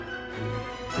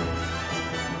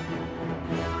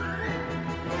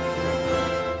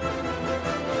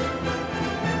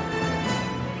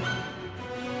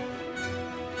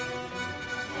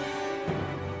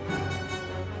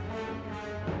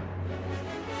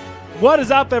What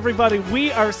is up, everybody?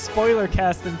 We are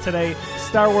Spoilercast, and today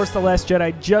Star Wars The Last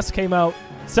Jedi just came out.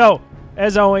 So,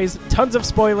 as always, tons of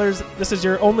spoilers. This is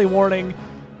your only warning.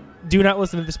 Do not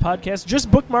listen to this podcast. Just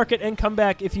bookmark it and come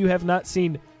back if you have not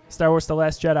seen Star Wars The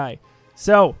Last Jedi.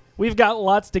 So, we've got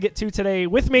lots to get to today.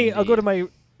 With me, I'll go to my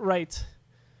right,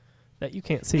 that you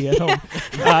can't see at home.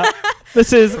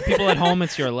 This is... For people at home,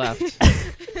 it's your left.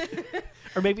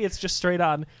 Or maybe it's just straight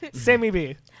on. Sammy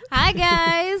B. Hi,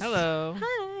 guys. Hello.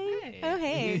 Hi. Oh,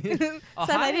 hey. Oh,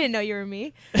 Seth, hi. I didn't know you were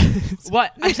me.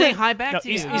 What? I'm saying hi back to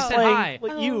you. He's You said playing hi.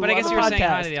 like you But I guess on you the were saying hi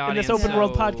podcast, to the in audience. this open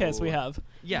world so- podcast we have.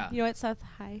 Yeah. You know what, Seth?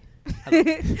 Hi.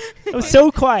 It was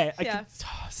so quiet. Yeah.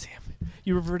 Sam,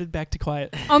 you reverted back to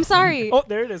quiet. Oh, I'm sorry. Oh,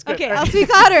 there it is. Good. Okay, All I'll right.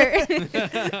 speak louder.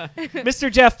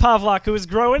 Mr. Jeff Pawlak, who is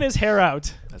growing his hair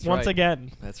out That's once right.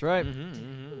 again. That's right.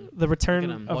 The return Look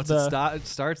at him. of Once the it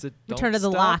starts, it don't Return of the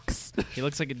stop. locks. He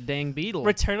looks like a dang beetle.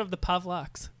 return of the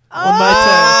Pawlaks.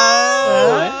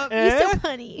 Oh, Eh? you're so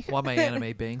funny. Want my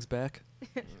anime bangs back?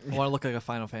 I want to look like a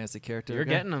Final Fantasy character. You're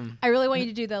again. getting them. I really want you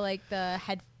to do the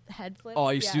head flip. Oh,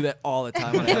 I used to do that all the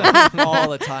time. All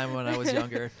the time when I was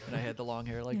younger, and I had the long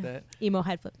hair like that. Emo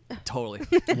head flip. Totally,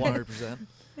 100%.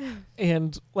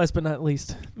 And last but not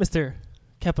least, Mr.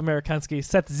 Cap Amerikanski,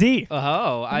 Seth Z.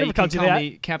 Oh, never you can called you call that.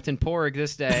 me Captain Porg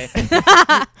this day.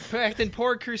 Captain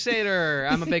Porg Crusader.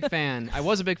 I'm a big fan. I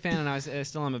was a big fan, and I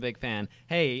still am a big fan.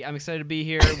 Hey, I'm excited to be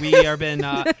here. We have been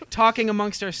talking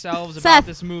amongst ourselves about Seth.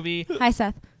 this movie. Hi,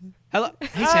 Seth. Hello. Hey,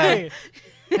 Hi.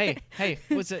 Seth. Hey,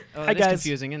 what's it? Oh, Hi, that is guys.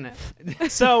 confusing, isn't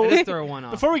it? So, I just throw one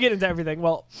off. before we get into everything,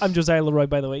 well, I'm Josiah Leroy,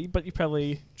 by the way, but you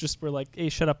probably just were like, hey,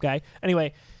 shut up, guy.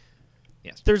 Anyway,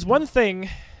 Yes. there's one thing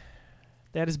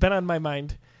that has been on my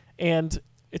mind, and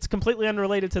it's completely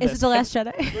unrelated to Is this. it The Last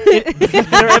Jedi?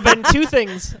 There have been two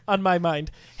things on my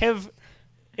mind. Have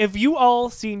you all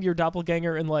seen your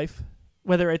doppelganger in life,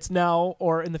 whether it's now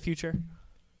or in the future?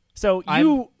 So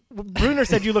Bruner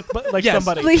said you look like Yes.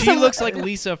 somebody. Lisa- She looks like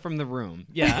Lisa from The Room.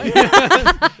 Yeah.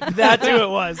 That's who it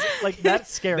was. Like, that's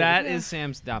scary. That is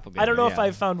Sam's doppelganger. I don't know if yeah.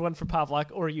 I've found one for Pawlak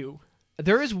or you.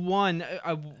 There is one.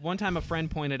 One time, a friend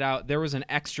pointed out there was an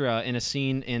extra in a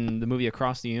scene in the movie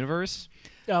Across the Universe.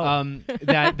 Oh.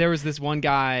 That there was this one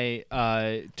guy,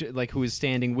 who was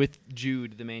standing with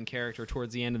Jude, the main character,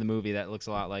 towards the end of the movie. That looks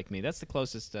a lot like me. That's the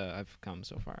closest I've come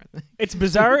so far. I think. It's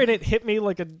bizarre, and it hit me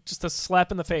like just a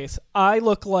slap in the face. I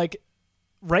look like,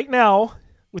 right now,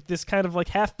 with this kind of like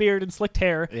half beard and slicked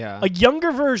hair, Yeah. a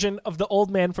younger version of the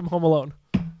old man from Home Alone.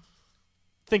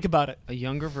 Think about it. A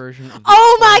younger version of the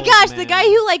Oh my old gosh, man. the guy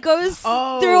who goes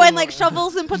through and like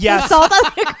shovels and puts Yes. the salt on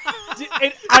the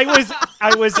ground.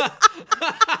 I was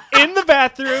in the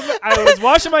bathroom. I was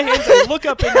washing my hands. I look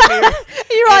up in the mirror.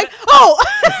 You're like, oh!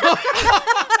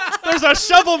 There's a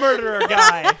shovel murderer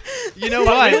guy. You know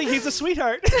But what? really, he's a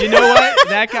sweetheart. You know what?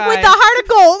 That guy. With the heart of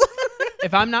gold.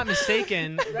 If I'm not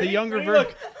mistaken, the younger Ready? version.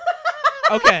 Look.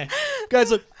 Okay. Guys,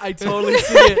 look, I totally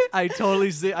see it. I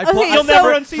totally see it. I Okay, You'll never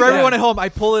unsee for that. everyone at home, I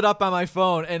pull it up on my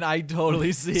phone, and I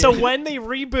totally see So it. when they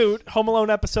reboot Home Alone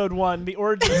Episode 1, the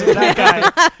origins of that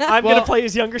guy, I'm going to play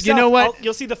his younger self. know what?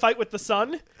 You'll see the fight with the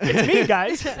son. It's me,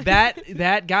 guys.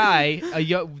 That guy,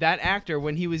 that actor,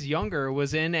 when he was younger,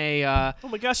 was in a. Oh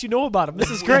my gosh, you know about him. This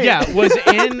is great. Yeah, was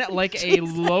in like a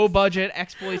low-budget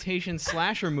exploitation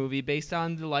slasher movie based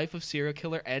on the life of serial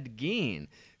killer Ed Gein.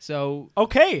 So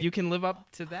Okay. you can live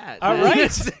up to that. All right. Go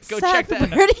Seth, check that.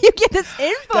 where do you get this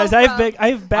info Guys,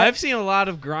 from? I've seen a lot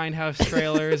of Grindhouse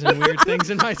trailers and weird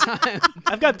things in my time.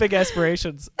 I've got big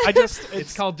aspirations. It's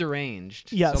It's called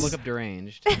Deranged. Yes. So look up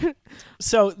Deranged.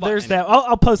 so there's that.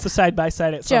 I'll post the side by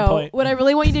side at some Joe, point. what I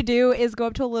really want you to do is go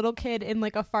up to a little kid in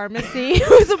like a pharmacy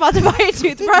who's about to buy a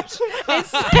toothbrush and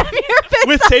slam your fist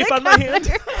With on tape the on my hand?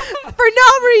 counter for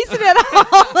no reason at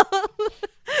all.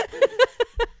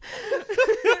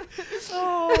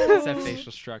 It's that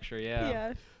facial structure,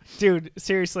 yeah. Dude,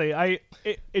 seriously, I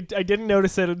didn't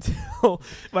notice it until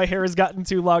my hair has gotten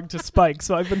too long to spike.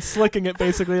 So I've been slicking it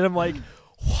basically, and I'm like,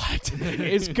 what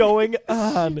is going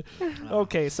on?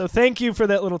 Okay, so thank you for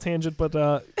that little tangent, but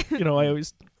I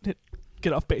always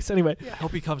get off base. Anyway, I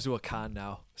hope he comes to a con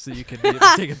now, so you can maybe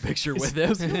take a picture with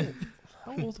him.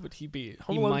 how old would he be? He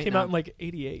Home Alone might came not- out in like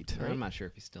 88, right? I'm not sure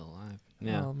if he's still alive.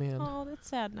 Yeah. Oh, man. Oh, that's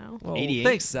sad now. Well, 88.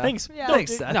 Thanks, Seth. Thanks. Yeah. No,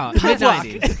 Thanks, Seth. No, Pawlak.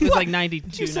 mid-90s. It was like You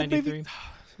 92, said maybe- 93.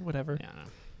 Whatever. Yeah, no.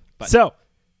 But- So,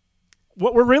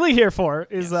 what we're really here for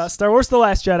is Yes. Star Wars The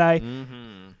Last Jedi.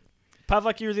 Mm-hmm.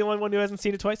 Pawlak, you're the only one who hasn't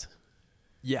seen it twice?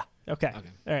 Yeah. Okay. Okay.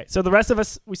 All right. So the rest of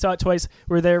us, we saw it twice.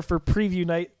 We're there for preview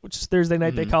night, which is Thursday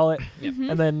night, they Mhm. call it, Yep.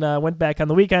 and then went back on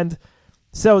the weekend.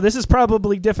 So this is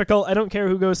probably difficult. I don't care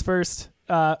who goes first.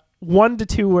 1 to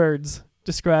 2 words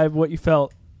describe what you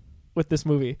felt with this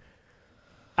movie.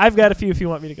 I've got a few if you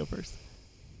want me to go first.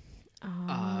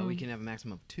 We can have a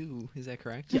maximum of 2. Is that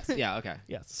correct? Yes. Yeah. Okay.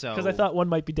 Yes. So Because I thought one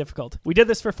might be difficult. We did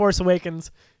this for Force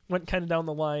Awakens, went kind of down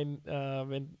the line,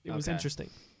 and it was interesting.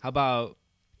 How about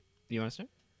you want to start?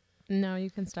 No,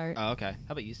 you can start. Oh, okay.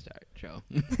 How about you start, Joe?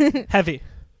 Heavy.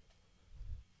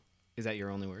 Is that your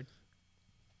only word?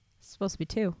 It's supposed to be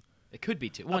 2. It could be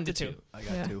 2. Up 1 to to 2. 2. I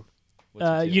got Yeah. 2. What's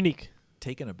your 2? Unique.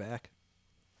 Taken aback.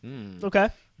 Okay.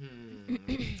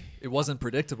 It wasn't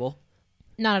predictable.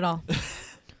 Not at all.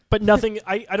 But nothing,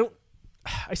 I don't,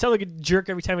 I sound like a jerk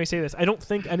every time I say this. I don't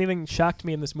think anything shocked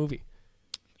me in this movie.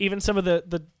 Even some of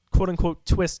the quote-unquote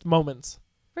twist moments.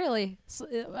 Really?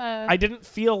 I didn't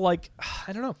feel like,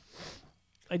 I don't know.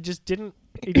 I just didn't,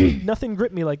 nothing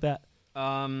gripped me like that.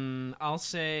 I'll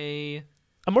say...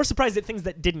 I'm more surprised at things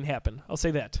that didn't happen. I'll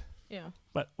say that. Yeah.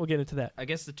 But we'll get into that. I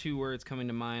guess the 2 words coming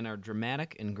to mind are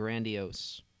dramatic and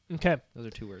grandiose. Okay. Those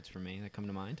are 2 words for me that come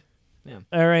to mind. Yeah.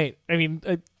 All right. I mean,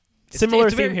 similar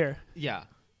it's theme very- here. Yeah.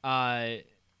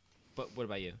 But what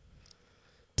about you?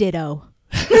 Ditto.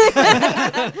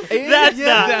 That's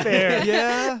not fair.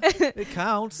 Yeah, it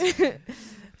counts. I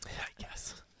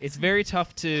guess. It's very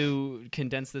tough to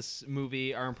condense this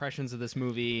movie, our impressions of this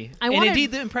movie, I and wanted-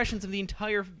 indeed the impressions of the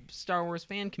entire Star Wars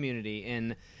fan community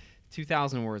in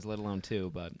 2,000 words, let alone 2.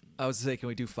 But I was to say, can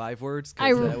we do 5 words? 'Cause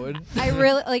I that would. I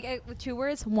really with 2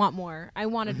 words. Want more? I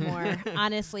wanted more.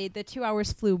 Honestly, the 2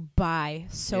 hours flew by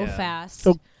so Yeah. fast.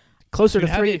 So closer to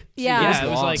Have 3. you- Yeah. it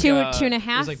was long. like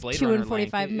 2.5, It was like Blade 2 Runner and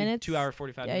 45 length. minutes. 2 hour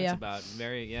 45 minutes. Yeah. About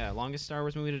longest Star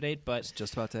Wars movie to date. But was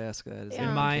just about to ask that. Is Yeah. that in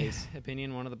the my case?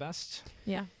 opinion, one of the best.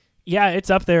 Yeah. Yeah, it's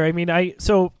up there. I mean,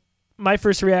 so my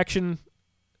first reaction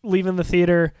leaving the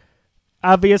theater,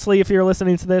 obviously, if you're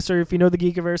listening to this or if you know the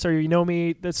Geekiverse or you know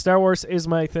me, that Star Wars is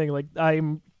my thing. Like,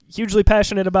 I'm hugely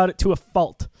passionate about it to a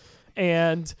fault.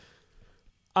 And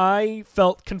I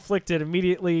felt conflicted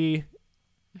immediately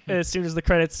as soon as the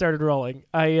credits started rolling.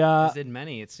 As did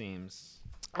many, it seems.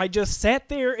 I just sat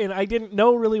there and I didn't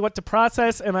know really what to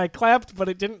process, and I clapped, but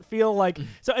it didn't feel like...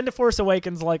 So End of Force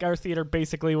Awakens, like, our theater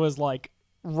basically was, like,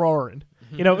 roaring.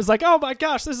 You know, it was like, oh my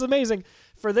gosh, this is amazing.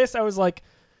 For this, I was like,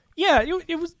 yeah,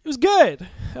 it was good.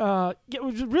 It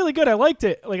was really good. I liked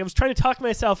it. Like, I was trying to talk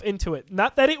myself into it.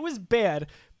 Not that it was bad,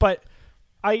 but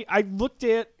I looked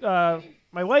at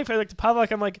my wife, I looked at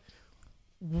Pawlak, I'm like,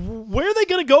 where are they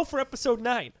going to go for episode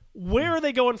 9? Where are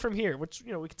they going from here? Which,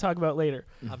 you know, we can talk about later.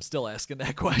 I'm still asking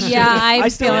that question. Yeah, I'm I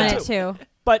still feeling am it too.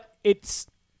 But it's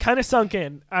kind of sunk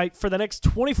in. For the next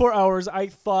 24 hours, I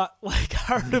thought like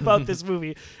hard about this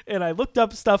movie, and I looked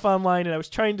up stuff online, and I was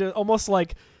trying to almost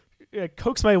like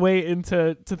coax my way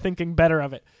into thinking better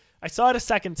of it. I saw it a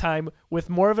second time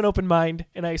with more of an open mind,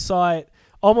 and I saw it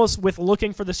almost with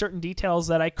looking for the certain details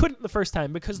that I couldn't the first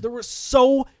time because there was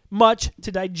so much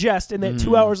to digest in that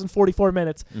 2 hours and 44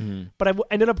 minutes. But I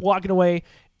ended up walking away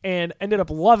and ended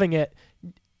up loving it.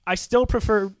 I still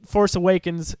prefer Force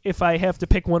Awakens if I have to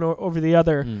pick one over the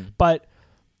other, but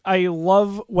I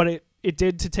love what it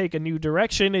did to take a new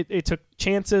direction. It took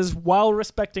chances while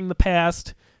respecting the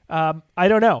past. I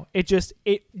don't know.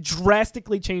 It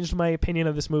drastically changed my opinion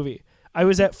of this movie. I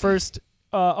was at first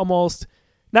almost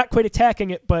not quite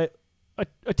attacking it, but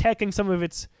attacking some of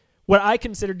its what I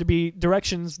considered to be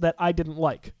directions that I didn't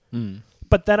like.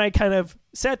 But then I kind of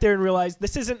sat there and realized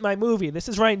this isn't my movie. This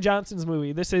is Rian Johnson's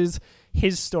movie. This is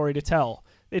his story to tell.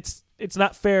 It's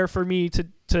not fair for me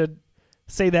to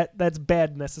say that that's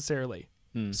bad necessarily.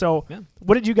 So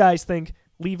what did you guys think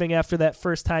leaving after that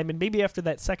first time and maybe after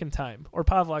that second time? Or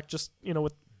Pawlak, just, you know,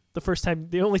 with the first time,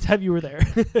 the only time you were there.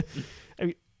 I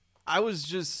mean, I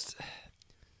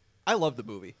loved the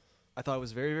movie. I thought it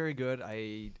was very, very good.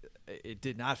 It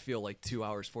did not feel like 2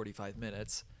 hours, 45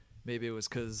 minutes. Maybe it was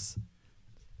because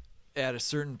at a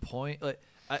certain point, like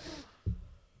I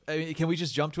mean, can we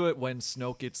just jump to it when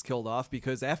Snoke gets killed off?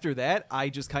 Because after that, I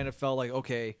just kind of felt like,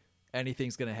 okay,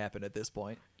 anything's gonna happen at this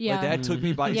point. Yeah. Like, that took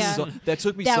me by Yeah. so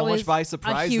much by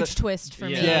surprise. A huge twist for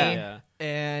me. Yeah.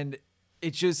 And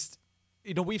it just,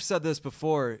 you know, we've said this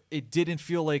before. It didn't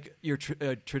feel like your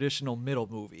traditional middle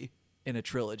movie in a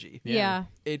trilogy. Yeah.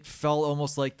 It felt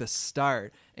almost like the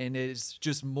start, and it's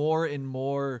just more and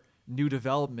more new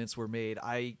developments were made.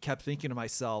 I kept thinking to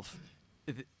myself,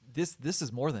 this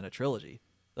is more than a trilogy.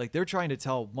 Like, they're trying to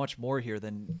tell much more here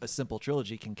than a simple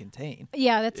trilogy can contain.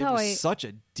 Yeah, that's It how was such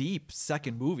a deep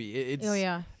second movie. It's Oh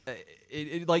yeah.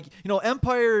 it like, you know,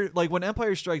 Empire, like when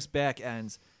Empire Strikes Back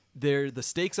ends, the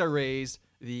stakes are raised.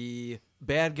 The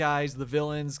bad guys, the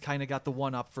villains, kind of got the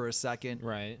one up for a second.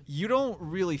 Right. You don't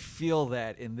really feel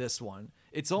that in this one.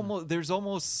 It's almost there's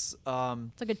almost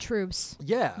It's like a truce.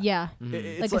 yeah. Yeah.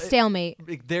 It's Like a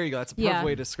stalemate. there you go. That's a perfect Yeah.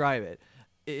 way to describe it.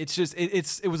 it's just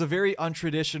it was a very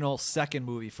untraditional second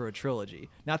movie for a trilogy.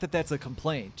 Not that that's a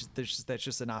complaint. That's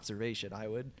just an observation I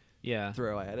would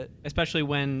throw at it. Especially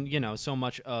when so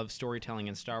much of storytelling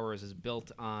in Star Wars is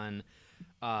built on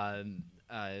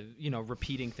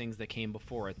repeating things that came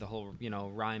before it. The whole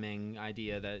rhyming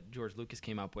idea that George Lucas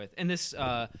came up with, and this.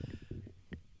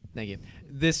 Thank you.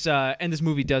 This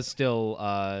movie does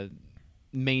still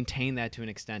maintain that to an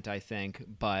extent, I think,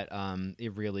 but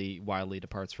it really wildly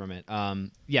departs from it.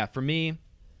 For me,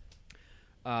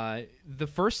 the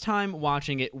first time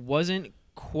watching it wasn't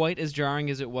quite as jarring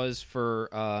as it was for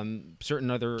certain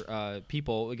other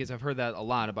people, because I've heard that a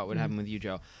lot about what happened with you,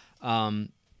 Joe.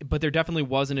 But there definitely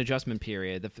was an adjustment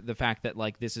period. The fact that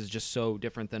this is just so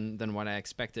different than what I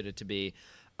expected it to be.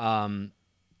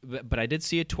 But I did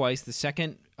see it twice. The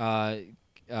second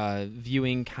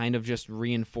viewing kind of just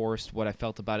reinforced what I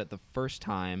felt about it the first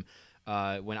time.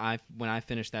 When I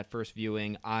finished that first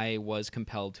viewing, I was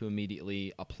compelled to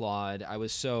immediately applaud. I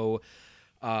was so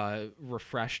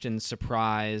refreshed and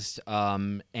surprised,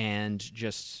 and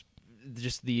just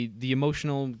the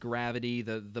emotional gravity,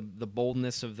 the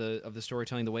boldness of the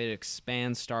storytelling, the way it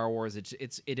expands Star Wars. It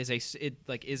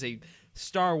is a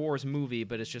Star Wars movie,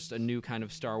 but it's just a new kind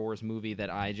of Star Wars movie that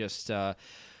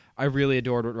I really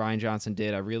adored what Rian Johnson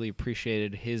did. I really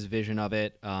appreciated his vision of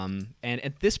it. And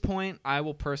at this point, I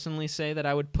will personally say that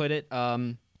I would put it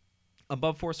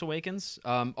above Force Awakens.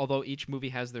 Although each movie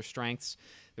has their strengths,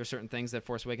 there are certain things that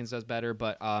Force Awakens does better.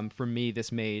 But for me,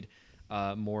 this made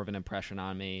more of an impression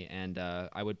on me, and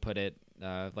I would put it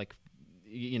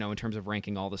in terms of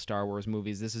ranking all the Star Wars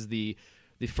movies. This is the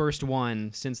first one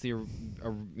since the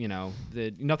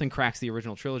nothing cracks the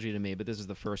original trilogy to me, but this is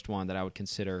the first one that I would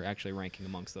consider actually ranking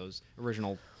amongst those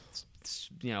original,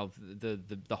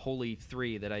 the holy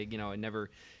three that I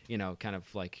never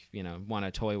want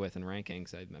to toy with in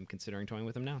rankings. I'm considering toying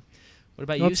with them now. What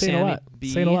about you, Sammy?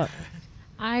 Saying a lot.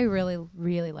 I really,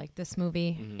 really like this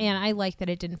movie, and I like that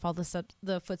it didn't follow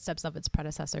the footsteps of its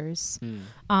predecessors.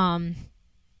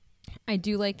 I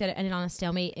do like that it ended on a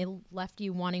stalemate. It left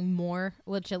you wanting more,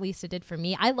 which at least it did for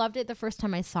me. I loved it the first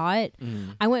time I saw it.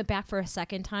 I went back for a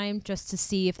second time just to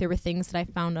see if there were things that I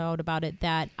found out about it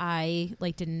that I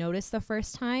didn't notice the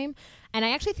first time. And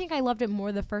I actually think I loved it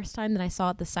more the first time than I saw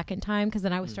it the second time, because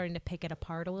then I was starting to pick it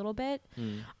apart a little bit.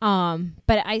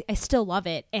 But I still love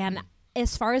it. And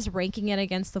as far as ranking it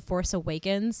against The Force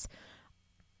Awakens,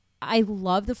 I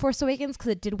love The Force Awakens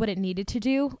because it did what it needed to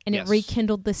do, and it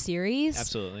rekindled the series.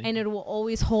 Absolutely. And it will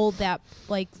always hold that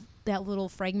little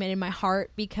fragment in my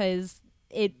heart, because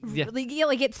it really,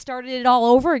 it started it all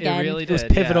over again. It really did. It was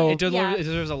pivotal. It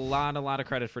deserves a lot of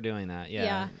credit for doing that.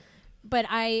 Yeah. But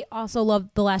I also love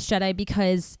The Last Jedi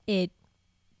because it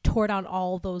tore down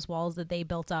all those walls that they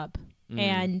built up,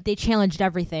 and they challenged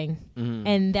everything,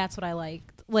 and that's what I liked.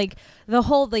 The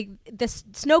whole the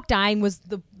Snoke dying was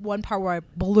the one part where it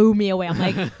blew me away. I'm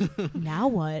like, now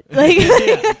what?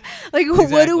 Exactly.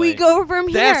 What do we go from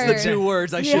here? That's the two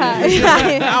words I should have used.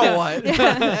 Now what?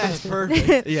 That's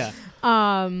perfect. Yeah.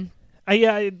 I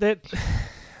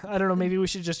don't know. Maybe we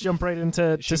should just jump right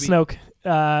into Snoke.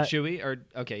 Should we? Or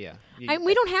okay, yeah.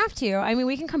 We don't have to. I mean,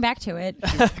 we can come back to it.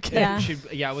 Okay.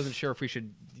 Yeah. I wasn't sure if we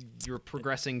should. You were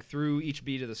progressing through each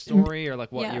beat of the story, or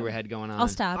what you had going on. I'll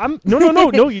stop.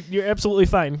 No. You're absolutely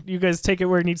fine. You guys take it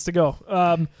where it needs to go.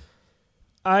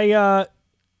 I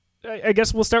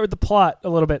guess we'll start with the plot a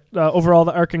little bit. Overall,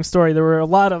 the arcing story. There were a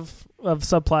lot of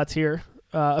subplots here.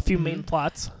 A few main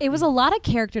plots. It was a lot of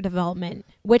character development,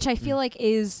 which I feel like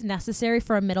is necessary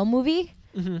for a middle movie.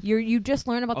 You just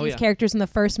learn about these characters in the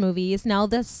first movies. Now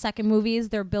the second movies,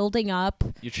 they're building up.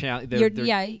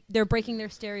 They're breaking their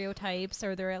stereotypes,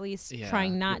 or they're at least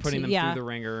trying not to. Putting them through the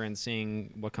ringer and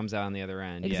seeing what comes out on the other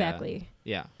end. Exactly.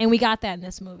 Yeah. And we got that in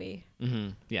this movie.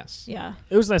 Yes. Yeah.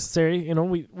 It was necessary.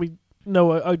 We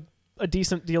know a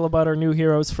decent deal about our new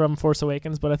heroes from Force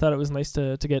Awakens, but I thought it was nice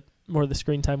to get more of the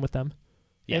screen time with them.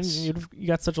 Yes. And you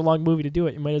got such a long movie to do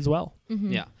it. You might as well.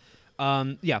 Yeah.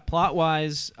 Plot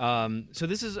wise, so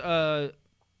this is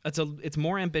it's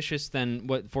more ambitious than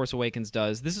what Force Awakens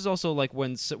does. This is also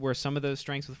where some of the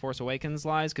strengths with Force Awakens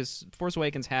lies, because Force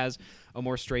Awakens has a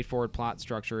more straightforward plot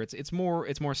structure. It's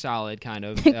more solid kind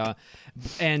of.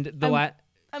 And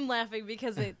I'm laughing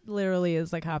because it literally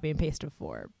is like copy and paste of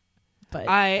 4. But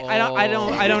I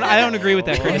don't agree with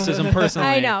that criticism personally.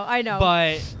 I know.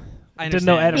 But I didn't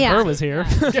know Adam Burr was here.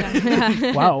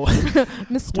 Wow.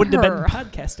 Mr. Wouldn't have been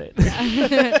podcasted.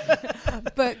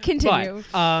 But continue.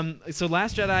 So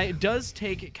Last Jedi does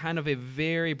take kind of a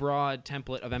very broad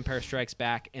template of Empire Strikes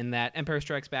Back, in that Empire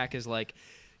Strikes Back is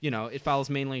it follows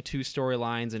mainly 2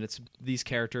 storylines, and it's these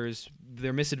characters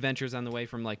their misadventures on the way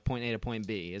from like point A to point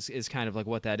B is kind of like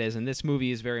what that is. And this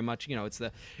movie is very much,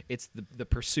 it's the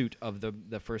pursuit of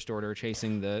the First Order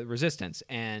chasing the Resistance,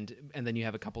 and then you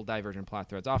have a couple divergent plot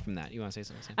threads off from that. You want to say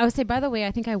something, Sam? I would say, by the way,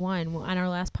 I think I won on our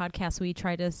last podcast. We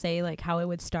tried to say like how it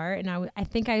would start, and I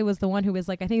think I was the one who was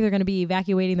like, I think they're going to be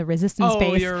evacuating the Resistance base.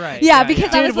 Oh, you're right. Yeah,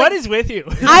 because I was Dude, like, what is with you?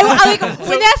 I like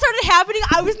when that started happening,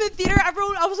 I was in the theater.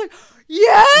 I was like,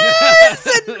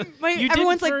 yes! And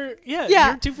everyone's like,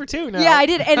 you're 2 for 2 now. yeah, I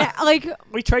did, and like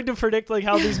we tried to predict like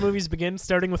how these movies begin,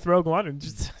 starting with Rogue One, and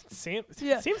just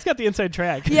Sam's got the inside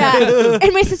track. Yeah,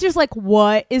 and my sister's like,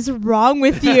 "What is wrong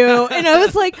with you?" And I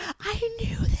was like, "I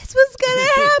knew this was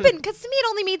gonna happen," because to me it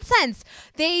only made sense.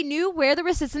 They knew where the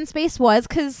Resistance base was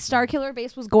because Starkiller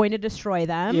Base was going to destroy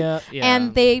them. Yeah.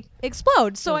 And they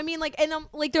explode. So I mean, like, and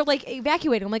like they're like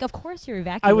evacuating. I'm like, of course you're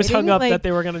evacuating. I was hung up like, that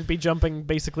they were going to be jumping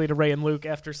basically to Rey and Luke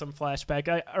after some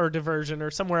flashback or diversion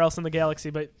or somewhere else in the galaxy,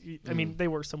 but I mean they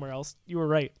were somewhere else. You were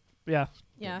right. Yeah.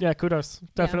 Kudos.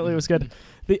 Definitely was good.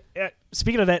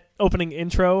 Speaking of that opening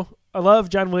intro, I love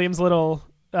John Williams' little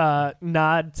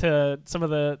nod to some of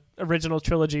the original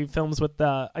trilogy films with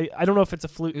I don't know if it's a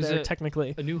flute there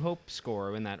technically. A New Hope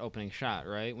score in that opening shot,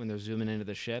 right? When they're zooming into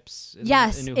the ships.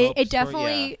 Yes, it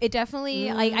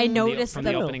definitely. I noticed from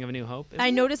the opening of A New Hope.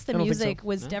 I noticed the music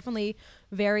was definitely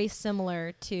very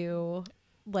similar to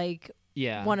like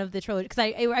one of the trilogy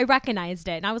because I recognized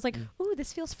it and I was like, ooh,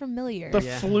 this feels familiar. The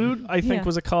flute I think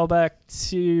was a callback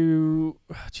to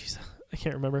I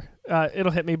can't remember.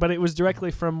 It'll hit me, but it was directly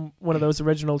from one of those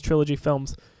original trilogy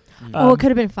films. It could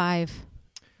have been 5.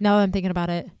 Now that I'm thinking about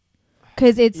it,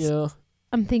 because it's.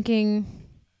 I'm thinking.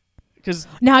 Because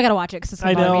now I gotta watch it because it's.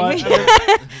 I know.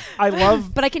 I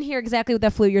love. But I can hear exactly what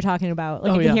that flute you're talking about.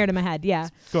 Like I can hear it in my head. Yeah.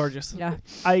 It's gorgeous. Yeah.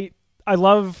 I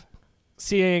love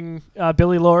seeing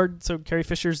Billy Lord, so Carrie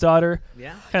Fisher's daughter,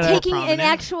 taking an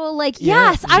actual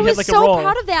yes, I was so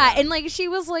proud of that, and like she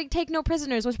was like take no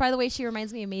prisoners, which by the way she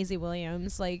reminds me of Maisie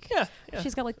Williams, like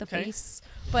she's got like the face,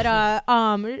 but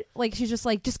like she's just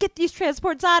like just get these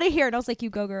transports out of here, and I was like you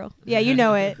go girl, you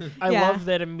know it. I love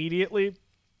that immediately.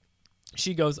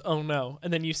 She goes, oh no.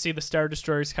 And then you see the Star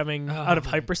Destroyers coming out of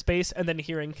hyperspace and then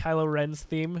hearing Kylo Ren's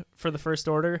theme for the First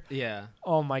Order. Yeah.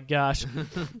 Oh my gosh.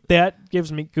 That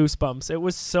gives me goosebumps. It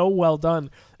was so well done.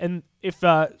 And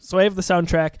so I have the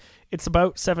soundtrack. It's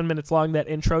about 7 minutes long, that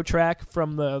intro track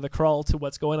from the crawl to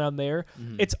what's going on there.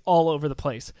 Mm-hmm. It's all over the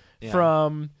place. Yeah.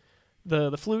 From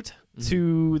the flute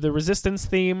to the Resistance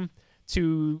theme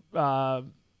to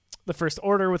the First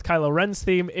Order with Kylo Ren's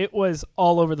theme. It was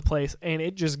all over the place, and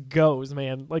it just goes,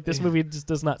 man. Like this movie just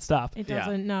does not stop. It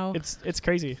doesn't. No, it's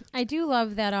crazy. I do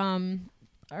love that.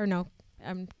 Or no,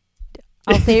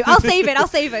 I'll save it. I'll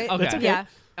save it. Okay.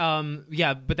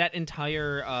 Yeah. But that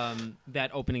entire that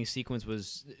opening sequence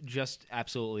was just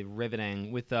absolutely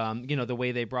riveting. With the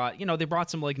way they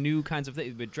brought some like new kinds of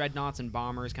things with dreadnoughts and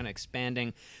bombers, kind of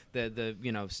expanding the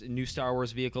new Star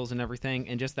Wars vehicles and everything,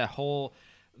 and just that whole.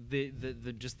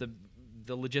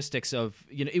 The logistics of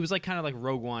it was like kind of like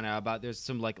Rogue One about there's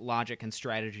some like logic and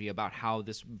strategy about how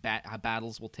this how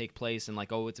battles will take place and like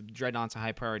it's a dreadnought's a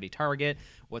high priority target,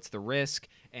 what's the risk,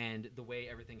 and the way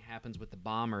everything happens with the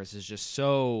bombers is just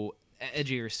so edge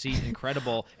of your seat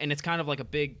incredible, and it's kind of like a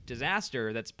big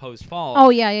disaster that's post fall. Oh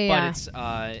yeah. But it's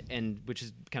and which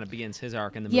is kind of begins his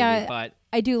arc in the movie. But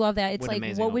I do love that. It's like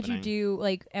what would opening. you do?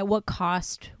 Like at what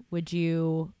cost would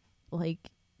you like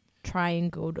try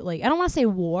and go to like I don't want to say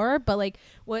war, but like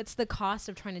what's the cost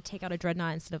of trying to take out a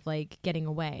dreadnought instead of like getting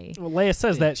away? Well, Leia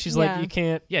says that she's like you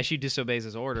can't. Yeah, she disobeys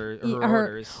his orders.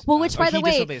 Well, which by the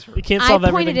way, you can't solve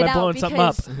everything by blowing something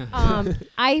up.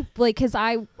 I like because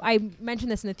I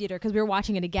mentioned this in the theater because we were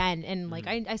watching it again and like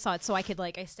I saw it so I could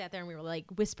like I sat there and we were like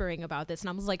whispering about this and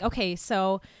I was like okay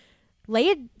so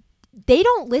Leia they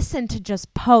don't listen to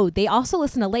just Poe, they also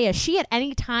listen to Leia. She at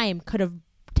any time could have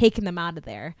taken them out of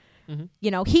there.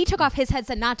 Mm-hmm. He took off his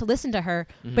headset not to listen to her,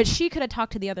 but she could have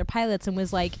talked to the other pilots and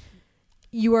was like,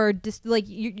 "You are just like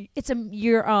it's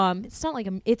not like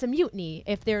it's a mutiny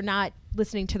if they're not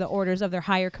listening to the orders of their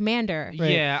higher commander."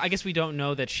 Right. Yeah, I guess we don't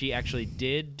know that she actually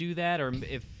did do that, or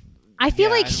if. I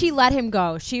feel like she let him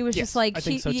go. She was just like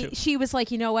she was like,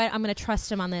 you know what, I'm going to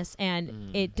trust him on this,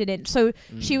 and it didn't. So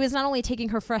she was not only taking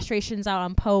her frustrations out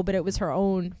on Poe, but it was her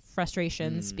own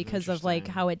frustrations because of like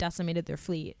how it decimated their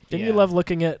fleet. Didn't you love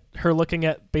looking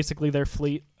at basically their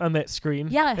fleet on that screen?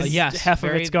 Yes, yes. Half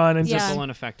of it's gone and just simple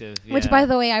and effective. Which, by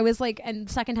the way, I was like, and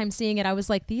second time seeing it, I was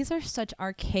like, these are such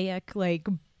archaic like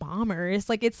bombers.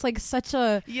 Like it's like such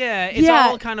a it's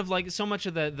all kind of like so much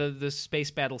of the space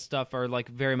battle stuff are like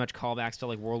very much callbacks to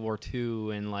like World War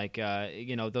II and like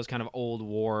those kind of old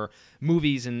war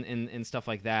movies and stuff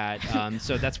like that.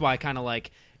 So that's why kind of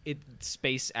like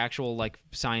space actual like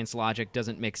science logic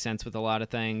doesn't make sense with a lot of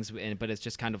things, but it's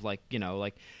just kind of like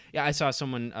I saw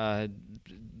someone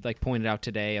like pointed out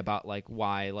today about like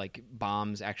why like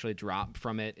bombs actually drop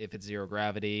from it if it's zero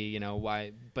gravity,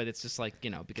 why, but it's just like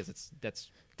because that's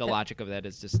the logic of that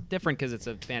is just different because it's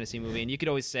a fantasy movie, and you could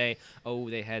always say, oh,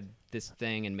 they had this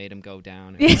thing and made him go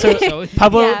down. So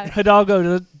Pablo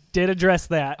Hidalgo did address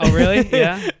that. Oh, really?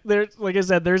 Yeah. Like I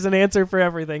said, there's an answer for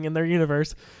everything in their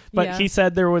universe. But he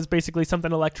said there was basically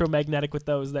something electromagnetic with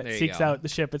those that seeks out the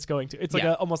ship it's going to. It's like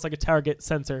almost like a target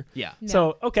sensor. Yeah.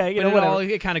 So, okay, whatever.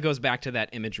 It kind of goes back to that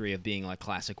imagery of being like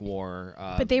classic war.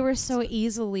 But they were so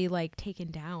easily like taken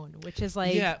down, which is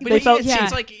like... Yeah, but they felt...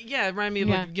 It's like, it reminded me of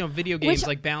like, video games,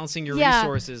 like balancing your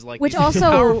resources. Like, which also,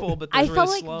 powerful, but I really felt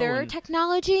like slow their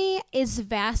technology is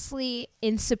vastly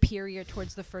superior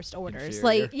towards the First Orders.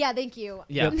 Inferior. Like, thank you.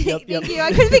 Yeah. Thank you.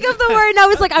 I couldn't think of the word, and I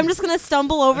was like, I'm just going to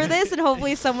stumble over this, and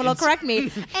hopefully someone will correct me.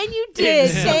 And you did.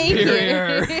 Thank you.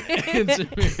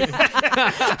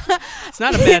 It's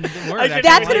not a bad word.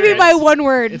 That's going to be my one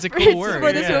word. It's a cool word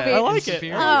for this movie. I like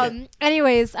it.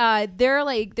 Anyways,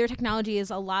 their technology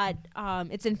is a lot.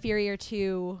 It's inferior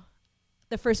to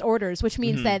the First Orders, which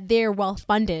means that they're well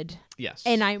funded. Yes.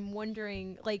 And I'm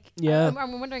wondering,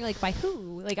 I'm wondering, like, by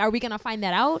who? Like, are we going to find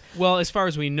that out? Well, as far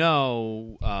as we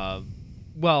know,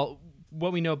 what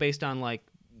we know based on, like,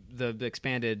 the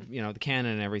expanded, the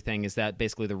canon and everything is that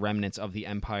basically the remnants of the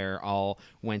Empire all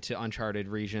went to uncharted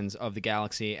regions of the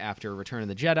galaxy after Return of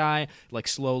the Jedi, like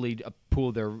slowly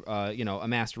pooled their,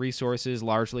 amassed resources,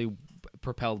 largely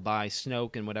propelled by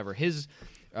Snoke and whatever his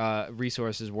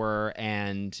resources were,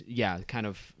 and kind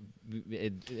of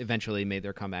it eventually made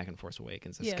their comeback in Force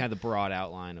Awakens. That's kind of the broad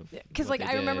outline of because what like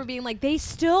they I remember did. being like, they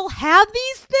still have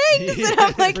these things, and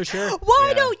I'm like, for sure.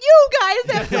 why don't you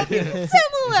guys have something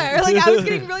similar? Like I was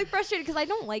getting really frustrated because I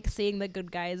don't like seeing the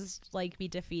good guys like be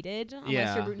defeated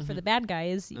unless you're rooting for the bad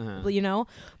guys,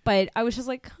 But I was just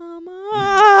like, come on.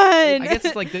 I guess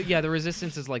it's like the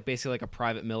Resistance is like basically like a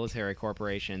private military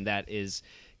corporation that is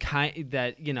kind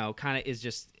of is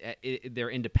just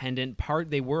they're independent.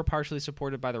 They were partially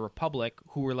supported by the Republic,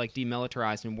 who were like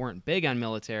demilitarized and weren't big on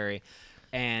military,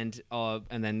 and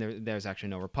then there's actually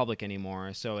no Republic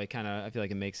anymore. So it kind of I feel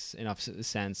like it makes enough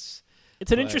sense.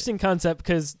 It's an interesting concept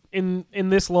because in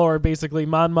this lore, basically,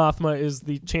 Mon Mothma is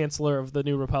the Chancellor of the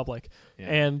New Republic,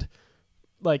 and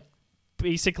like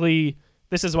basically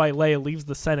this is why Leia leaves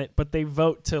the Senate, but they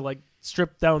vote to like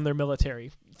strip down their military,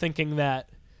 thinking that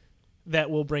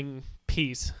will bring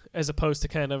peace as opposed to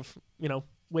kind of,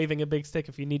 waving a big stick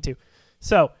if you need to.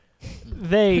 So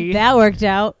that worked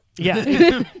out.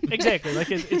 Yeah, exactly. Like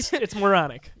it's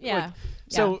moronic. Yeah. Like,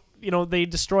 so, they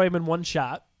destroy them in one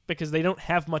shot because they don't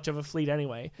have much of a fleet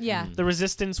anyway. Yeah. The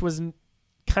Resistance was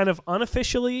kind of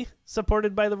unofficially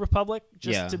supported by the Republic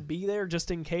just to be there just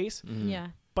in case. Mm-hmm. Yeah.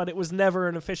 But it was never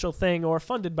an official thing or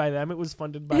funded by them. It was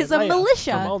funded by It's a Leia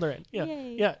militia. from Alderaan.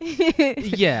 Yeah. Yay.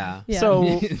 Yeah.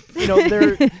 So,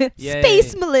 they're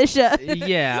space militia.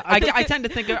 Yeah. I tend to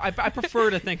think I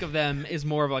prefer to think of them as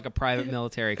more of like a private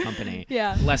military company.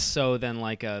 Yeah. Less so than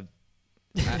like a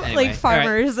anyway. Like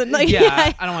farmers and like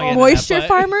I don't want to get moisture into that,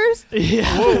 farmers.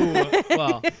 Yeah.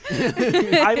 Whoa. Well,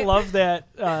 I love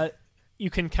that you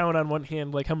can count on one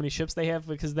hand like how many ships they have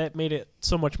because that made it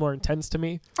so much more intense to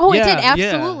me. Oh, it did.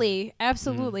 Absolutely.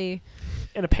 Mm.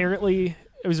 And apparently,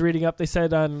 I was reading up, they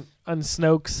said on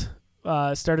Snoke's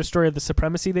Star Destroyer, the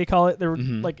Supremacy they call it, there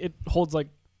like it holds like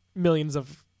millions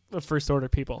of First Order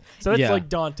people. So that's like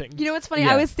daunting. You know what's funny?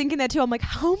 I was thinking that too. I'm like,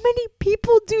 how many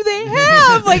people do they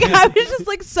have? Like I was just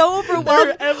like so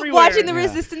overwhelmed watching the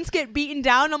Resistance get beaten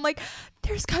down. I'm like,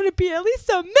 there's got to be at least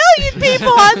 1 million people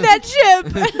on that ship.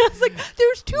 And I was like,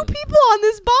 there's 2 people on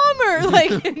this bomber.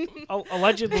 Like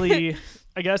allegedly,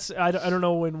 I guess I don't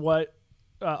know in what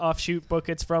offshoot book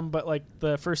it's from, but like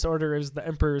the First Order is the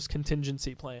Emperor's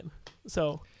contingency plan.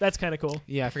 So that's kind of cool.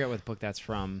 Yeah, I forget what book that's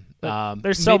from.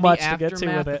 There's so much to get to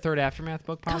with the it. third Aftermath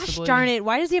book, possibly. Gosh darn it!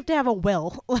 Why does he have to have a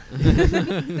will? What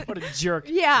a jerk!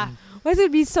 Yeah, why does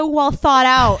it be so well thought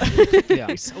out? Yeah,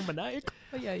 he's so maniacal.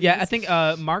 Yeah, I think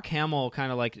Mark Hamill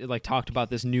kind of like talked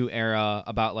about this new era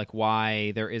about like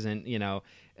why there isn't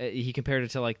he compared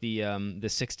it to like the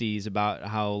 60s, about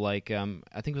how like I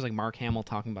think it was like Mark Hamill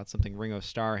talking about something Ringo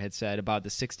Starr had said about the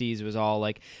 60s. It was all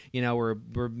like, we're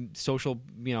social,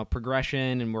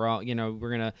 progression, and we're all,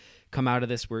 we're gonna come out of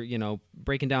this, we're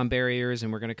breaking down barriers,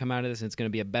 and we're gonna come out of this, and it's gonna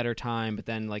be a better time. But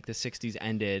then like the 60s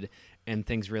ended, and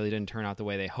things really didn't turn out the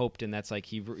way they hoped, and that's like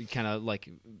he kind of like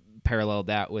paralleled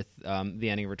that with the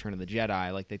ending of Return of the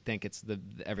Jedi. Like they think it's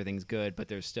everything's good, but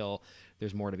there's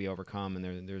more to be overcome, and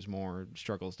there's more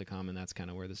struggles to come, and that's kind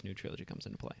of where this new trilogy comes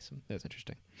into play. So that's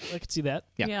interesting. I could see that.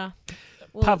 Yeah.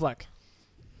 Well, Pawlak, a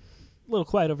little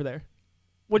quiet over there.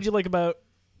 What'd you like about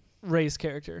Rey's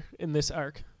character in this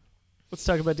arc? Let's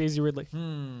talk about Daisy Ridley.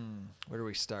 Where do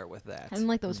we start with that? I don't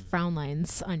like those frown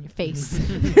lines on your face.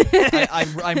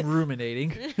 I'm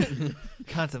ruminating,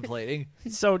 contemplating.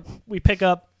 So we pick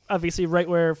up, obviously, right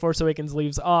where Force Awakens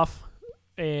leaves off,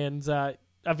 and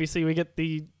obviously we get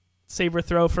the saber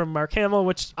throw from Mark Hamill,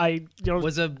 which I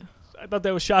thought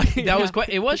that was shocking. That was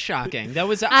it was shocking. That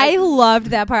was I loved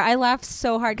that part. I laughed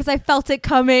so hard because I felt it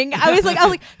coming. I was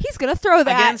like, he's gonna throw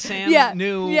that. Again, Sam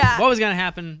knew what was gonna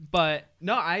happen, but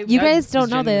no, You guys don't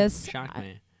know this. Shocked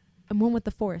me. I'm one with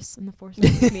the Force, and the Force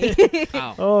with me.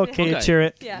 Oh. Okay, cheer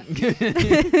it. Yeah.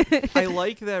 I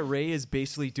like that Rey is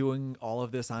basically doing all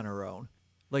of this on her own.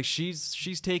 Like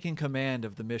she's taking command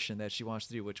of the mission that she wants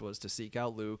to do, which was to seek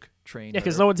out Luke, train. Yeah,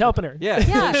 because her. no one's helping her. Yeah,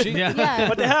 Yeah.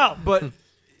 What the hell? But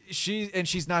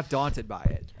she's not daunted by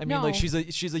it. I mean, No. like she's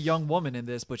a young woman in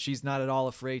this, but she's not at all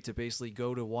afraid to basically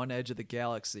go to one edge of the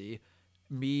galaxy,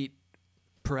 meet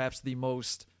perhaps the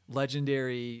most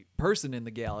legendary person in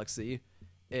the galaxy,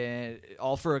 and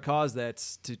all for a cause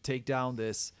that's to take down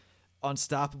this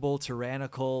unstoppable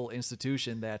tyrannical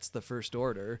institution that's the First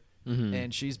Order. Mm-hmm.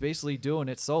 And she's basically doing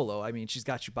it solo. I mean, she's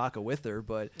got Chewbacca with her,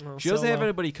 but she doesn't have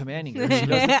anybody commanding her. She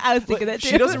doesn't, I was thinking that too.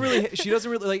 She doesn't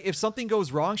really like, if something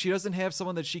goes wrong, she doesn't have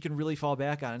someone that she can really fall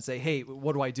back on and say, "Hey,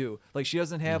 what do I do?" Like she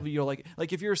doesn't have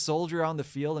like if you're a soldier on the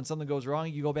field and something goes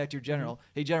wrong, you go back to your general.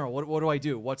 Mm-hmm. Hey, general, what do I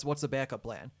do? What's the backup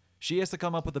plan? She has to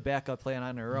come up with a backup plan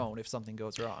on her own if something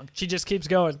goes wrong. She just keeps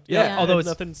going. Yeah. Although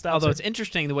nothing stops her. it's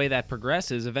interesting the way that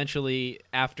progresses. Eventually,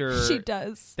 after she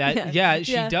does that,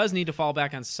 she does need to fall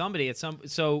back on somebody at some.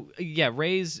 So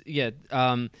Rey's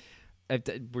were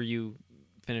you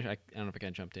finished? I don't know if I kind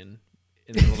of jumped in.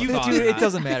 The middle of It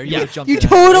doesn't matter. You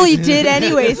totally did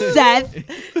anyway,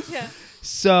 Seth. Yeah.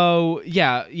 So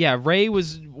Rey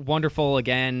was wonderful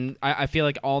again. I feel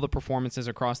like all the performances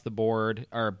across the board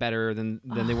are better than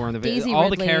they were in the video. All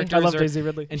Ridley. the characters. I love Daisy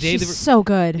Ridley. And She's so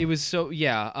good. It was so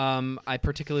I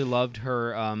particularly loved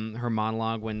her her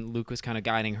monologue when Luke was kind of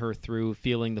guiding her through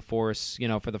feeling the Force,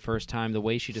 for the first time. The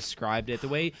way she described it, the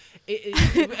way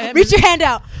reach your hand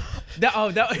out. I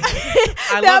love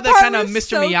that kind of Mr.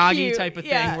 So Miyagi cute. type of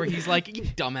thing where he's like, "You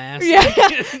dumbass." Yeah.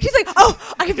 She's like,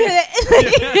 "Oh, I can feel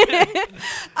it."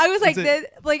 I was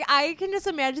like, I can just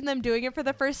imagine them doing it for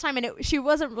the first time, and she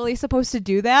wasn't really supposed to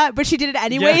do that, but she did it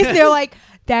anyways. Yeah. They're like,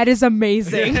 "That is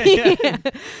amazing."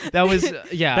 That was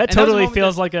That totally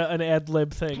feels like an ad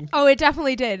lib thing. Oh, it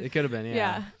definitely did. It could have been,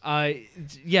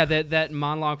 That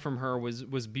monologue from her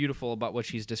was beautiful about what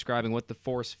she's describing, what the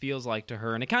Force feels like to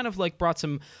her, and it kind of like brought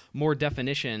some more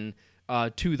definition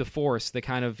to the Force. The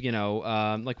kind of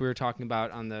like we were talking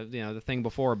about on the the thing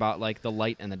before about like the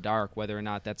light and the dark, whether or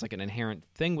not that's like an inherent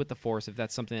thing with the Force, if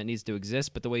that's something that needs to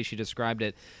exist. But the way she described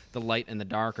it, the light and the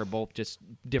dark are both just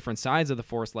different sides of the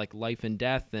Force, like life and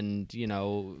death, and you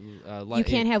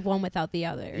can't have one without the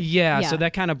other. Yeah, so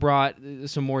that kind of brought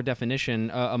some more definition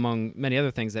among many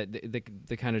other things that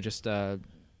they kind of just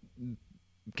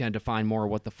kind of define more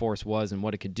what the Force was and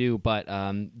what it could do. But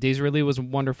Daisy Ridley was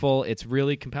wonderful. It's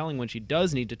really compelling when she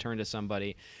does need to turn to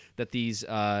somebody, that these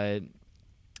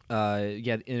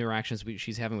interactions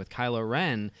she's having with Kylo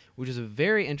Ren, which is a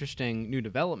very interesting new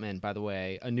development, by the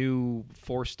way, a new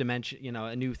Force dimension,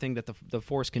 a new thing that the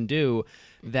Force can do,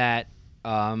 that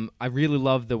I really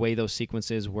love the way those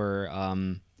sequences were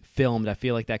filmed. I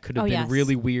feel like that could have been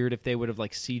really weird if they would have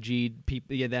like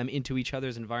CG'd them into each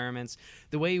other's environments.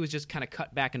 The way it was just kind of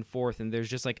cut back and forth, and there's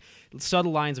just like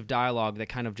subtle lines of dialogue that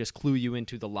kind of just clue you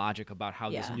into the logic about how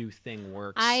this new thing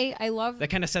works. I love that.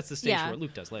 Kind of sets the stage for what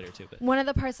Luke does later too. But one of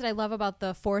the parts that I love about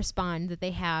the Force bond that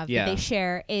they have, that they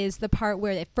share, is the part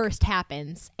where it first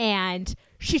happens and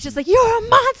she's just like, "You're a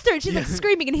monster!" And she's like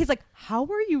screaming, and he's like, "How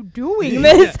are you doing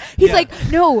this?" He's like,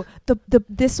 "No,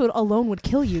 this alone would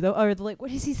kill you." Or like,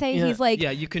 what does he say? Yeah. He's like,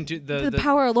 "Yeah, you can do the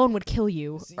power alone would kill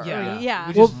you."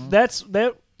 Yeah. Well,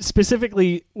 that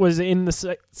specifically was in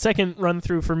the second run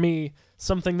through for me,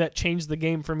 something that changed the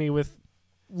game for me with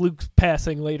Luke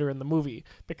passing later in the movie,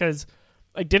 because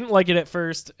I didn't like it at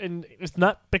first, and it's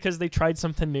not because they tried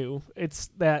something new. It's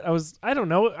that I don't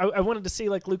know. I wanted to see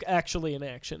like Luke actually in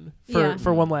action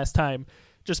for one last time,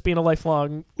 just being a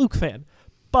lifelong Luke fan.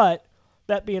 But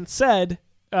that being said,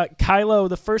 Kylo,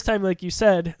 the first time, like you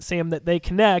said, Sam, that they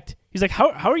connect, he's like,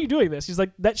 how are you doing this? He's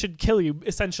like, that should kill you,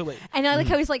 essentially. And I like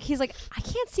how he's like, I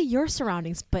can't see your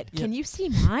surroundings, but can you see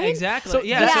mine? Exactly. So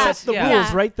that sets the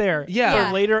rules right there. Yeah.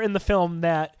 For later in the film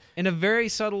that in a very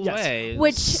subtle way.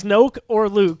 Which Snoke or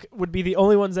Luke would be the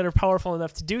only ones that are powerful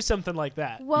enough to do something like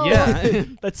that. Well,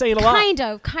 that's saying a lot.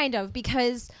 Kind of,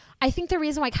 because I think the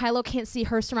reason why Kylo can't see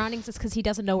her surroundings is because he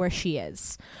doesn't know where she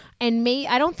is. And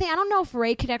I don't know if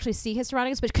Rey could actually see his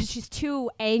surroundings, but because she's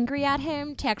too angry at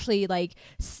him to actually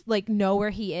like know where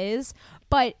he is.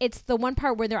 But it's the one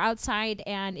part where they're outside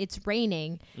and it's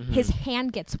raining. Mm-hmm. His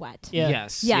hand gets wet. Yeah.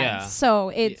 Yes. Yeah. Yeah. So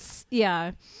it's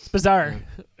It's bizarre.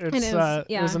 It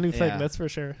was a new thing, Yeah. that's for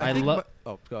sure. I love.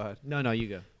 Oh, go ahead. No, you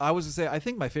go. I was to say, I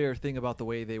think my favorite thing about the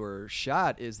way they were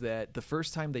shot is that the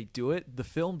first time they do it, the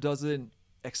film doesn't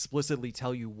explicitly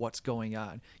tell you what's going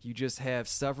on. You just have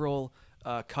several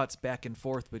cuts back and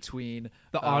forth between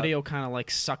the audio kind of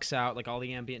like sucks out, like all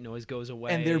the ambient noise goes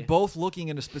away, and they're both looking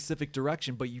in a specific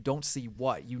direction, but you don't see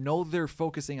what. You know they're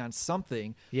focusing on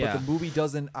something, but the movie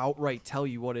doesn't outright tell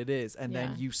you what it is, and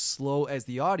then as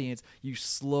the audience, you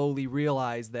slowly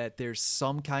realize that there's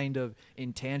some kind of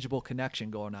intangible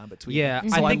connection going on between them.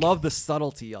 So I love the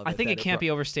subtlety of it. I think it can't be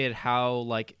overstated how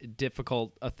like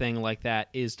difficult a thing like that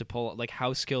is to pull, like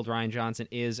how skilled Rian Johnson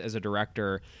is as a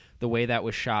director. The way that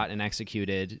was shot and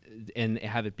executed, and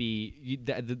have it be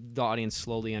the audience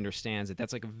slowly understands it.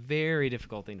 That's like a very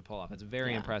difficult thing to pull off. It's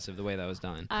very impressive the way that was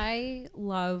done. I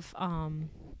love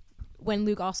when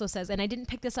Luke also says, and I didn't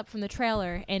pick this up from the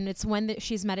trailer, and it's when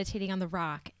she's meditating on the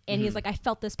rock, and he's like, I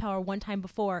felt this power one time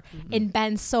before in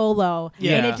Ben Solo,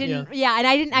 and it didn't.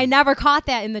 And I never caught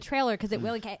that in the trailer because it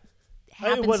really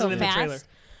happened it wasn't so in fast. the trailer.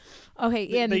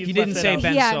 Okay, and he didn't say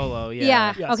Ben Solo.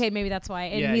 Yeah. Yes. Okay, maybe that's why.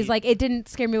 And he's like, it didn't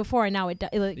scare me before, and now it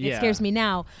scares me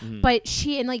now. But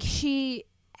she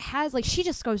has like she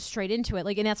just goes straight into it,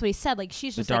 like, and that's what he said. Like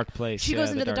she's just the dark place. She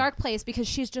goes into the dark place because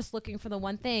she's just looking for the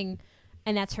one thing,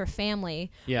 and that's her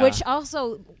family. Yeah. Which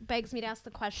also begs me to ask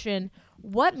the question: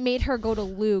 what made her go to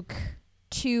Luke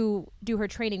to do her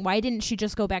training? Why didn't she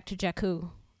just go back to Jakku?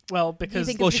 Well, because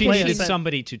she needed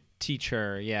somebody to teach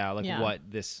her, what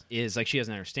this is. Like she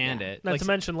doesn't understand it. Not to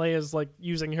mention Leia's like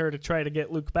using her to try to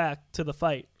get Luke back to the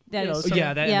fight. That's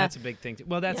a big thing.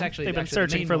 Well, that's actually they've been actually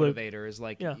searching the main for motivator. Is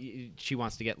like she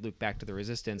wants to get Luke back to the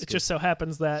Resistance. It just so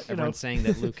happens that everyone's saying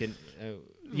that Luke and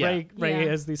Rey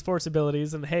has these force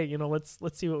abilities, and hey, let's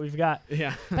see what we've got.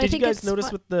 Yeah. Did you guys notice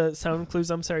with the sound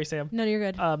clues? I'm sorry, Sam. No,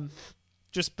 you're good.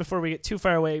 Just before we get too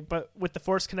far away, but with the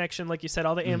Force connection, like you said,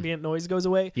 all the ambient noise goes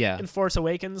away. Yeah. In Force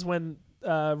Awakens, when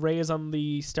Rey is on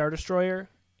the Star Destroyer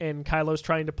and Kylo's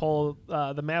trying to pull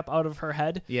the map out of her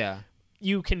head,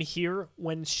 you can hear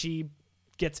when she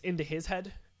gets into his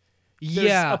head.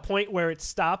 There's a point where it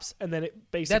stops, and then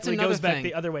it basically goes back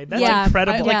the other way. That's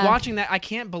incredible. Like watching that, I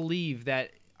can't believe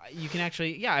that you can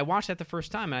actually. I watched that the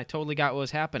first time, and I totally got what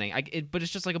was happening. But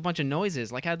it's just like a bunch of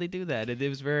noises. Like, how'd they do that? It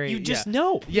was very. You just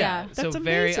know. Yeah. That's so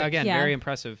amazing. very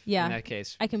impressive in that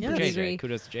case. I completely agree.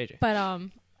 Kudos to JJ. But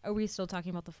are we still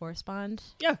talking about the Force bond?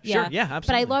 Yeah, sure. Yeah, absolutely.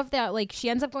 But I love that, like, she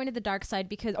ends up going to the dark side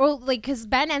because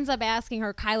Ben ends up asking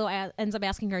her, Kylo ends up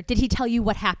asking her, did he tell you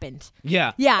what happened?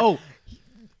 Yeah. Yeah. Oh,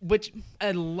 which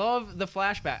I love the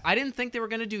flashback. I didn't think they were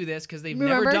going to do this because they've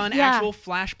never done actual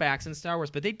flashbacks in Star Wars,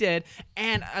 but they did.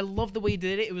 And I love the way he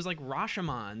did it. It was like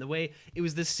Rashomon, the way it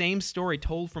was the same story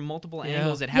told from multiple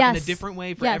angles. It happened a different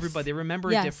way for everybody. They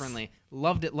remember it differently.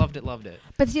 Loved it.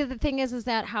 But see, the thing is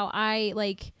that how I,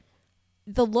 like,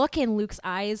 the look in Luke's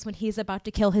eyes when he's about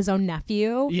to kill his own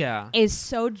nephew is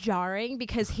so jarring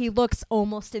because he looks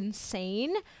almost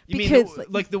insane. You mean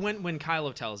like the when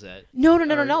Kylo tells it? No.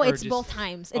 It's both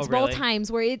times. It's both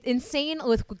times where it's insane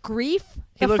with grief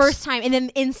the first time, and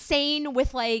then insane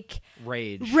with like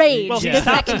rage. Well, the he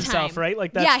stopped second himself, time. right?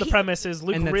 Like that's the premise is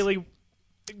Luke really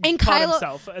and caught Kylo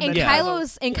himself.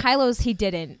 And Kylo's he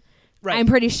didn't. Right. I'm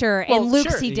pretty sure. Well, and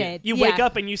Luke's he did. You wake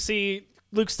up and you see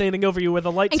Luke standing over you with a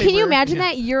lightsaber. And can you imagine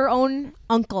that? Your own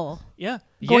uncle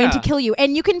going to kill you.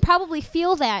 And you can probably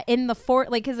feel that in the Force.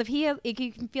 Like, because if you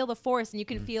can feel the Force and you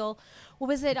can feel, what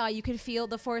was it? You can feel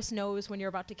the Force knows when you're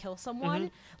about to kill someone.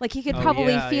 Like, he could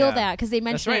probably feel that because they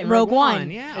mentioned it in Rogue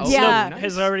One. Snoke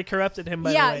has already corrupted him,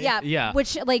 by the way. Yeah.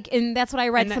 Which, like, and that's what I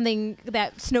read, something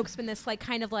that Snoke's been this, like,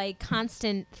 kind of, like,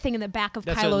 constant thing in the back of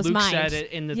Kylo's Luke mind. said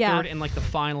it in the third, in, like, the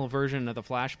final version of the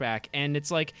flashback. And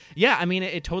it's like, I mean,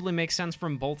 it totally makes sense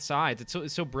from both sides.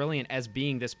 It's so brilliant as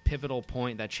being this pivotal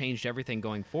point that changed everything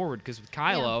going forward. Because with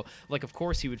Kylo, like, of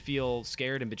course he would feel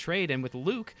scared and betrayed, and with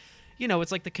Luke, you know,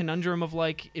 it's like the conundrum of,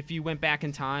 like, if you went back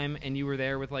in time and you were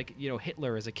there with, like, you know,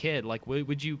 Hitler as a kid, like,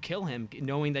 would you kill him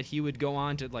knowing that he would go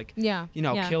on to, like,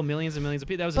 kill millions and millions of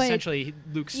people? That was essentially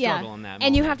Luke's struggle in that moment.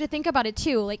 And you have to think about it,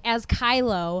 too. Like, as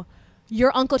Kylo,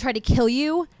 your uncle tried to kill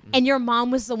you, and your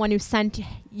mom was the one who sent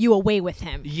you away with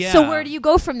him. Yeah. So where do you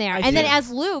go from there? And then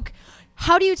as Luke,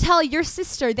 how do you tell your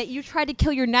sister that you tried to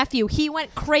kill your nephew? He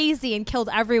went crazy and killed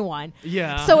everyone.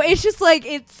 Yeah. So it's just like,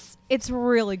 it's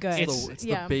really good. It's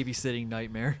the babysitting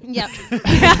nightmare. Yep.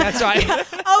 That's why.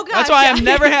 Oh god. That's why I'm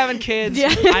never having kids.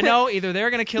 Yeah. I know either they're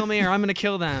gonna kill me or I'm gonna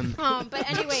kill them. But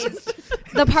anyways,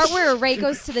 the part where Rey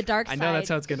goes to the dark side. I know that's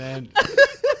how it's gonna end.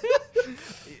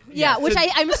 Yeah, which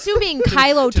I'm assuming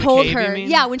Kylo told cave, her. you mean?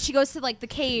 Yeah, when she goes to like the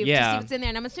cave to Yeah. see what's in there,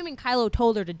 and I'm assuming Kylo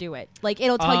told her to do it. Like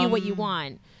it'll tell you what you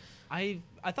want.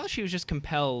 I thought she was just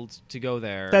compelled to go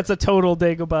there. That's a total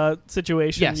Dagobah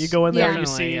situation. Yes, you go in there,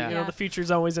 definitely, you see, yeah. you know, the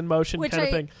future's always in motion, Which kind of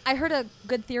thing. I heard a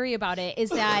good theory about it is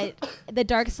that the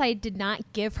dark side did not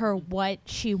give her what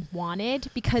she wanted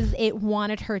because it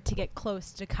wanted her to get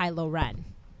close to Kylo Ren.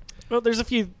 Well, there's a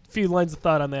few lines of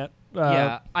thought on that.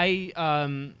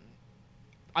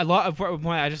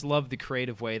 I just love the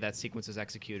creative way that sequence is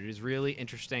executed. It's really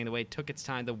interesting the way it took its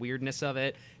time, the weirdness of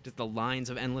it, just the lines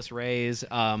of endless rays.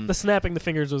 The snapping the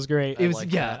fingers was great. It was like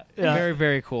that. very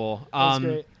very cool. That was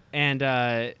great. And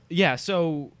it's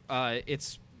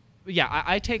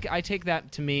I take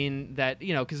that to mean that,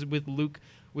 you know, because with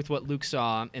what Luke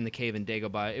saw in the cave in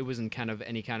Dagobah, it wasn't kind of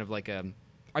any kind of like a.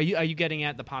 Are you getting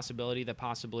at the possibility that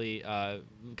possibly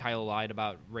Kylo lied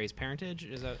about Rey's parentage?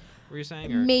 Is that what you're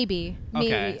saying? Or? Maybe.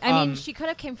 Okay. I mean, she could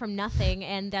have came from nothing,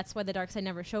 and that's why the dark side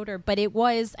never showed her. But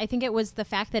I think it was the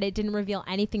fact that it didn't reveal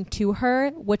anything to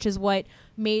her, which is what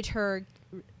made her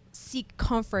seek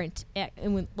comfort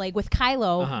with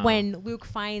Kylo when Luke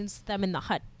finds them in the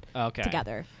hut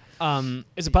together.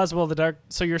 Is it possible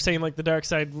so you're saying like the dark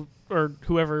side or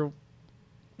whoever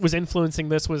was influencing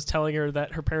this was telling her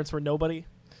that her parents were nobody?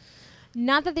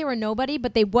 Not that they were nobody,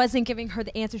 but they wasn't giving her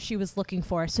the answer she was looking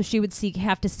for, so she would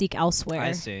have to seek elsewhere.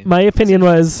 I see. My opinion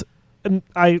was, and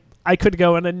I could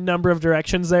go in a number of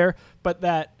directions there, but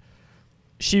that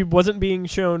she wasn't being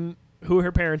shown who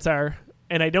her parents are,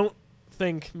 and I don't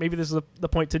think, maybe this is the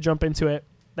point to jump into it,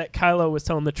 that Kylo was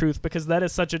telling the truth, because that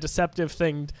is such a deceptive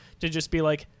thing to just be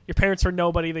like, your parents were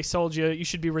nobody, they sold you, you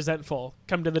should be resentful,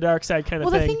 come to the dark side kind of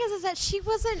thing. Well, the thing is that she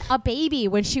wasn't a baby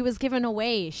when she was given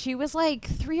away. She was like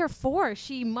 3 or 4.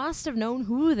 She must have known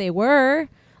who they were.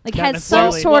 Like, Not had some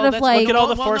necessarily. sort of Look like... at all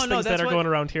the Well, Force no, things that are going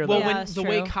around here, though. Well, Yeah, the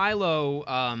way Kylo,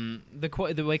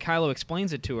 the way Kylo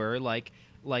explains it to her, like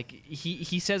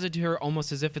he says it to her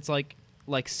almost as if it's like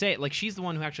say it, like she's the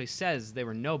one who actually says they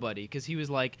were nobody, because he was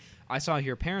like, I saw who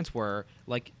your parents were,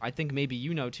 like I think maybe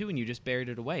you know too, and you just buried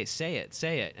it away. Say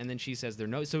it, and then she says they're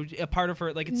no. So a part of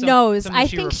her, like, it's knows. something I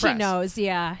she think repressed. she knows.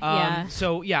 Yeah.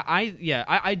 So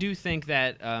I do think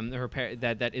that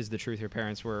that is the truth. Her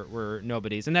parents were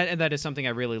nobodies, and that is something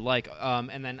I really like.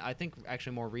 And then I think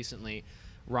actually more recently,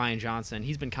 Rian Johnson,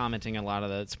 he's been commenting on a lot of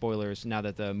the spoilers now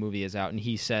that the movie is out, and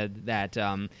he said that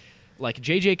like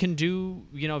JJ can do,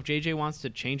 you know, if JJ wants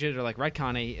to change it or like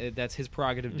retcon it, that's his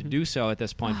prerogative to do so at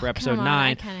this point for episode 9.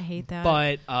 I kind of hate that.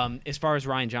 But as far as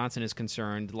Rian Johnson is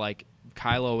concerned, like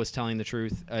Kylo was telling the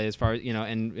truth as far as, you know,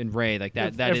 and Rey, like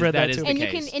that is the and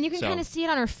case. You can kind of see it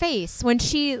on her face when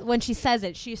she says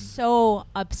it. She's so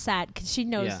upset because she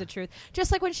knows the truth.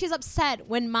 Just like when she's upset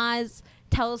when Maz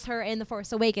tells her in The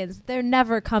Force Awakens they're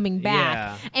never coming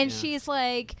back, and she's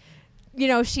like, you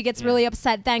know, she gets really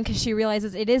upset then because she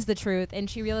realizes it is the truth, and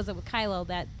she realizes with Kylo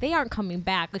that they aren't coming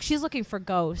back. Like, she's looking for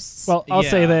ghosts. Well, I'll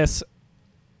say this: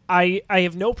 I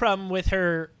have no problem with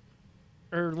her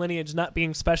lineage not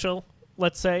being special,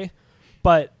 let's say,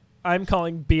 but I'm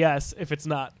calling BS if it's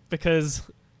not, because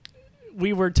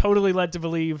we were totally led to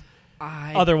believe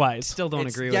otherwise. Still don't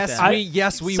agree with yes, that.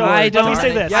 Yes, we so were. let me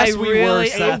say this. Yes, we were.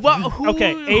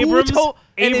 Seth.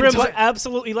 Abrams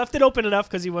absolutely left it open enough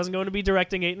because he wasn't going to be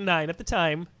directing 8 and 9 at the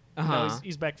time. Now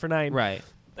he's back for 9. Right.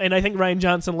 And I think Rian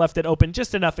Johnson left it open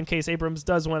just enough in case Abrams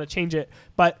does want to change it.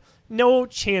 But no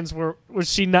chance was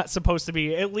she not supposed to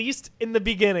be, at least in the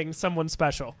beginning, someone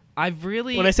special.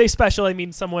 When I say special, I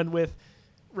mean someone with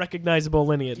recognizable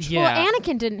lineage. Yeah. Well,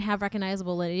 Anakin didn't have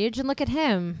recognizable lineage, and look at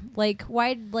him. Why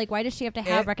does she have to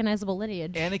have recognizable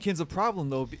lineage? Anakin's a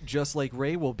problem, though, just like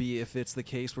Rey will be if it's the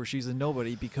case where she's a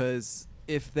nobody, because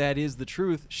if that is the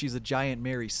truth, she's a giant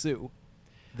Mary Sue.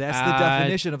 That's the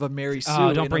definition of a Mary Sue.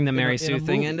 Oh, don't bring the Mary Sue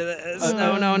thing into this.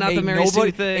 No, not the Mary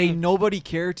Sue thing. A nobody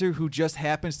character who just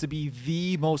happens to be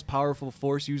the most powerful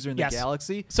Force user in the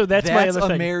galaxy. So that's my other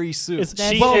thing. A Mary Sue.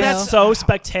 She is so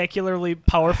spectacularly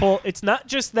powerful. It's not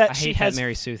just that she has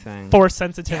Mary Sue thing. Force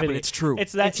sensitivity. Yeah, but it's true.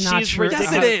 It's that it's not she's true.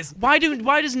 ridiculous. Yes, it is.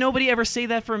 Why does nobody ever say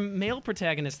that for male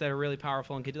protagonists that are really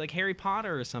powerful and could do like Harry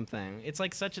Potter or something? It's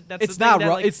like such a it's not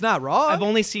wrong. It's not wrong. I've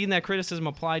only seen that criticism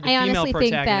applied to I female honestly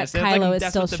think that protagonists. Kylo is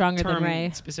that's still what the stronger than term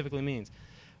Rey. Specifically means.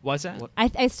 What's that?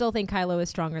 I still think Kylo is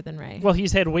stronger than Rey. Well,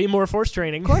 he's had way more Force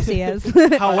training. Of course he is.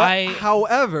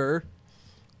 However,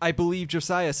 I believe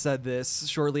Josiah said this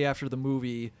shortly after the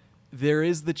movie. There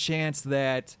is the chance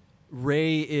that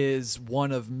Rey is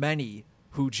one of many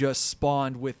who just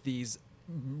spawned with these,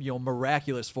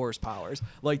 miraculous Force powers.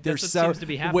 Like there's seems to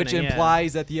be happening, which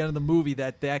implies at the end of the movie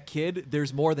that kid,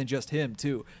 there's more than just him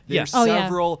too. There's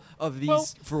several of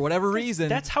these for whatever reason.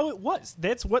 That's how it was.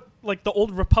 That's what the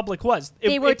old Republic was.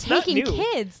 They were it's not taking new.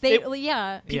 kids.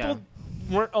 People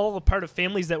weren't all a part of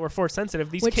families that were Force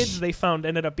sensitive. These kids they found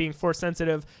ended up being Force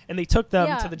sensitive, and they took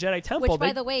them to the Jedi Temple. Which,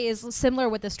 by the way, is similar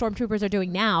what the Stormtroopers are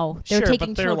doing now. They're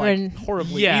taking children.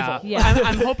 Horribly evil. Yeah.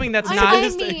 I'm hoping that's not.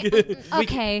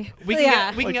 Okay. We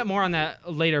can get more on that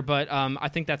later, but I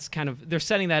think that's kind of they're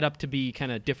setting that up to be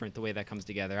kind of different the way that comes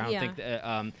together. I don't think that,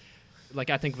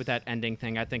 I think with that ending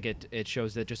thing, I think it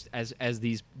shows that just as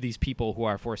these people who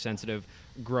are Force sensitive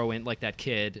grow in, like that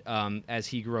kid, as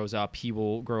he grows up, he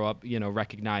will grow up,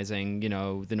 recognizing,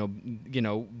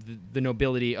 the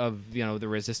nobility of, the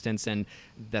Resistance, and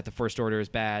that the First Order is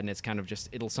bad, and it's kind of just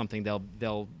something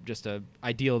they'll just a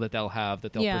ideal that they'll have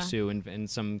that they'll pursue in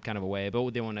some kind of a way,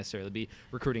 but they won't necessarily be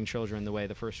recruiting children the way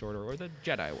the First Order or the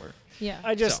Jedi were. Yeah,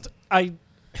 I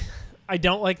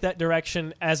don't like that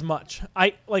direction as much.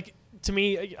 To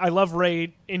me, I love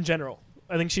Rey in general.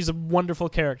 I think she's a wonderful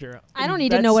character. I don't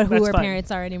need to know who her parents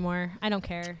are anymore. I don't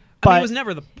care. But it was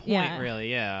never the point,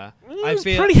 really. Yeah, it was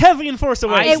pretty heavy in Force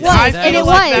Awakens. It was, and it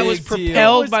was. That was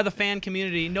propelled by the fan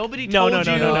community. Nobody told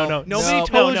you. No. Nobody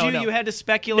told you. You had to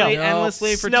speculate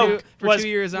endlessly for 2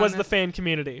 years. Was the fan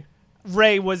community?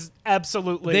 Rey was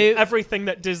absolutely everything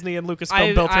that Disney and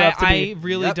Lucasfilm built her up to be. I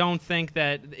really don't think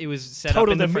that it was set up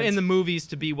in the movies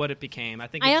to be what it became. I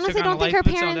think I honestly don't think her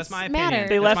parents matter.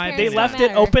 They left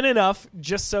it open enough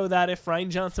just so that if Rian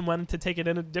Johnson wanted to take it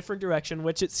in a different direction,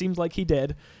 which it seems like he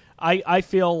did, I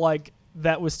feel like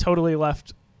that was totally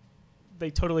left.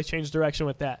 They totally changed direction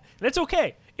with that, and it's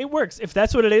okay. It works if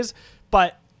that's what it is.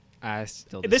 But I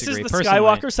still this is disagree, the personally.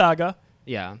 Skywalker saga.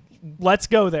 Yeah. Let's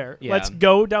go there. Yeah. Let's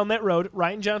go down that road.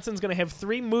 Rian Johnson's going to have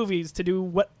 3 movies to do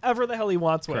whatever the hell he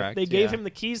wants with. They gave him the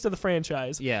keys to the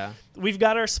franchise. Yeah. We've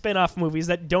got our spin-off movies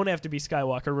that don't have to be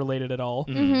Skywalker related at all,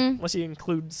 unless you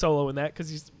include Solo in that, because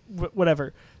he's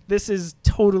whatever. This is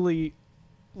totally.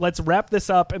 Let's wrap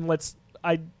this up and let's.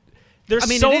 It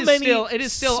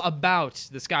is still about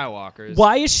the Skywalkers.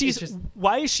 Why is she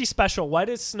special? Why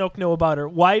does Snoke know about her?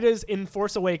 Why does in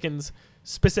Force Awakens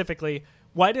specifically?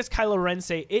 Why does Kylo Ren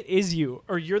say, "It is you,"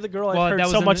 or "You're the girl I've heard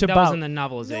so much about"? That was in the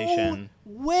novelization. No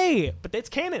way, but that's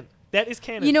canon. That is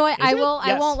canon. You know what? I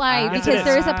won't lie, because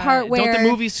there is a part where don't the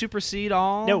movies supersede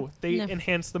all? No, they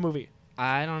enhance the movie.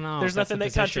 I don't know. There's nothing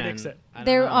that contradicts it.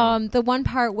 The one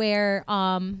part where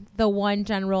the one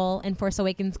general in Force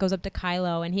Awakens goes up to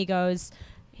Kylo and he goes,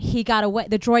 he got away.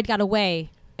 The droid got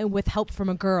away and with help from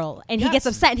a girl, and he gets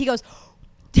upset and he goes,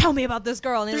 "Tell me about this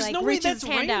girl." And there's no way that's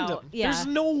random. There's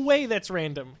no way that's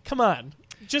random. Come on.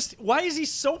 Just why is he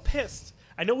so pissed?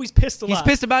 I know he's pissed a lot. He's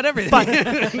pissed about everything. But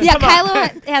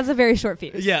Kylo has a very short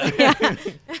fuse. Yeah.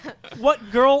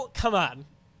 What girl? Come on.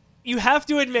 You have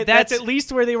to admit that's at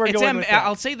least where they were going with that.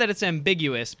 I'll say that it's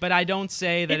ambiguous, but I don't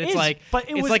say that it's like but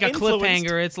it's like a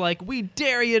cliffhanger. It's like, we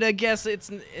dare you to guess.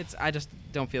 It's. I just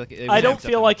don't feel like it was I don't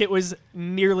feel like it was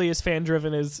nearly as fan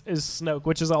driven as Snoke,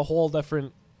 which is a whole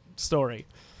different story.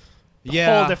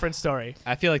 Whole different story.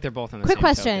 I feel like they're both on the Quick same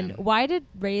question. token. Why did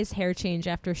Rey's hair change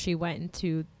after she went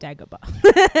into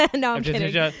Dagobah? No, I'm kidding.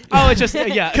 It's just,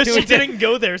 yeah. Because she didn't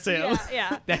go there, Sam.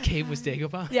 Yeah. That cave was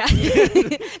Dagobah? Yeah.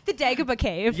 The Dagobah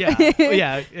cave. Yeah.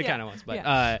 It kind of was. But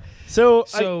I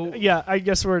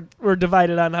guess we're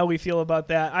divided on how we feel about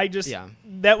that.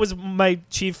 That was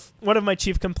one of my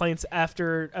chief complaints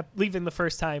after leaving the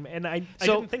first time. And I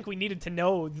didn't think we needed to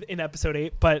know in episode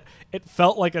 8, but it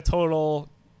felt like a total...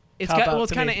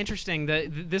 It's kind of interesting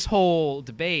that this whole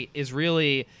debate is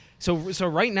really so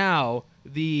right now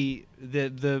the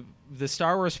the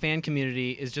Star Wars fan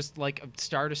community is just like a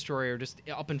Star Destroyer, just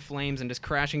up in flames and just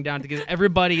crashing down because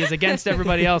everybody is against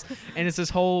everybody else, and it's this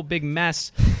whole big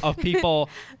mess of people.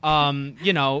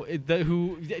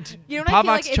 Who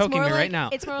Pawlak's choking me right now.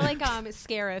 It's more like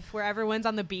Scarif, where everyone's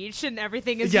on the beach and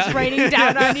everything is just raining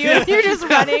down on you, and you're just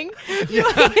running.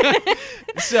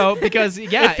 So because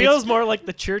it feels more like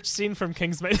the church scene from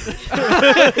Kingsman.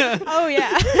 Oh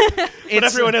yeah, but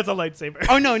everyone has a lightsaber.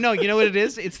 Oh no, you know what it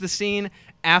is? It's the scene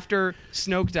after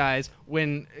Snoke dies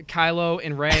when Kylo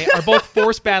and Rey are both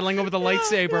force battling over the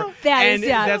lightsaber.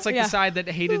 That's like the side that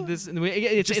hated this.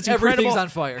 It's incredible on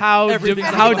fire. How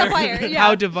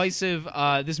How divisive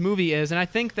this movie is, and I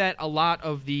think that a lot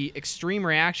of the extreme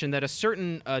reaction that a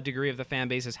certain degree of the fan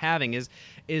base is having is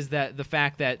that the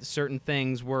fact that certain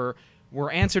things were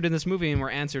answered in this movie and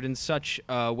were answered in such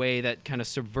a way that kind of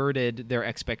subverted their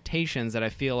expectations that I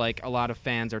feel like a lot of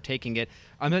fans are taking it.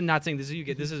 I'm not saying this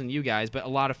isn't you guys, but a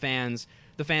lot of fans,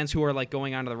 the fans who are like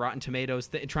going onto the Rotten Tomatoes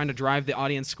trying to drive the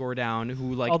audience score down,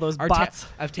 who like all those bots.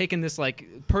 I've taken this like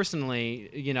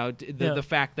personally, the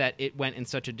fact that it went in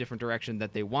such a different direction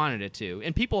that they wanted it to.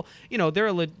 And people, there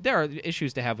are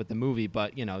issues to have with the movie,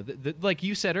 but like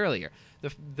you said earlier,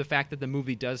 the fact that the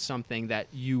movie does something that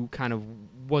you kind of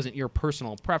wasn't your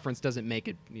personal preference doesn't make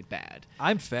it bad.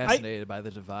 I'm fascinated by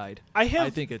the divide. I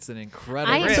think it's an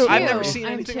incredible. I've never seen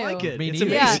anything like it. It's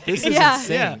amazing. amazing. This is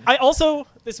insane. Yeah. I also,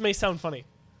 this may sound funny,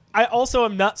 I also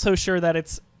am not so sure that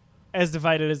it's as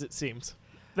divided as it seems.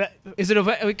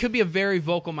 It could be a very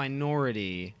vocal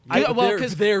minority.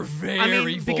 They're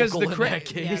very because vocal in that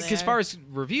case. As far as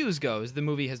reviews goes, the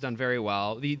movie has done very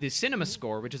well. The cinema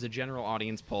score, which is a general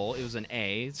audience poll, it was an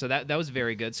A, so that was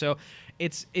very good. So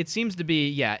it seems to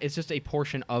be it's just a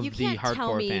portion of the hardcore fans. You can't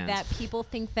tell me that people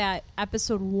think that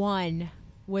episode 1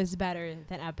 was better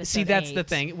than episode 8. See, that's the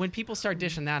thing. When people start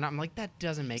dishing that, I'm like, that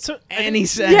doesn't make any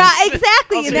sense. Yeah,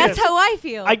 exactly. And that's how I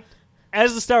feel.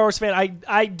 As a Star Wars fan,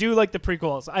 I do like the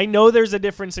prequels. I know there's a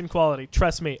difference in quality.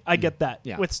 Trust me, I get that.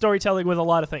 Yeah. With storytelling, with a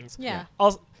lot of things. Yeah.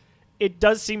 Also, it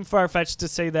does seem far-fetched to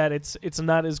say that it's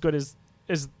not as good as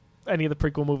any of the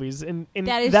prequel movies. And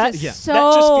that just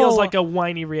feels like a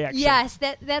whiny reaction. Yes,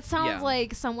 that sounds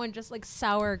like someone just like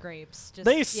sour grapes.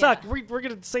 They suck. We're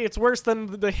going to say it's worse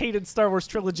than the hated Star Wars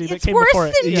trilogy that came before it.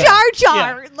 It's worse than Jar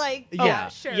Jar. Yeah.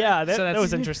 Sure. Yeah, that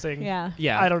was interesting.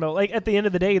 Yeah. I don't know. Like, at the end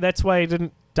of the day, that's why I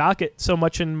didn't dock it so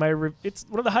much in my it's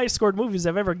one of the highest scored movies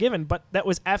I've ever given, but that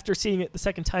was after seeing it the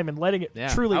second time and letting it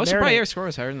truly I was marinate. surprised your score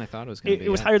was higher than I thought it was going to be. It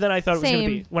was higher than I thought it was going to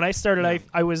be. When I started,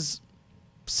 I was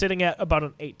sitting at about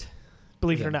an 8,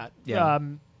 believe it or not. Yeah.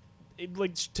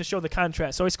 To show the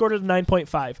contrast. So I scored it a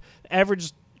 9.5.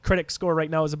 Average critic score right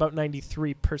now is about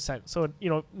 93%. So,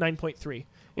 9.3.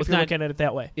 If you're looking at it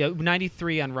that way. Yeah,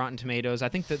 93 on Rotten Tomatoes. I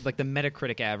think that like the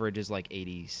Metacritic average is like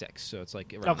 86, so it's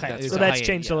like around so that's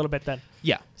changed a little bit then.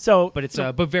 Yeah. So, but it's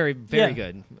but very very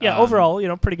good. Yeah, overall,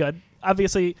 pretty good.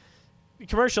 Obviously,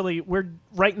 commercially, we're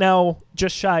right now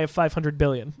just shy of 500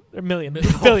 billion. The world.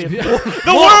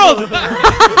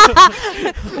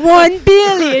 $1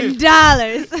 billion.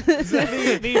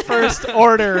 The First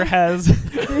Order has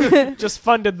just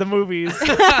funded the movies.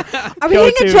 Are we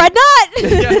getting a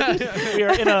Dreadnought? We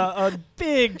are in a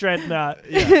big Dreadnought.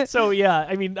 Yeah. So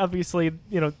I mean, obviously,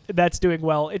 that's doing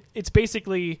well. It's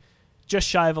basically just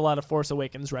shy of a lot of Force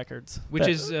Awakens records, which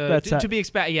is to be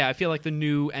expected. Yeah, I feel like the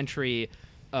new entry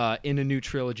in a new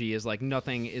trilogy is like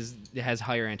nothing has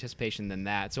higher anticipation than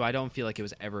that. So I don't feel like it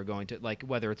was ever going to, like,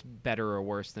 whether it's better or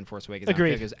worse than Force Awakens. Agreed. I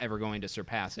don't think it was ever going to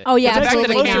surpass it. Oh yeah, it's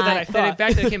absolutely closer not. than I thought. The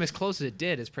fact that it came as close as it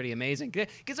did is pretty amazing.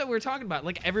 Because what we were talking about,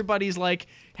 like, everybody's like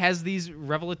has these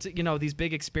these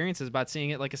big experiences about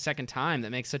seeing it like a second time that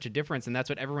makes such a difference, and that's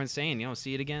what everyone's saying.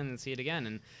 See it again and see it again,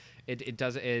 and it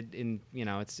does it.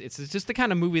 It's just the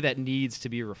kind of movie that needs to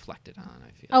be reflected on.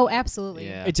 I feel. Oh, absolutely.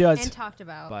 Yeah. It does. And talked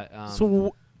about. But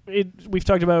so we've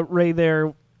talked about Rey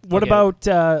there. What about?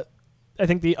 I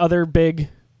think the other big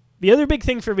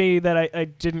thing for me that I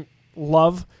didn't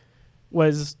love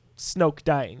was Snoke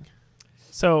dying.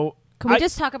 So can we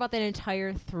just talk about that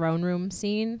entire throne room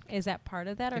scene? Is that part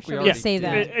of that, or should we say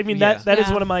that? I mean, that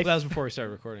is one of my. That was before we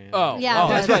started recording. Oh, yeah,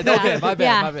 that's right. Okay, my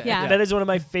bad. Yeah. That is one of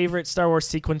my favorite Star Wars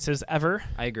sequences ever.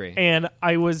 I agree. And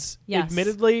I was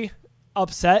admittedly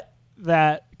upset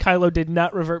that Kylo did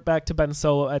not revert back to Ben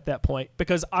Solo at that point,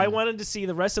 because I wanted to see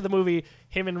the rest of the movie,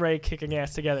 him and Rey kicking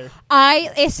ass together.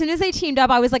 As soon as they teamed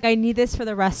up, I was like, I need this for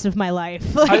the rest of my life.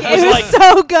 It was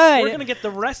so good. We're going to get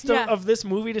the rest of this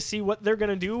movie to see what they're going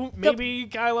to do. Maybe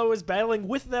Kylo is battling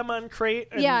with them on Crate.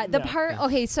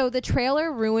 Okay, so the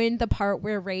trailer ruined the part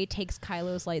where Rey takes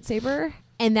Kylo's lightsaber,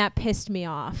 and that pissed me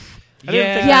off. I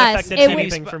didn't think Yes, that affected it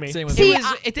anything for me. Same with See, me.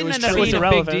 It didn't was end up true. being a big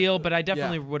irrelevant. deal, but I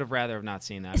definitely would have rather have not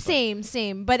seen that. but-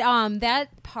 Same. But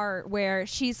that part where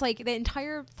she's like the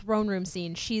entire throne room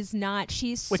scene, she's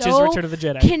Which so is Return of the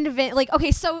Jedi. convinced. Like,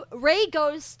 okay, so Rey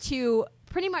goes to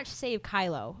pretty much save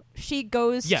Kylo. She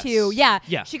goes Yes. to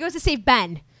Yeah. She goes to save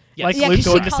Ben. Yes. Like Yeah, Luke 'cause she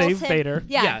going to calls save him- Vader.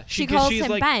 Yeah, she 'cause calls she's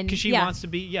him like, Ben. because she yeah. wants to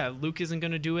be. Yeah, Luke isn't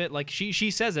going to do it. Like she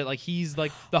says it. Like he's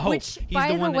like the hope. Which, he's by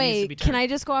the one the that needs way, to be can turned. I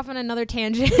just go off on another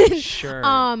tangent? Sure.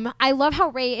 I love how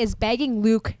Rey is begging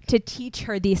Luke to teach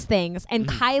her these things, and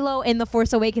Kylo in The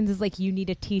Force Awakens is like, "You need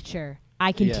a teacher.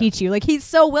 I can Yeah. teach you." Like he's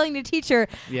so willing to teach her,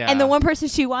 Yeah. and the one person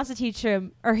she wants to teach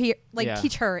him or Yeah.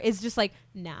 teach her is just like,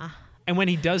 nah. And when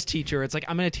he does teach her, it's like,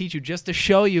 I'm going to teach you just to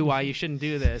show you why you shouldn't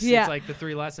do this. Yeah. It's like the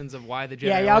 3 lessons of why the Jedi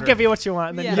Yeah, I'll Order- give you what you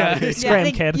want, and then Yeah. get out of here. Yeah. Scram,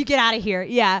 like, kid. you get out of here.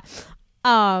 Yeah.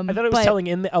 I thought it was but- telling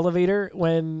in the elevator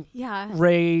when Yeah.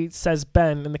 Rey says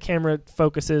Ben, and the camera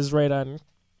focuses right on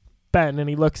Ben, and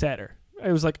he looks at her.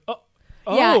 It was like, Yeah,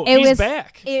 oh, it he's was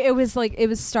back. It was like it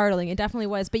was startling. It definitely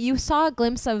was. But you saw a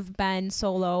glimpse of Ben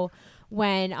Solo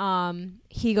when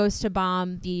he goes to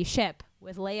bomb the ship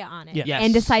with Leia on it, Yeah. Yes,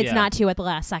 and decides yeah. not to at the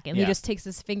last second. Yeah. He just takes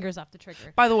his fingers off the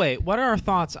trigger. By the way, what are our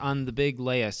thoughts on the big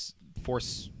Leia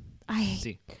Force? I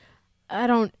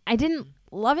didn't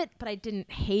love it, but I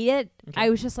didn't hate it. Okay. I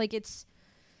was just like,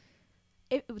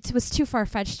 it was too far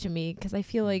fetched to me because I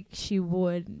feel like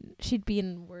she'd be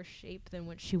in worse shape than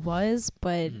what she was.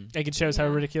 But Like it shows how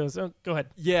Yeah. ridiculous. Oh, go ahead.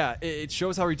 Yeah, it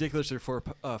shows how ridiculous their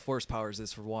force powers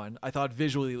is, for one. I thought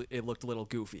visually it looked a little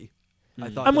goofy. I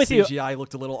thought I'm the with you. CGI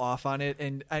looked a little off on it,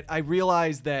 and I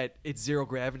realized that it's zero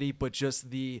gravity, but just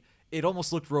it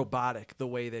almost looked robotic the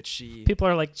way that she... People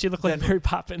are like, she looked like Then- Mary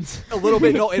Poppins. A little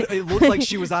bit. No, it looked like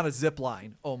she was on a zip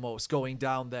line almost going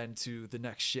down then to the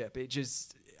next ship. It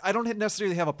just... I don't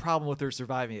necessarily have a problem with her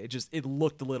surviving it. It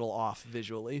looked a little off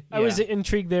visually. I was Yeah.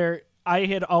 intrigued there. I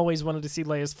had always wanted to see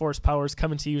Leia's force powers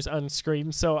come into use on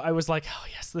screen, so I was like, oh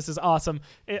yes, this is awesome.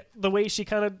 The way she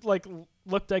kind of like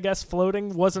looked, I guess,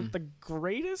 floating wasn't the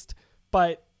greatest,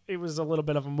 but it was a little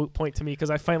bit of a moot point to me because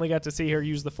I finally got to see her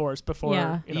use the force before.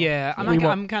 Yeah. You know, Yeah,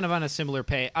 I'm kind of on a similar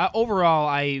page. Overall,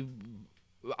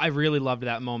 I really loved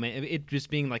that moment. It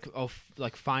just being like,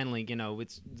 finally,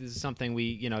 this is something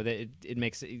we, that it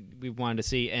makes we wanted to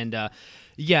see. And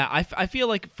I feel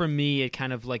like for me, it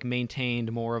kind of like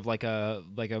maintained more of like a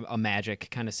magic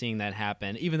kind of seeing that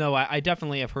happen. Even though I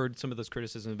definitely have heard some of those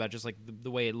criticisms about just like the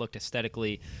way it looked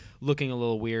aesthetically, looking a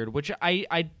little weird, which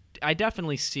I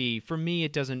definitely see. For me,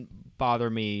 it doesn't bother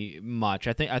me much.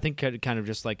 I think it kind of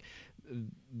just like.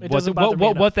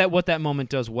 What that moment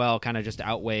does well kind of just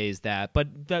outweighs that,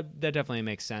 but that definitely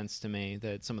makes sense to me,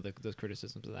 that some of those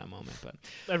criticisms of that moment. But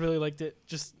I really liked it.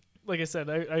 Just like I said,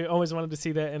 I always wanted to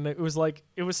see that, and it was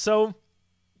so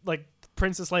like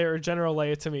Princess Leia or General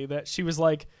Leia to me that she was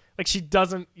like she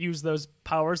doesn't use those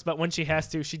powers, but when she has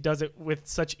to, she does it with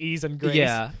such ease and grace.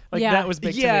 Yeah. That was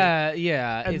big to me.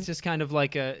 Yeah, And- it's just kind of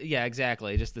like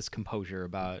exactly, just this composure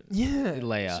about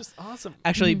Leia. It's just awesome.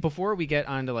 Actually, before we get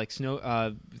on to like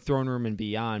Throne Room and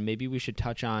beyond, maybe we should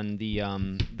touch on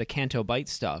the Canto Bight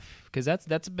stuff, because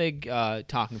that's a big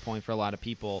talking point for a lot of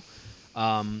people.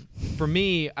 For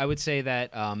me, I would say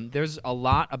that there's a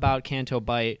lot about Canto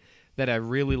Bight that I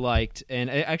really liked, and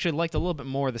I actually liked a little bit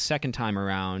more the second time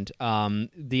around.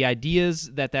 The ideas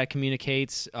that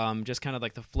communicates, just kind of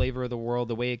like the flavor of the world,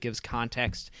 the way it gives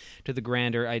context to the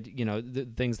grander, the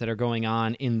things that are going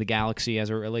on in the galaxy as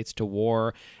it relates to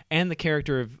war, and the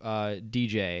character of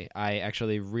DJ, I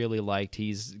actually really liked.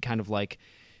 He's kind of like,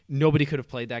 nobody could have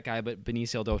played that guy but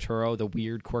Benicio del Toro, the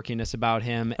weird quirkiness about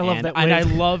him. I love that and I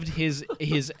wig. loved his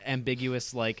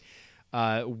ambiguous, like,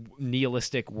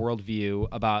 nihilistic worldview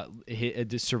about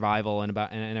his survival and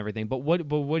everything. But what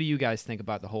do you guys think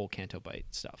about the whole Canto Bight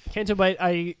stuff? Canto Bight,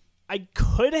 I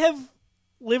could have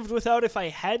lived without if I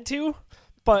had to,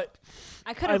 but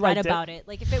I could have I read liked about it.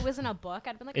 Like if it was in a book,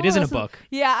 I'd been like, It oh, is in a this book.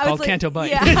 Yeah, I called was like, Canto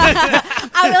Bight. Yeah.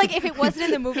 I was like, if it wasn't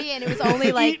in the movie and it was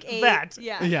only like Eat that.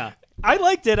 Yeah. Yeah. I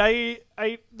liked it. I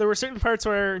there were certain parts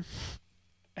where,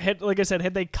 like I said,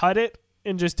 had they cut it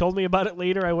and just told me about it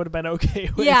later, I would have been okay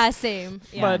with it. Yeah, same.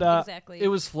 Yeah, But, exactly. It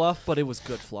was fluff, but it was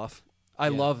good fluff. I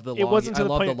Yeah. love the It wasn't to the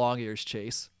the point- long ears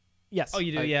chase. Yes. Oh,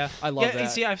 you do, I- yeah. I love yeah,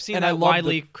 that. See, I've seen And I that love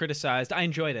widely criticized. I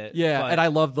enjoyed it. Yeah, but- and I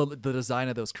love the design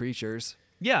of those creatures.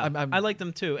 Yeah, I'm- I like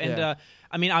them too. And yeah.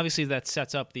 I mean, obviously that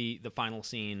sets up the final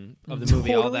scene of the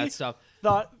movie, all that stuff.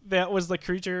 Thought that was the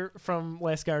creature from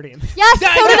Last Guardian. Yes, so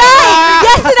did I.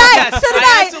 Yes, did I. Yes, So did I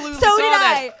I. absolutely So saw did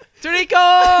that. I.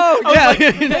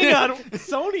 Tonico! Hang on,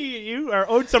 Sony, you are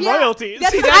owed some royalties.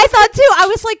 That's what I thought too. I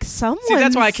was like, someone. See,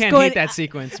 that's why I can't hate that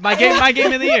sequence. My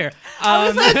game of the year.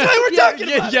 That's why we're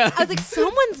talking about yeah. I was like,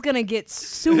 someone's gonna get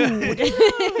sued.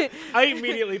 I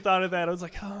immediately thought of that. I was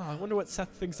like, I wonder what Seth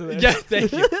thinks of this. Yeah,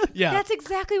 thank you. Yeah. That's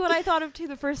exactly what I thought of too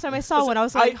the first time I saw one. I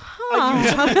was like, I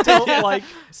usually don't like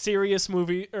serious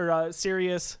movie or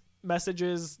serious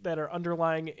messages that are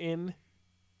underlying in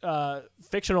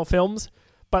fictional films,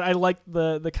 but I like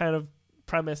the kind of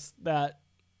premise that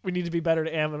we need to be better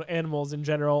to animals in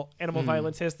general. Animal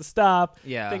violence has to stop.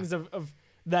 Yeah. Things of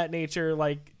that nature,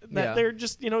 like that. Yeah. They're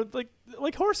just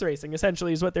like horse racing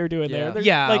essentially is what they're doing there. They're,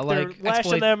 Yeah, they're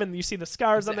lashing them, and you see the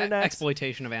scars on their necks.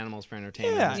 Exploitation of animals for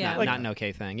entertainment. Yeah. It's Yeah. not an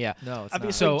okay thing. Yeah. No, it's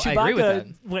Obviously, So Chewbacca I agree with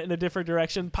that. went in a different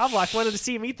direction. Pawlak wanted to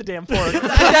see him eat the damn pork.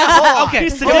 Okay.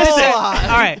 He's All sadistic.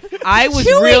 right. I was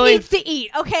Chewie really needs to eat.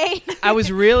 Okay. I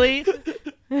was really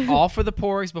all for the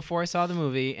porgs before I saw the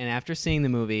movie, and after seeing the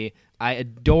movie, I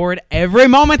adored every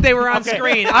moment they were on Okay.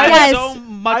 screen. Yes. I was so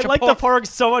much I like the porgs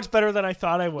so much better than I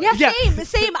thought I would. Yeah, Yeah.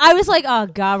 same. I was like, oh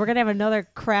god, we're gonna have another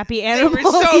crappy animal. were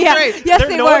so yeah. great. Yes, They're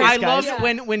they noise were. I guys. love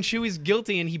when Chewie's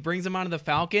guilty and he brings him onto the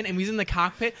Falcon and he's in the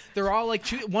cockpit. They're all like,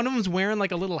 one of them's wearing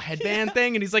like a little headband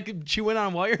thing and he's like chewing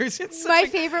on wires. It's My such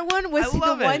a- favorite one was I the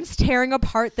love it. ones tearing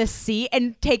apart the seat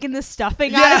and taking the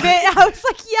stuffing out of it. I was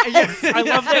like, yes. I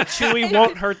love that Chewie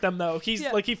won't hurt them though. He's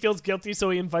Yeah. like he feels guilty,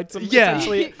 so he invites them. Yeah.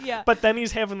 Essentially. Yeah. But then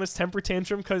he's having this temper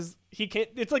tantrum because he can't.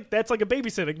 It's like that's like a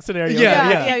babysitting scenario.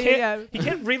 Yeah, He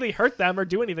can't really hurt them or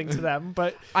do anything to them.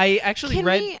 But I actually Can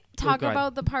read. we talk go ahead.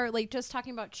 about the part, like just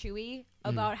talking about Chewie,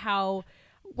 about how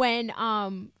when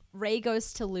Rey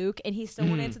goes to Luke and he still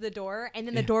went into the door and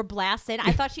then the door blasts in.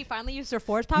 I thought she finally used her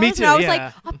force powers. Me too, and I was yeah.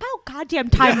 like, about goddamn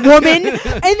time, woman. And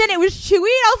then it was Chewie and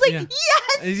I was like,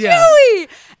 yes, Yeah. Chewie.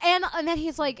 And then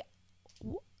he's like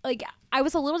I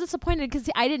was a little disappointed because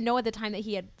I didn't know at the time that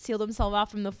he had sealed himself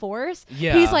off from the Force.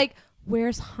 Yeah. He's like,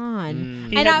 where's Han?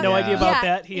 he And had no I- idea about yeah,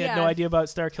 that. He had no yeah. idea about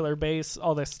Starkiller Base,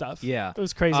 all this stuff. Yeah. It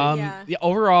was crazy. Yeah.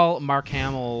 Overall, Mark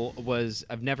Hamill was.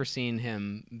 I've never seen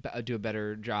him do a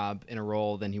better job in a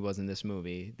role than he was in this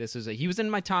movie. He was in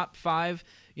my top 5,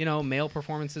 male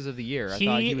performances of the year. I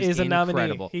thought he was is a nominee.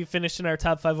 incredible. He finished in our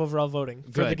top 5 overall voting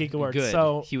for the Geek Awards. Good.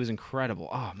 So he was incredible.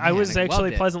 Oh man, I was actually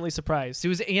loved it. pleasantly surprised. So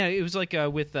it was like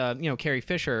with Carrie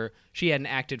Fisher. She hadn't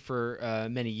acted for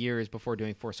many years before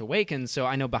doing Force Awakens, so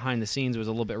I know behind the scenes it was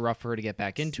a little bit rough for her to get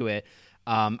back into it.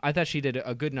 I thought she did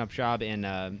a good enough job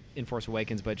in Force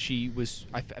Awakens, but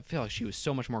I feel like she was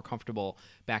so much more comfortable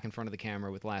back in front of the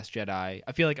camera with Last Jedi.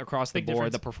 I feel like across the Big board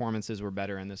difference. the performances were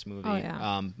better in this movie. Oh,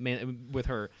 yeah. With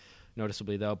her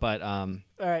noticeably though, but All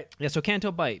right. yeah. So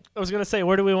Canto Bight. I was going to say,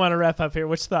 where do we want to wrap up here?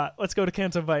 Which thought? Let's go to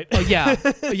Canto Bight. Oh yeah,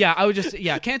 yeah. I would just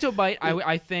Canto Bight.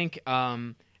 I think,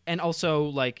 and also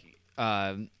like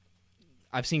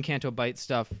I've seen Canto Bight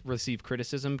stuff receive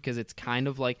criticism because it's kind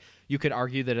of like you could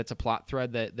argue that it's a plot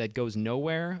thread that goes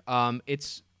nowhere. I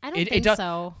don't think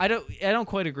so. I don't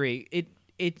quite agree.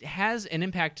 It has an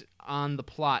impact on the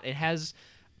plot.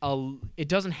 It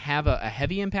doesn't have a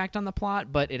heavy impact on the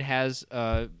plot, but it has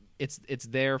it's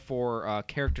there for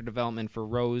character development for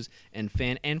Rose and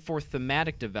Finn and for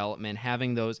thematic development,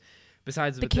 having those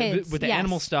besides The kids, with the yes.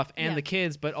 animal stuff and Yeah. the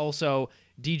kids, but also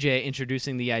DJ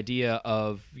introducing the idea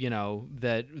of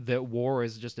that war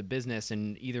is just a business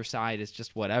and either side is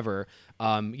just whatever.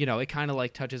 It kind of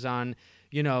like touches on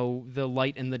the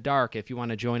light and the dark. If you want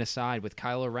to join a side with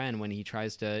Kylo Ren when he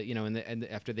tries to and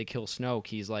after they kill Snoke,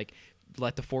 he's like,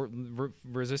 let the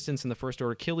resistance and the First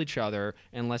Order kill each other,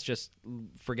 and let's just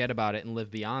forget about it and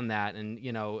live beyond that. And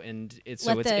it's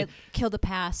kill the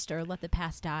past or let the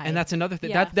past die. and that's another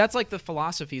thing. Yeah. That's like the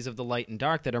philosophies of the light and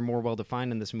dark that are more well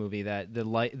defined in this movie. That the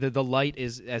light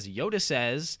is, as Yoda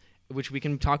says, which we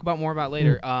can talk about more about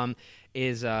later,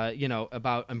 is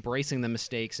about embracing the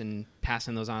mistakes and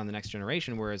passing those on to the next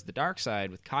generation. Whereas the dark side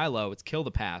with Kylo, it's kill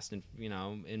the past and.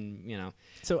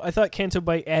 So I thought Canto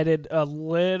Bight added a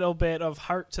little bit of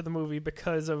heart to the movie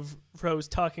because of Rose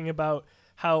talking about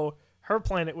how her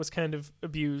planet was kind of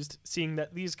abused, seeing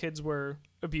that these kids were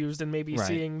abused, and maybe Right.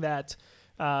 seeing that,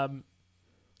 how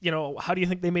do you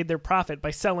think they made their profit? By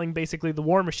selling basically the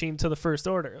war machine to the First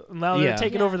Order. And now they're Yeah.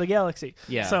 taking Yeah. over the galaxy.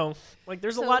 Yeah. So,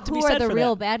 there's a So lot to be who said are the for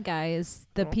real that. bad guys?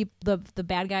 The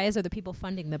bad guys or the people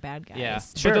funding the bad guys? Yeah,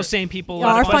 Sure. but those same people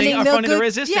Are are funding funding the the good-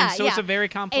 resistance, yeah, so it's yeah. a very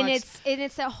complex. And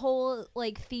it's a whole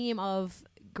theme of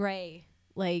gray.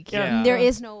 Yeah. There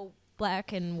is no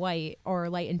black and white or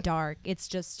light and dark. It's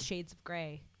just shades of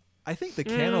gray. I think the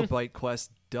Cannibite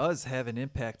quest does have an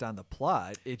impact on the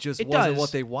plot. It just It wasn't does.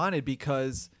 what they wanted,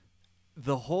 because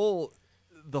the whole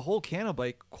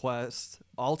Cannibite quest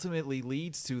ultimately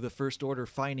leads to the First Order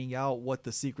finding out what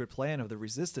the secret plan of the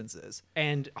Resistance is.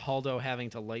 And Haldo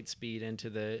having to light speed into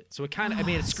the... So it kind of... I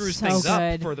mean, it screws so things up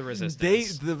good. for the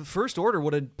Resistance. The First Order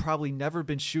would have probably never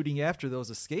been shooting after those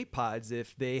escape pods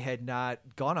if they had not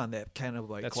gone on that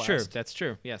Cannibite That's quest. true. That's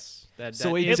true. Yes.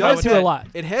 So is it does what do a lot.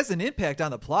 It has an impact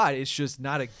on the plot. It's just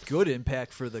not a good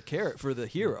impact for the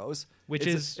heroes. Which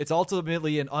it's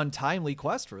ultimately an untimely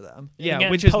quest for them. Yeah,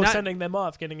 Again, which is post not... sending them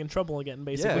off, getting in trouble again,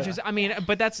 basically. Yeah. Which is, I mean,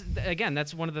 but that's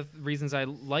one of the reasons I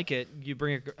like it. You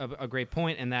bring a great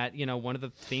point, in that, you know, one of the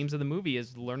themes of the movie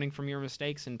is learning from your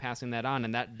mistakes and passing that on,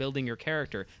 and that building your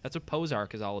character. That's what Poe's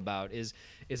arc is all about. Is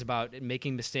about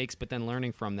making mistakes but then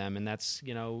learning from them, and that's,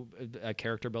 you know, a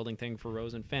character building thing for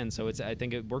Rose and Finn. So I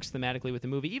think it works thematically with the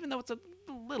movie, even though it's a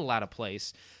little out of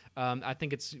place. I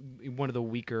think it's one of the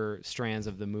weaker strands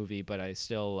of the movie, but I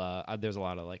still there's a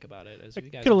lot I like about it. As I you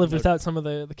guys could have lived noted. without some of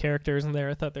the characters in there.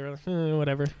 I thought they were like,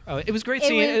 whatever. Oh, it was great It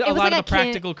seeing was- a it was lot like of the a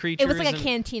practical creatures. It was like a and-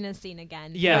 cantina scene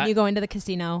again. Yeah. When you go into the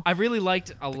casino. I really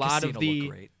liked a lot of casino the.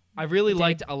 looked great. I really It did.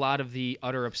 liked a lot of the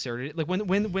utter absurdity, like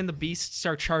when the beasts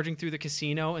start charging through the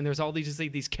casino, and there's all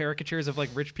these caricatures of like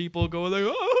rich people going like,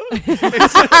 oh!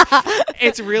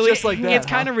 it's really Just like that, it's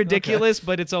kind huh? of ridiculous,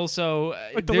 but it's also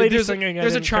Like the lady there's singing, I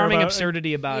there's a didn't care charming about.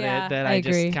 absurdity about Yeah, it that I I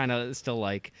just agree. kind of still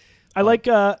like. I like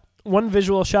one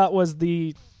visual shot was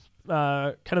the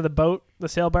kind of the boat, the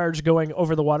sail barge going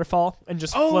over the waterfall and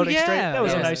just floating straight. That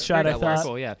was a Yeah. nice shot, I Very thought.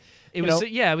 cool, yeah. It You was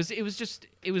know?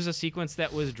 it was a sequence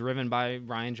that was driven by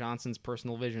Rian Johnson's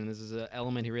personal vision. This is an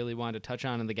element he really wanted to touch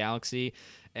on in the galaxy,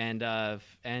 and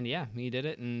yeah, he did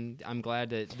it, and I'm glad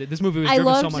that this movie was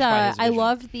driven so much by his I vision.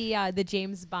 loved the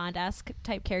James Bond-esque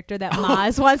type character that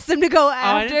Maz wants them to go Oh,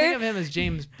 I after. didn't think of him as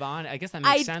James Bond. I guess that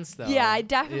makes sense, though. Yeah, I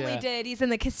definitely Yeah. did. He's in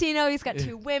the casino. He's got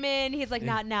two women. He's like,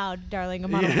 not now, darling.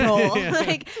 I'm on a roll.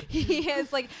 Like he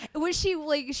is like, when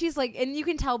she's like, and you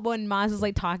can tell when Maz is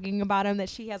like talking about him that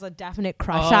she has a definite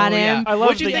crush on him. Yeah. I love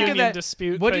What'd you the think of union that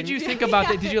dispute What thing. did you think about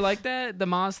that? Did you like that? The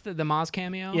Maz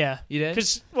cameo? Yeah. You did?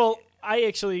 Because, well, I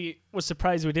actually was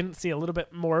surprised we didn't see a little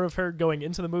bit more of her going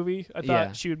into the movie. I thought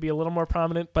Yeah. she would be a little more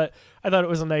prominent, but I thought it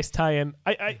was a nice tie-in.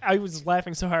 I was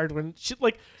laughing so hard when she,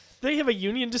 like, they have a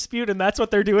union dispute and that's what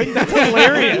they're doing? That's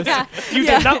hilarious. Yeah. You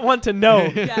Yeah. did not want to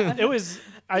know. Yeah. It was...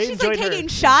 I She's enjoyed like her. taking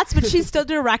shots, but she's still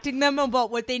directing them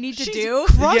about what they need to She's do.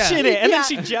 crushing Yeah. it, and Yeah. then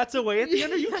she jets away at the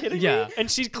end. Are you kidding Yeah. me?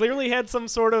 And she clearly had some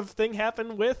sort of thing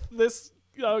happen with this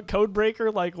code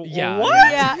breaker. Like, Yeah.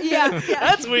 what? Yeah.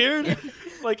 That's weird.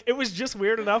 Like, it was just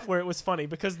weird enough where it was funny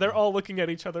because they're all looking at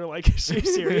each other like, is she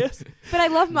serious? But I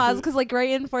love Maz because, like,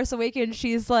 right in Force Awakens,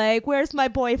 she's like, "Where's my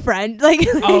boyfriend?" Like,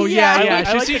 Oh yeah.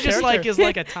 I like She the just like character. is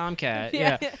like a tomcat.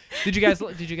 Yeah. Yeah. Did you guys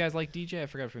like DJ? I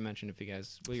forgot if we mentioned if you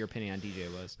guys what your opinion on DJ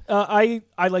was.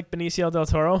 I like Benicio del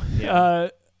Toro. Yeah.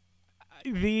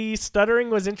 The stuttering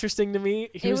was interesting to me.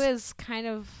 It was kind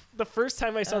of. The first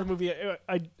time I saw the movie,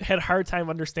 I had a hard time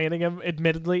understanding him,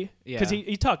 admittedly, because Yeah.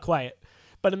 he talked quiet.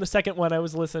 But in the second one, I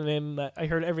was listening, I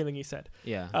heard everything he said.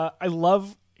 Yeah. I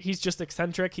love. He's just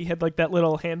eccentric. He had like that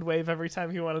little hand wave every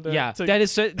time he wanted to. Yeah, to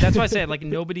that's why I said like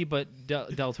nobody but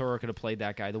Del Toro could have played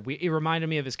that guy. It reminded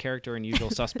me of his character in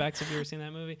Usual Suspects. Have you ever seen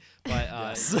that movie? But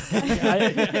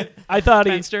I thought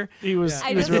Fenster. he was I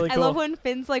he was just really cool. I love when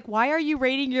Finn's like, "Why are you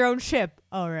raiding your own ship?"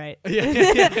 All right.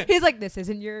 Yeah. He's like, "This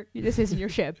isn't your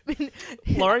ship."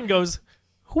 Lauren goes,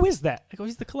 "Who is that?" I go,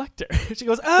 "He's the collector." She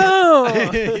goes,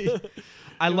 "Oh."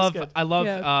 I love good.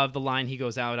 Yeah. the line he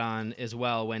goes out on as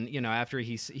well when after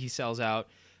he sells out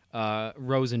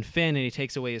Rose and Finn and he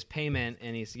takes away his payment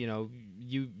and he's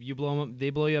you blow him up,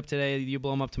 they blow you up today, you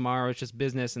blow him up tomorrow, it's just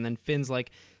business. And then Finn's like,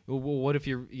 well, what if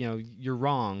you're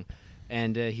wrong?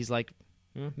 And he's like,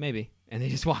 maybe. And he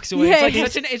just walks away. Yeah,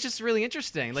 It's like it's just really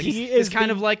interesting. Like He he's is kind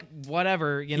the- of like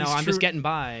whatever, I'm true- just getting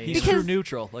by. He's Because- true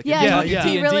neutral. Like Yeah, in yeah. he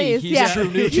D&D, really is. he's Yeah, true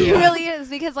neutral. he really is.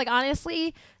 Because, like,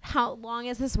 honestly, how long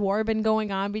has this war been going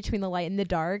on between the light and the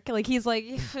dark? Like, he's like,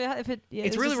 if it,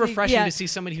 It's really just like, refreshing yeah. to see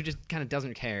somebody who just kind of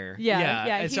doesn't care. Yeah.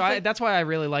 And He's so like- that's why I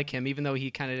really like him, even though he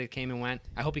kind of came and went.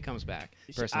 I hope he comes back.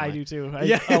 Personally, I do too.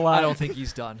 Yeah. A lot. I don't think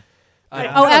he's done. I Oh,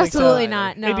 don't think so absolutely either.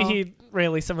 not. No. Maybe he'd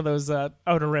rally some of those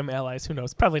Outer Rim allies. Who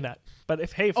knows? Probably not. But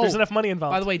if there's enough money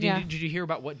involved. By the way, Yeah. did you hear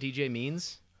about what DJ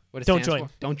means? What it Don't stands join.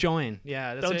 for? Don't join.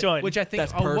 Yeah, that's Don't it. join. Which I think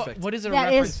That's perfect. What is it a That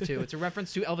reference is- to? It's a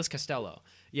reference to Elvis Costello.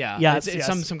 Yeah. Yes, It's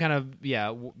yes. some kind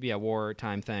of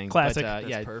wartime thing. Classic. But,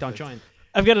 That's don't perfect. join.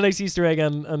 I've got a nice Easter egg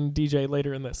on DJ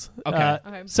later in this. Okay.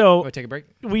 Okay. So Want to take a break?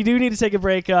 we do need to take a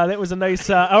break. That was a nice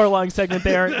hour-long segment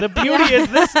there. The beauty is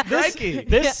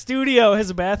this studio has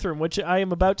a bathroom, which I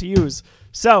am about to use.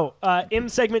 So in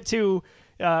segment 2,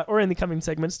 or in the coming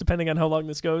segments, depending on how long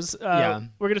this goes, we're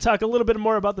going to talk a little bit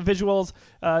more about the visuals.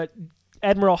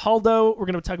 Admiral Haldo, we're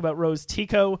going to talk about Rose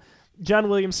Tico, John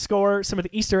Williams' score, some of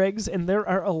the Easter eggs, and there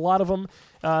are a lot of them.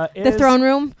 The throne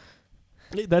room.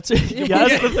 That's it.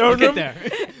 Yes, the throne room. There.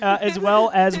 As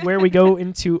well as where we go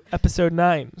into episode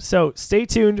 9. So stay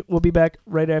tuned. We'll be back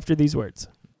right after these words.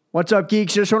 What's up,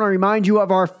 geeks? Just want to remind you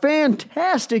of our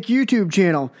fantastic YouTube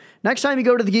channel. Next time you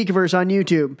go to the Geekiverse on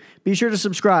YouTube, be sure to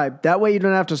subscribe. That way you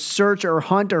don't have to search or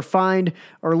hunt or find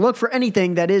or look for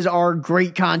anything that is our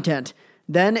great content.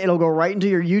 Then it'll go right into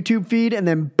your YouTube feed, and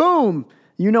then boom,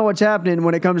 you know what's happening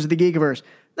when it comes to the Geekiverse.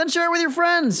 Then share it with your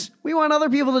friends. We want other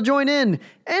people to join in.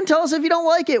 And tell us if you don't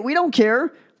like it. We don't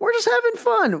care. We're just having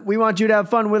fun. We want you to have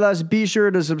fun with us. Be sure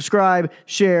to subscribe,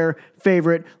 share,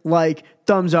 favorite, like,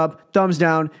 thumbs up, thumbs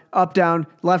down, up, down,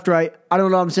 left, right. I don't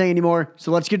know what I'm saying anymore.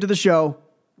 So let's get to the show.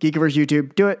 Geekiverse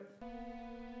YouTube. Do it.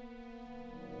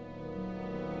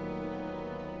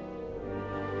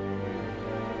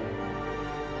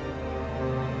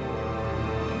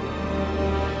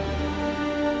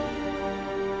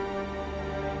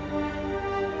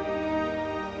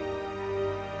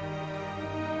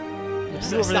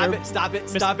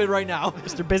 Stop it right now.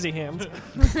 Mr. Busy Hands.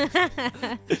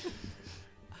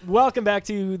 Welcome back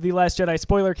to the Last Jedi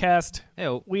Spoilercast.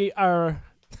 Hey, We are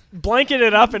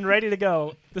blanketed up and ready to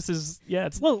go. This is,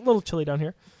 it's a little chilly down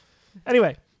here.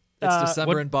 Anyway. It's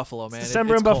December in Buffalo, man.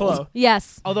 December it's in Buffalo. cold.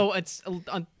 Yes. although it's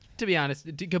to be honest,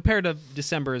 compared to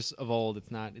December's of old, it's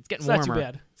not. It's getting It's not warmer. too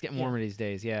bad. It's getting warmer these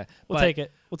days. Yeah, We'll But take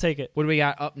it. We'll take it. What do we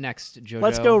got up next, JoJo?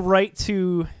 Let's go right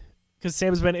to, because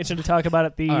Sam's been itching to talk about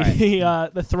it, the All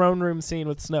right. the throne room scene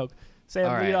with Snoke. Sam,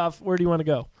 All lead right. off. Where do you want to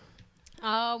go?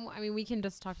 I mean, we can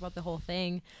just talk about the whole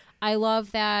thing. I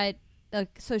love that.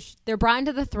 They're brought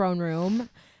into the throne room,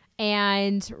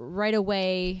 and right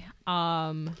away,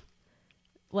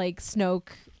 like Snoke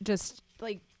just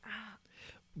like.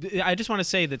 I just want to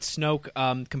say that Snoke,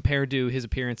 compared to his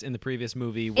appearance in the previous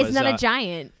movie, was It's not a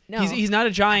giant. No, He's not a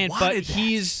giant, but wanted that.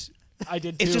 he's. I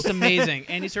did too. It's just amazing.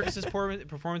 Andy Serkis's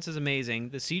performance is amazing.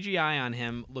 The CGI on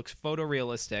him looks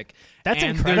photorealistic. That's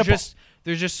and incredible.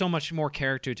 There's just so much more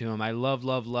character to him. I loved.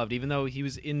 Even though he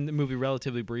was in the movie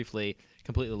relatively briefly,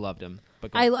 completely loved him.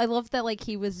 But I love that like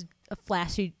he was a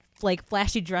flashy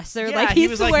dresser. yeah, like he he's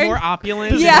was like wearing, more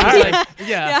opulent. Yeah,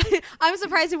 yeah. I'm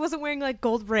surprised he wasn't wearing like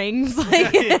gold rings.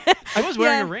 Like, I was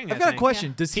wearing Yeah. a ring. I've I got a think.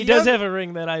 question. Does He he does ever, have a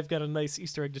ring that I've got a nice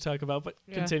Easter egg to talk about, but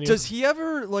Yeah. continue. Does he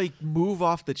ever like move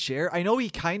off the chair? I know he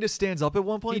kind of stands up at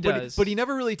one point, He but does. but he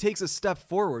never really takes a step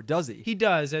forward, does he? He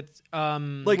does. It's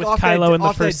Like With off Kylo that, in the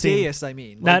off that first scene. dais, I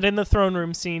mean. Not Like, in the throne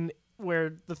room scene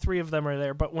where the three of them are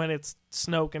there, but when it's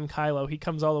Snoke and Kylo, he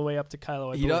comes all the way up to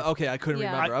Kylo. I he believe. does? Okay, I couldn't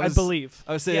Yeah. remember. I believe.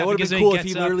 I was saying Yeah, that would have because been he cool if he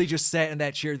gets up- literally just sat in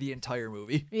that chair the entire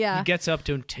movie. yeah, he gets up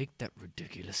to him, take that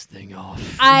ridiculous thing off.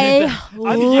 I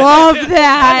By love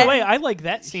that. the way, I like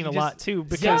that scene a lot too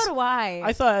because so do I.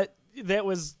 I thought that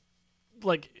was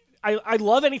like I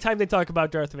love anytime they talk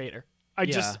about Darth Vader. I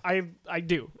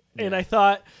do, and Yeah. I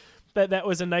thought that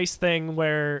was a nice thing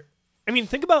where I mean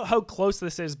think about how close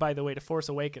this is by the way to Force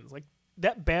Awakens. Like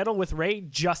that battle with Rey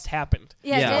just happened.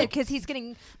 Yeah, Yeah. because he's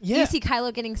getting. Yeah. You see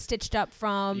Kylo getting stitched up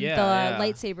from Yeah, the yeah.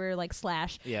 lightsaber like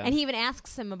slash, Yeah. and he even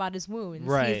asks him about his wounds.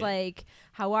 Right. He's like,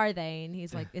 "How are they?" And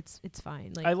he's like, "It's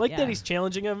fine." Like, I like yeah. that he's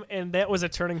challenging him, and that was a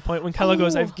turning point when Kylo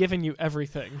goes, Ooh. "I've given you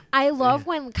everything." I love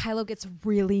when Kylo gets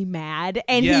really mad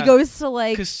and Yeah. he goes to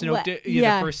like. Because Snoke le- did,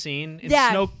 yeah. the first scene, and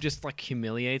Yeah. Snoke just like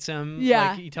humiliates him.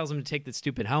 Yeah. Like he tells him to take the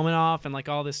stupid helmet off and like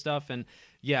all this stuff, and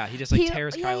yeah, he just like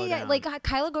tears Kylo down. Like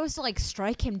Kylo goes to like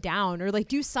strike him down or like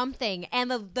do something, and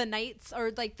the knights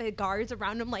or like the guards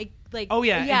around him like. Oh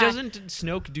yeah. yeah. And doesn't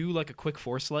Snoke do like a quick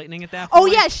force lightning at that Oh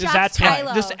point? yeah, Just shots that's why.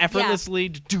 Kylo. just Yeah.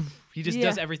 effortlessly. He just Yeah.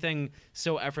 does everything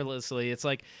so effortlessly. It's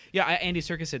like, yeah, Andy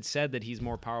Serkis had said that he's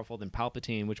more powerful than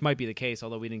Palpatine, which might be the case,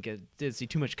 although we didn't see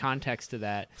too much context to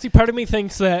that. See, part of me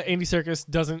thinks that Andy Serkis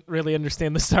doesn't really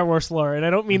understand the Star Wars lore, and I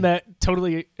don't mean that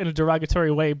totally in a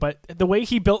derogatory way, but the way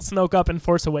he built Snoke up in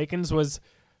Force Awakens was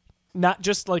not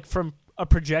just like from a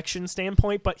projection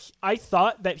standpoint, but I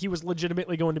thought that he was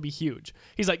legitimately going to be huge.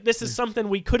 He's like, this is something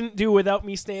we couldn't do without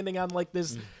me standing on like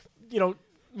this,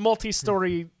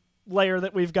 multi-story layer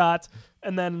that we've got,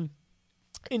 and then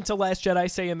into Last Jedi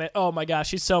saying that, oh my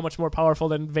gosh, he's so much more powerful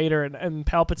than Vader and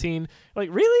Palpatine. Like,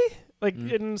 really? Like,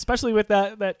 and especially with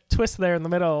that twist there in the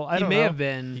middle. I He don't may know. have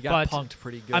been, He got but punked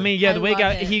pretty good. I mean, yeah, I the way love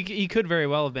it. he could very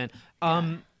well have been.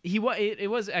 It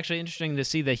was actually interesting to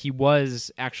see that he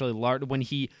was actually large when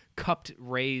he cupped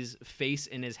Rey's face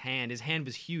in his hand. His hand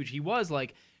was huge. He was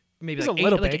like maybe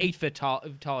like 8 feet tall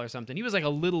or something. He was like a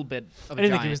little bit of a giant. I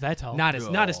didn't think he was that tall. Not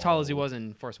as tall as he was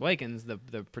in Force Awakens. The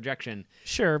projection.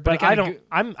 Sure, but I don't.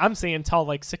 I'm saying tall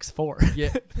like 6'4".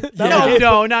 Yeah.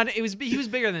 No, not. He was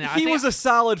bigger than that. He was a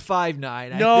solid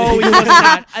 5'9". No, he wasn't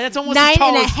that. That's almost 9 as tall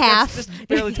and a as, half. That's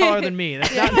barely taller than me.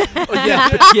 That's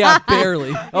not. yeah,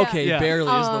 barely. Okay, Yeah.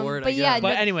 barely is the word. But I yeah, guess.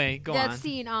 But anyway, go that on.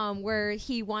 scene where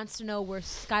he wants to know where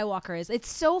Skywalker is. It's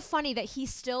so funny that he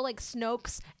still like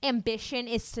Snoke's ambition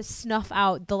is to snuff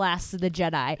out the last of the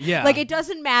Jedi. Yeah. Like it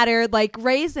doesn't matter. Like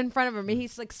Rey's in front of him and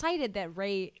he's excited that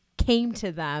Rey came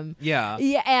to them. Yeah.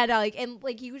 Yeah, and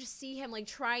you just see him like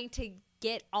trying to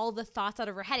get all the thoughts out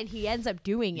of her head, and he ends up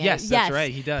doing it. Yes, that's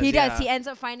right. He does. He yeah. does. He ends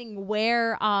up finding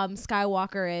where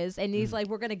Skywalker is, and he's like,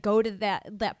 "We're gonna go to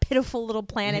that pitiful little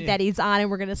planet that he's on, and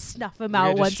we're gonna snuff him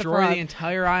out once and for destroy all." the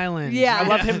entire island. Yeah. I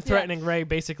love him threatening Rey,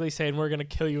 basically saying, "We're gonna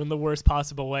kill you in the worst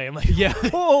possible way." I'm like, Yeah.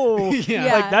 "Oh, Yeah.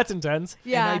 like that's intense."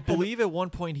 Yeah. And I believe at one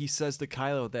point he says to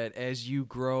Kylo that as you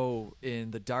grow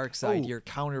in the dark side, your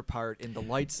counterpart in the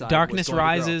light side Darkness was going to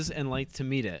grow. rises and light to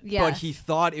meet it. Yes. But he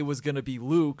thought it was going to be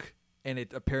Luke, and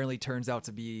it apparently turns out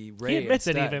to be Rey. He admits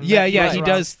it instead. even. Yeah, That yeah, was he wrong.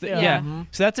 does. Yeah.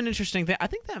 So that's an interesting thing. I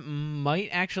think that might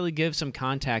actually give some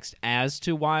context as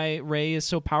to why Rey is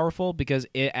so powerful, because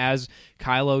as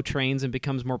Kylo trains and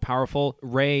becomes more powerful,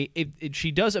 Rey,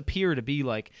 she does appear to be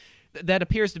like, that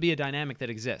appears to be a dynamic that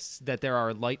exists, that there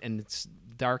are light and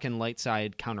dark and light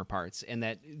side counterparts, and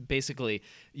that basically,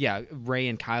 yeah, Rey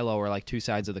and Kylo are like two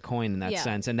sides of the coin in that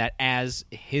sense, and that as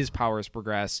his powers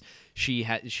progress,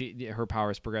 her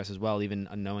powers progress as well, even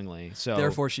unknowingly. So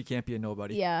Therefore, she can't be a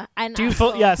nobody. Yeah. And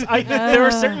Yes, there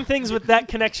are certain things with that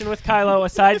connection with Kylo,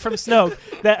 aside from Snoke,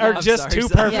 that are I'm just sorry, too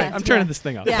Seth. perfect. Yeah. I'm turning this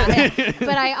thing up. Yeah, but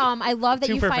I love that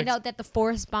Too you perfect. find out that the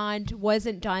Force bond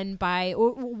wasn't done by,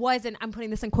 or wasn't, I'm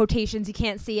putting this in quotations, you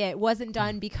can't see it, wasn't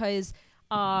done because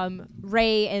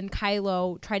Rey and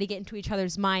Kylo try to get into each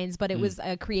other's minds, but it was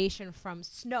a creation from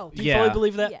Snoke. Do you fully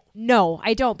believe that? Yeah. No,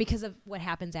 I don't, because of what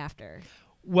happens after.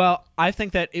 Well, I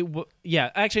think that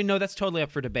actually, no, that's totally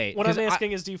up for debate. What I'm 'cause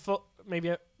asking is, do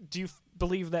you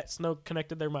believe that Snoke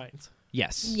connected their minds?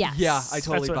 Yes. Yes. Yeah, I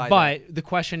totally That's buy But the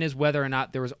question is whether or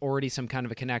not there was already some kind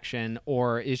of a connection,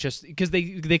 or is just because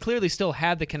they clearly still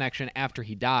had the connection after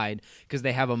he died, because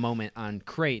they have a moment on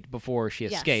Crate before she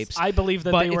Yes. escapes. I believe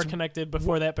that But they were it's- connected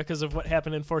before that because of what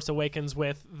happened in Force Awakens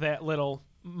with that little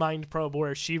mind probe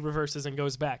where she reverses and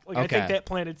goes back. Like I think Okay. that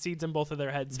planted seeds in both of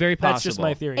their heads. Very That's just possible.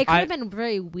 my theory. It could have been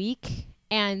very weak,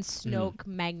 and Snoke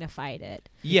magnified it.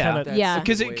 Yeah, kinda- Yeah.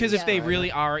 because That's if the they way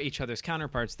really are each other's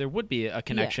counterparts, there would be a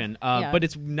connection. Yeah. But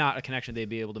it's not a connection they'd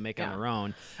be able to make on Yeah. their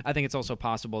own. I think it's also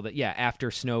possible that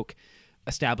after Snoke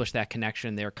established that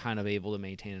connection, they're kind of able to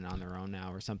maintain it on their own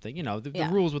now, or something. You know, the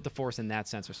rules with the Force in that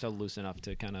sense are still loose enough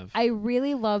to kind of. I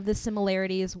really love the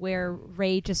similarities where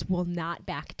Rey just will not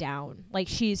back down. Like,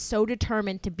 she's so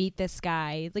determined to beat this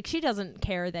guy. Like, she doesn't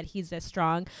care that he's this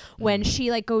strong. When she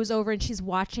like goes over and she's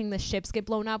watching the ships get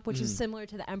blown up, which is similar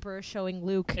to the Emperor showing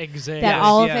Luke Exactly. that Yes,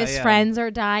 all of yeah, his yeah. friends are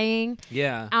dying.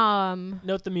 Yeah.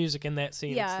 Note the music in that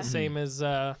scene. Yeah. It's the same as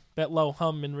that low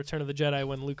hum in Return of the Jedi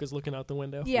when Luke is looking out the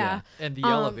window. Yeah. And the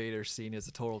elevator scene is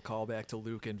a total callback to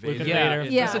Luke and Vader. Luke and Yeah, Vader.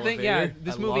 in Yeah. that's the thing. Yeah, elevator.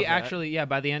 this I movie love that. actually,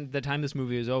 by the time this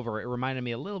movie was over, it reminded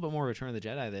me a little bit more of Return of the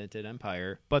Jedi than it did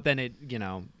Empire. But then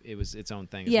it was its own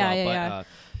thing as Yeah, well. yeah, but, yeah.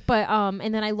 But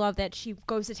and then I love that she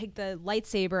goes to take the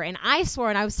lightsaber, and I swore,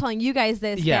 and I was telling you guys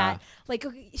this, Yeah. that like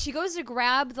she goes to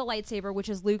grab the lightsaber, which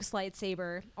is Luke's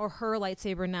lightsaber or her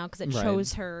lightsaber now because it Right.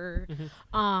 chose her,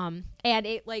 and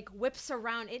it like whips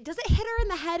around. Does it hit her in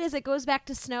the head as it goes back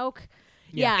to Snoke?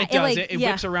 Yeah, it does. like, It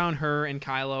whips around her and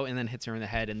Kylo, and then hits her in the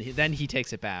head, and then he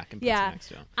takes it back and puts it next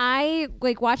to him. I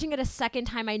like watching it a second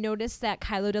time. I noticed that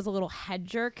Kylo does a little head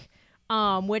jerk,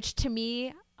 which to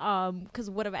me, because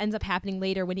what ends up happening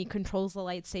later when he controls the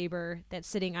lightsaber that's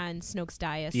sitting on Snoke's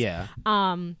dais. Yeah.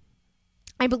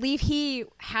 I believe he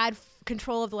had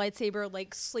control of the lightsaber,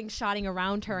 like slingshotting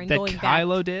around her and That going back.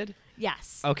 Kylo did?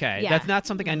 Yes. Okay, Yeah. that's not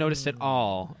something I noticed at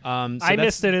all. So I that's-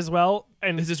 missed it as well.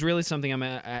 And This is really something I'm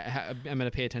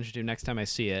gonna pay attention to next time I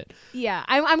see it. Yeah,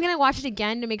 I'm gonna watch it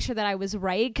again to make sure that I was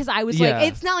right, because I was Yeah. like,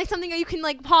 it's not like something that you can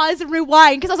like pause and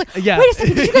rewind. Because I was like, Yeah. wait a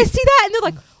second, did you guys see that? And they're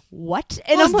like, what?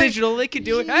 And Well, I'm it's like, digital; they could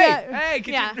do it. Yeah. Hey,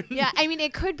 could yeah, you? yeah. I mean,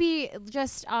 it could be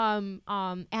just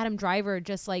Adam Driver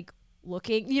just like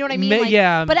looking. You know what I mean?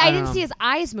 Yeah, But I don't didn't know. see his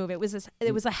eyes move. It was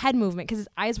a head movement because his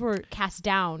eyes were cast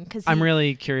down. Because I'm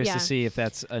really curious yeah. to see if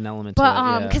that's an element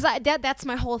But to it. because that's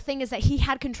my whole thing, is that he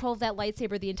had control of that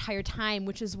lightsaber the entire time,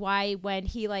 which is why when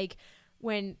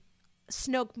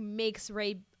Snoke makes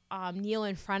Rey kneel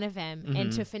in front of him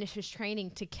and to finish his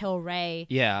training to kill Rey.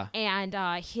 Yeah. And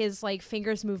his like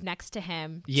fingers move next to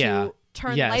him Yeah. to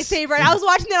turn Yes. the lightsaber. And I was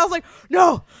watching that. I was like,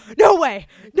 no way.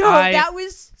 No, that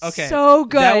was so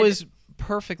good. That was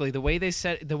perfectly the way they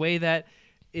said, the way that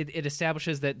it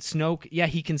establishes that Snoke,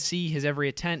 he can see his every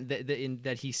intent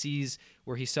that he sees,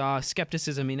 where he saw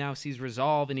skepticism, he now sees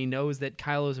resolve, and he knows that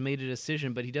Kylo's made a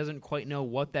decision, but he doesn't quite know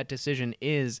what that decision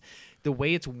is. The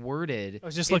way it's worded, I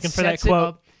was just looking for that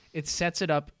quote. It sets it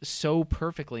up so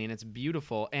perfectly, and it's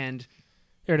beautiful. And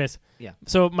here it is. Yeah.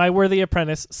 So, my worthy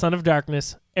apprentice, son of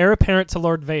darkness, heir apparent to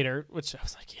Lord Vader, which I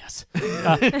was like, yes.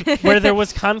 Where there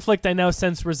was conflict, I now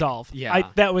sense resolve. Yeah.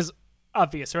 That was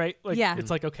obvious, right? Like, yeah. It's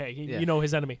like, okay, you know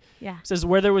his enemy. Yeah. It says,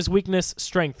 where there was weakness,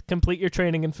 strength. Complete your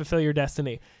training and fulfill your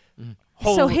destiny.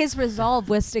 So his resolve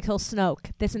was to kill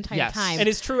Snoke this entire time. And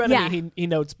his true enemy, he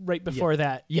notes right before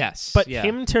that. Yes. But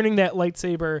him turning that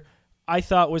lightsaber, I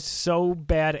thought was so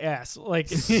badass. Like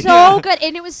so good.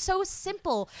 And it was so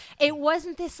simple. It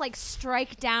wasn't this like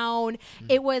strike down.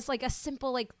 It was like a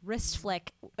simple like wrist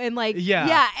flick. And like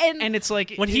and it's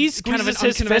like when he it's kind of an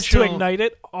squeezes his fist to ignite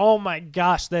it, oh my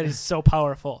gosh, that is so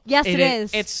powerful. Yes, it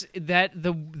is. It's that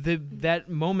that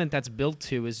moment that's built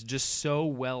to is just so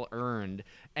well earned.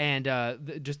 And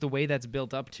just the way that's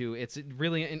built up to, it's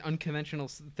really an unconventional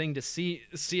thing to see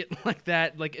it like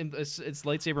that, like it's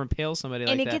lightsaber impale somebody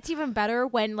like that. And it gets even better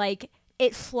when like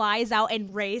it flies out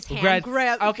and Rey's hand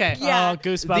grabs. Okay. Yeah. Oh,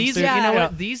 goosebumps. You know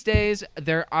what? These days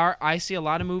I see a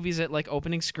lot of movies at like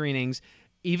opening screenings,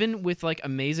 even with like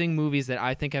amazing movies that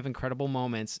I think have incredible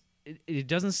moments. It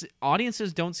doesn't.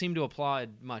 Audiences don't seem to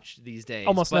applaud much these days.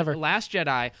 Almost never. Last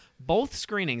Jedi, both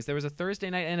screenings, there was a Thursday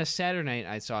night and a Saturday night.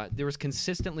 I saw it. There was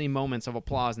consistently moments of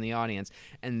applause in the audience,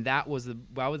 and that was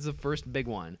the first big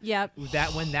one. Yep.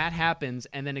 That when that happens,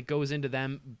 and then it goes into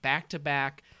them back to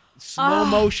back, slow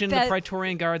motion, the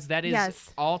Praetorian Guards. That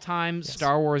is all-time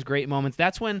Star Wars great moments.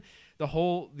 That's when the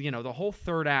whole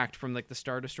third act from like the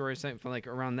Star Destroyer from like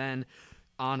around then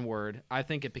onward, I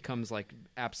think it becomes like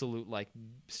absolute like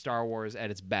Star Wars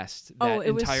at its best. That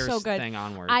it was entire so good. thing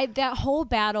onward. That whole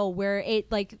battle where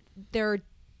it like their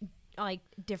like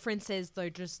differences, they're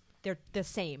the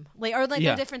same. Like or like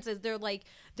their differences,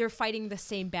 they're fighting the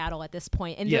same battle at this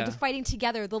point, and they're fighting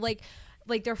together. They're like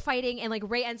they're fighting, and like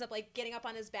Rey ends up like getting up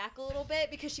on his back a little bit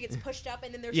because she gets pushed up,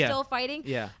 and then they're still fighting.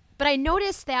 Yeah. But I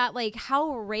noticed that like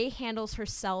how Rey handles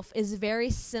herself is very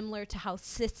similar to how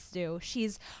Siths do.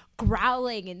 She's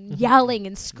growling and yelling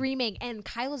and screaming, and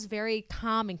Kylo's very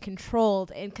calm and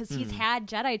controlled, and because he's had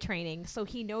Jedi training, so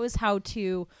he knows how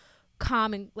to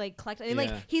calm and like collect. And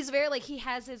like he's very like he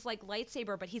has his like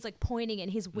lightsaber, but he's like pointing and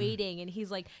he's waiting and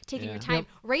he's like taking your time.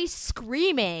 Rey's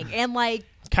screaming and like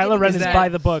Kylo Ren is by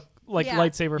the book. Like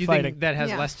lightsaber you fighting. Think that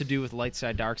has less to do with light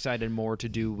side, dark side, and more to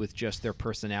do with just their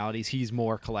personalities. He's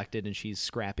more collected and she's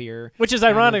scrappier. Which is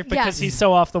ironic because he's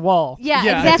so off the wall.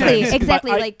 Yeah,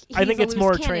 exactly. Like I think it's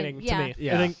more cannon. training to me.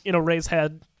 Yeah. I think Rey's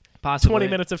had possibly 20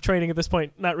 minutes of training at this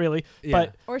point. Not really,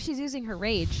 but or she's using her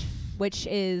rage, which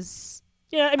is.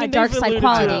 Yeah, I mean, a dark they've side alluded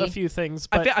quality. to a few things,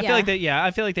 but I feel like that. Yeah,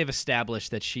 I feel like they've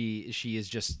established that she is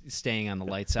just staying on the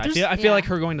light side. I feel like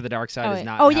her going to the dark side is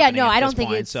not. Oh yeah, happening no, at I don't this think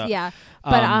point, it's so.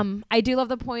 But I do love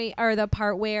the point or the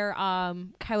part where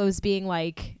Kylo's being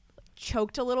like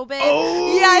choked a little bit.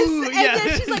 Oh, yes, and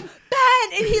then she's like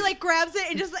Ben, and he like grabs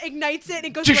it and just like, ignites it and it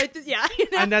goes right through. Yeah, you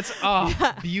know? And that's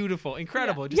beautiful,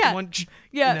 incredible. Just one.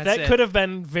 Yeah, that could have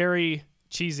been very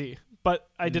cheesy. But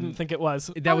I didn't think it was.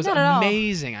 That was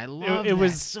amazing. I love it.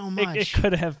 Was so much. It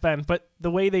could have been, but the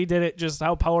way they did it, just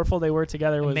how powerful they were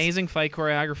together, was amazing. Fight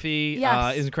choreography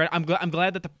is incredible. I'm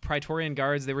glad that the Praetorian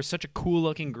Guards, they were such a cool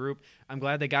looking group. I'm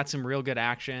glad they got some real good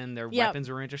action. Their weapons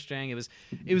were interesting. It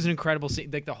was an incredible scene.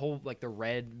 Like the whole the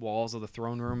red walls of the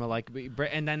throne room are like,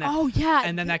 and then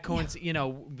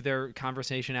that, their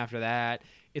conversation after that.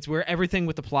 It's where everything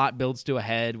with the plot builds to a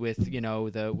head with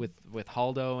with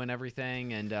Haldo and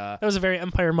everything, and that was a very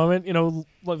Empire moment.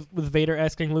 With Vader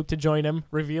asking Luke to join him,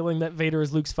 revealing that Vader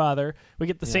is Luke's father. We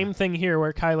get the same thing here,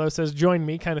 where Kylo says, "Join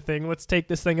me," kind of thing. Let's take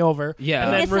this thing over. Yeah,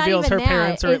 and then reveals her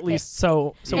parents, or at least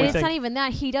so. And it's not even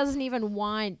that. He doesn't even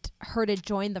want her to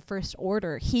join the First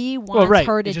Order. He wants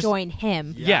her to join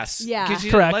him. Yes. Yeah. Because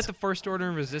correct. Let the First Order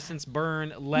and Resistance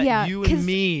burn. Let you and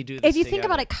me do this. If you think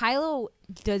about it, Kylo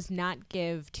does not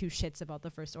give two shits about the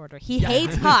First Order. He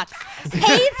hates Hux.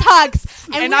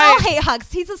 And we all hate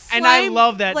Hux. He's a slime. And I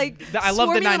love that. I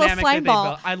love the dynamic that they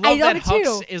built. I love that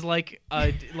Hux is like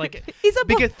he's a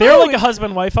because they're like a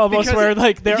husband-wife almost, where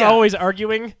they're always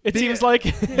arguing. It seems like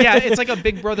it's like a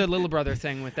big brother little brother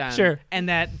thing with them. Sure. And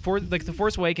that for the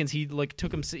Force Awakens, he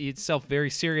took himself very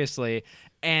seriously.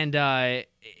 And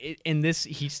in this,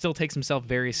 he still takes himself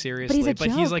very seriously, but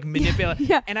he's like manipulating.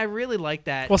 Yeah. And I really like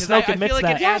that. Well, 'cause Snoke I admits feel like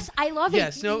that. it Yes, adds, I love yeah,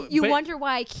 it. Snoke, You but- wonder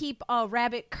why I keep a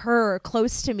rabbit cur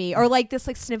close to me, or like this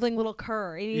like sniveling little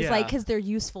cur, and he's Yeah. like, because they're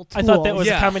useful I tools. thought that was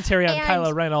Yeah. a commentary on And-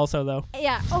 Kylo Ren also, though.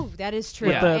 Yeah. Oh, that is true.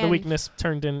 With the And- weakness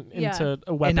turned into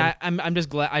a weapon. And I'm just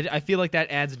glad. I feel like that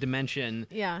adds a dimension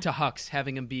Yeah. to Hux,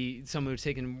 having him be someone who's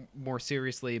taken more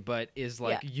seriously, but is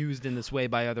like Yeah. used in this way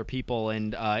by other people,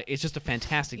 and it's just a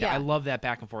fantastic. Yeah. I love that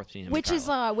back and forth between him. Which and is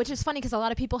Kylo. which is funny because a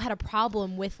lot of people had a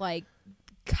problem with like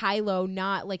Kylo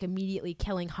not like immediately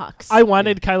killing Hux. I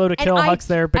wanted Kylo to And kill I- Hux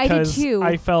there I did because too.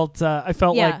 I felt Yeah.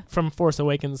 like from Force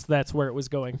Awakens that's where it was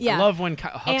going. Yeah. I love when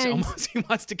Hux And- almost he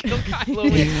wants to kill Kylo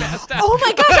when he's passed out. Oh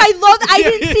my gosh, I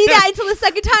didn't see that until the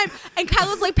second time. And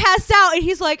Kylo's like passed out and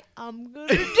he's like, I'm gonna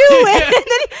do it. And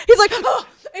then he's like, oh,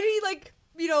 and he like,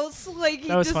 you know, he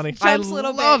That was just funny. jumps I a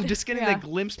little love bit. just getting Yeah. the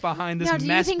glimpse behind this Now, do you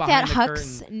mess think behind that the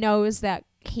Hux curtain. knows that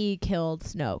he killed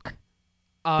Snoke?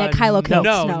 That Kylo killed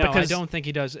no, Snoke? No, I Because- don't think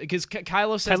he does. Because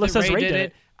Kylo says Kylo that says Rey Rey did did it.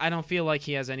 it. I don't feel like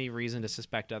he has any reason to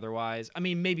suspect otherwise. I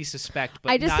mean, maybe suspect,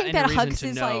 but I just not think any that reason Hux to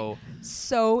is know. like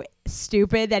so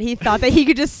stupid that he thought that he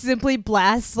could just simply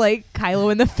blast like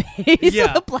Kylo in the face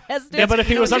Yeah. with a blaster. Yeah, but if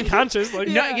he was No, unconscious, like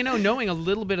No, you know, knowing a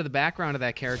little bit of the background of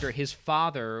that character, his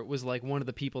father was like one of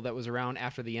the people that was around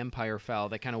after the Empire fell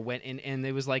that kind of went in, and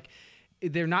it was like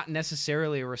they're not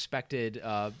necessarily a respected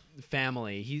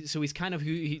family. He's kind of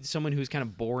someone who's kind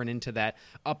of born into that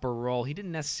upper role. He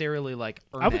didn't necessarily like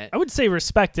earn it. I would say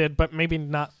respected, but maybe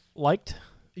not liked.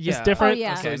 Yeah. It's different. Oh,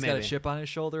 yeah. So he's got a maybe. chip on his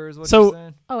shoulder, is what So- you're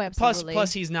saying? Oh, absolutely.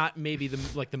 Plus, he's not maybe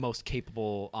the most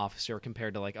capable officer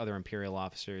compared to like other Imperial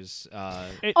officers.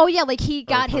 Oh yeah, like he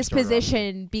got his first order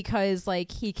position because like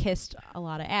he kissed a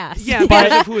lot of ass. Yeah,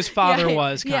 because of who his father Yeah.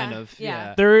 was, Yeah. kind of.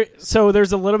 Yeah. There's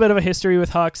a little bit of a history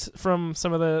with Hux from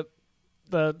some of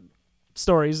the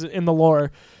stories in the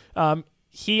lore.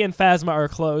 He and Phasma are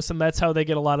close, and that's how they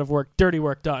get a lot of dirty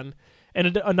work done.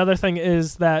 And another thing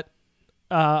is that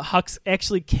Hux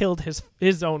actually killed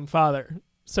his own father.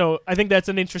 So I think that's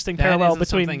an interesting That parallel isn't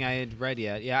between. something I had read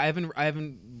yet. Yeah, I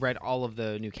haven't read all of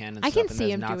the new canon. I stuff, can and see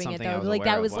that's him not doing it, something though. I was Like,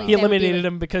 aware that of. was, Wow. like, He that would be, eliminated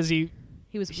like- him because he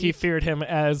was feared him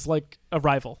as like a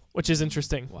rival, which is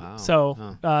interesting. Wow. So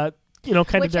Huh. kind which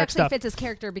of dark actually stuff. fits his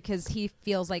character because he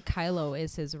feels like Kylo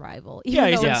is his rival. Yeah,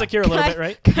 even he's though insecure a little bit,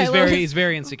 right? He's Kylo very is- he's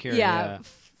very insecure. yeah,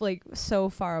 like so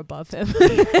far above him.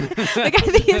 Like I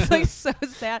think it's like so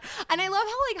sad, and I love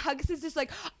how like Hux is just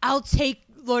like, I'll take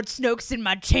Lord Snoke's in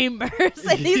my chambers,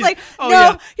 and he's like, Oh, no,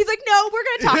 yeah. he's like, no, we're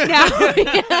gonna talk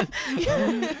now.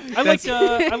 Yeah. I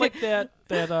like that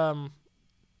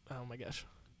oh my gosh,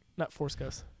 not Force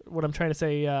Ghost. What I'm trying to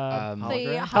say,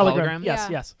 Hologram? hologram. Yes,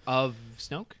 Yeah. yes, Of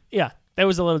Snoke. yeah. That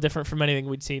was a little different from anything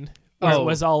we'd seen. Where Oh. it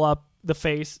was all up the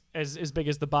face as big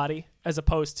as the body, as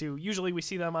opposed to usually we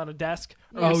see them on a desk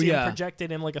or Oh, we see yeah. them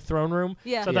projected in like a throne room.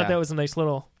 Yeah. So I Yeah. thought that was a nice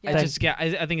little Yeah. thing.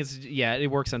 I think it's it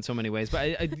works on so many ways, but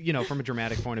I from a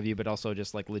dramatic point of view, but also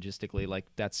just like logistically, like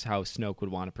that's how Snoke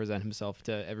would want to present himself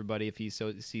to everybody if he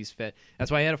so sees fit. That's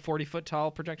why he had a 40-foot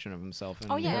tall projection of himself.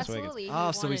 In Oh yeah, Force Awakens. absolutely.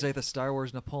 Oh, so he's like the Star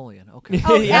Wars Napoleon. Okay.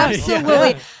 Oh, Yeah.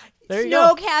 absolutely. There you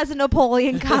go. Snoke has a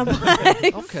Napoleon complex.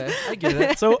 Okay, I get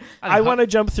it. So I I want to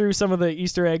jump through some of the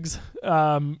Easter eggs,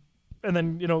 and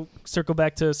then circle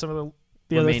back to some of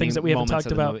the other Remaining things that we haven't moments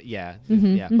talked of the about. movie. Yeah,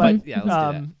 Mhm, yeah, mhm. but yeah, let's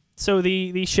do that. So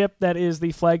the ship that is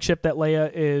the flagship that Leia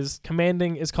is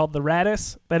commanding is called the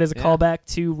Raddus. That is a Yeah. callback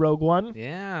to Rogue One,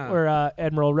 Yeah. where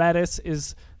Admiral Raddus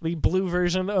is the blue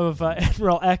version of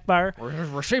Admiral Akbar.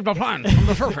 Received a plan from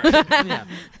the surface. Yeah.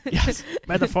 Yes,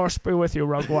 may the Force be with you,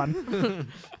 Rogue One.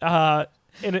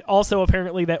 And it also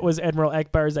apparently that was Admiral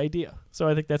Akbar's idea. So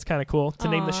I think that's kind of cool to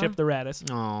name the Aw. ship the Raddus.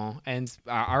 Oh, and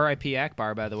R.I.P.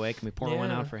 Akbar, by the way. Can we pour one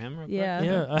Yeah. out for him? Real quick? Yeah.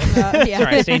 Yeah. Yeah.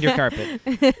 Sorry, I stained your carpet.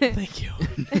 Thank you.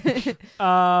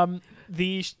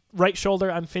 The right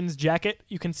shoulder on Finn's jacket,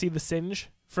 you can see the singe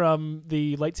from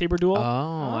the lightsaber duel.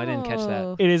 Oh, I didn't catch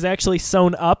that. It is actually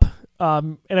sewn up.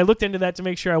 And I looked into that to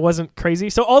make sure I wasn't crazy.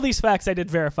 So all these facts I did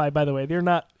verify, by the way. They're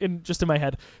not just in my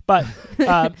head. But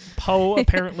Poe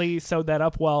apparently sewed that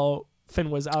up while Finn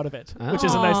was out of it, which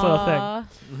is a nice little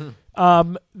thing.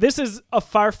 Aw. This is a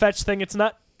far-fetched thing. It's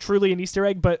not truly an Easter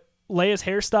egg, but Leia's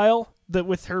hairstyle,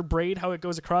 with her braid, how it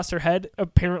goes across her head,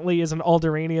 apparently is an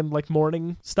Alderanian like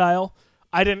mourning style.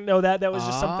 I didn't know that. That was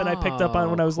just something I picked up on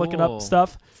when I was looking cool. up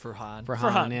stuff. For Han. For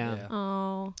Han, Han, yeah. Yeah.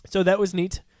 Oh. So that was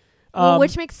neat. Well,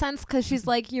 which makes sense because she's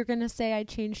like, you're gonna say I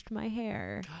changed my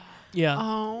hair. Yeah,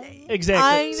 Oh,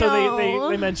 exactly. I So know.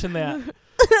 they mentioned that.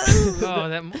 oh,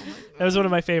 that. That was one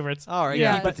of my favorites. All right,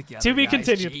 Yeah. keep it together. To be guys.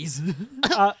 continued.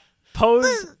 Jeez.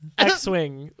 Poe's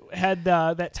X-Wing had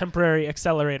that temporary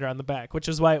accelerator on the back, which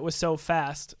is why it was so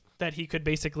fast that he could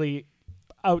basically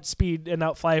outspeed and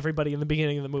outfly everybody in the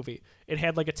beginning of the movie. It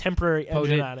had like a temporary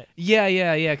engine on it.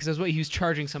 Yeah, because that's what he was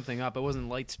charging something up. It wasn't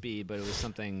light speed, but it was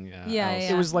something else.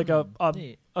 It was like a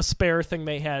spare thing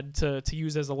they had to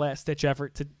use as a last-ditch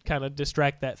effort to kind of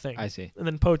distract that thing. I see. And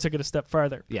then Poe took it a step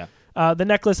farther. Yeah. The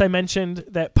necklace I mentioned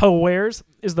that Poe wears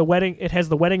is the wedding. It has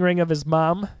the wedding ring of his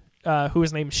mom, who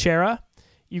is named Shara.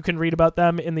 You can read about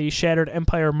them in the Shattered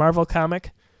Empire Marvel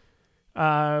comic.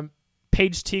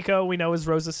 Paige Tico, we know, is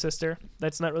Rose's sister.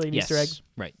 That's not really an Easter egg.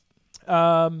 Right.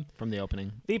 From the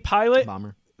opening. The pilot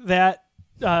bomber that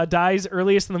dies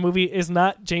earliest in the movie is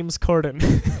not James Corden.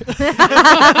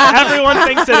 Everyone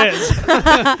thinks it is.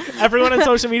 Everyone on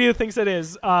social media thinks it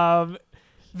is.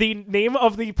 The name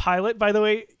of the pilot, by the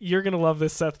way, you're going to love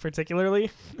this, Seth, particularly.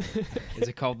 Is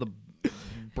it called the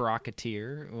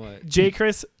Brocketeer? What? J.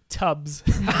 Chris Tubbs.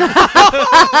 The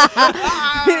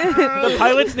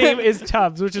pilot's name is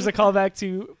Tubbs, which is a callback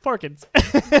to Porkins.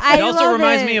 It also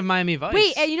reminds me of Miami Vice.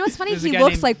 Wait, you know what's funny? He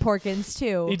looks like Porkins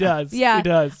too. He does. Yeah, he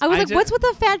does. I was like, what's with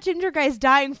the fat ginger guys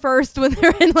dying first when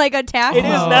they're in like a taxi? It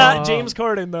is not James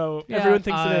Corden though. Yeah. Everyone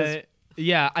thinks it is.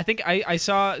 Yeah, I think I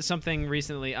saw something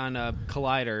recently on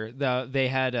Collider. They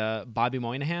had Bobby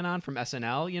Moynihan on from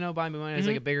SNL. You know, Bobby Moynihan is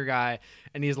like a bigger guy,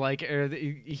 and he's like,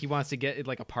 he wants to get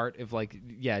like a part of like,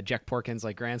 Jack Porkins'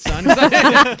 like grandson.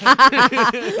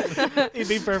 He'd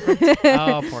be perfect.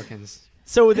 Oh, Porkins.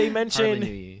 So they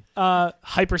mention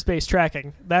hyperspace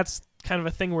tracking. That's kind of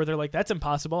a thing where they're like, that's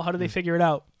impossible. How do they figure it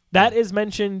out? That is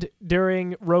mentioned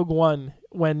during Rogue One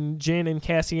when Jin and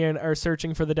Cassian are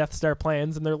searching for the Death Star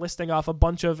plans, and they're listing off a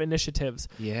bunch of initiatives.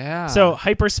 Yeah. So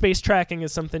hyperspace tracking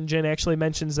is something Jin actually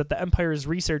mentions that the Empire is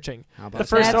researching. The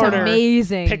First That's Order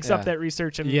amazing. picks up that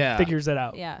research and figures it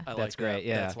out. Yeah. That's great.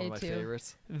 Yeah. That's one of my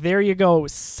favorites. There you go.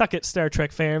 Suck it, Star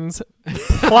Trek fans.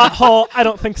 Plot hole, I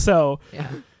don't think so. Yeah.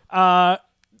 I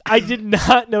did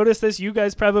not notice this. You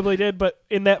guys probably did, but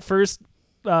in that first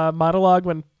monologue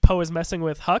when Poe is messing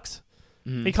with Hux,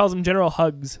 he calls him General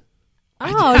Hugs.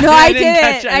 Oh, no, I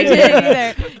didn't. I didn't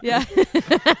either. Yeah.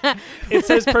 It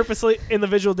says purposely in the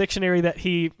visual dictionary that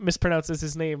he mispronounces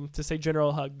his name to say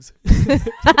General Hugs. I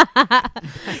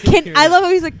love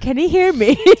how he's like, can he hear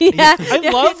me?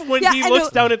 I love when he looks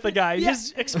down at the guy.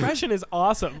 His expression is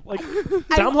awesome. Like,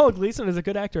 Domhnall Gleeson is a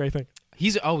good actor, I think.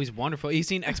 He's always wonderful. You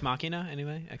seen Ex Machina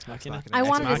anyway? Ex Machina. I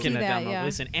wanted to see Domhnall that.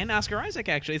 Gleeson and Oscar Isaac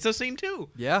actually. It's the same too.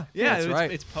 Yeah, that's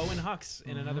right. It's Poe and Hux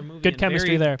in another movie. Good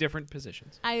chemistry there. Different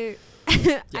positions. I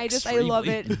love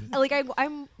it. Like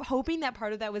I'm hoping that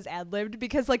part of that was ad-libbed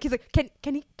because like he's like, can he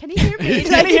hear me?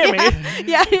 Can he hear me?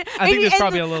 Yeah. I think there's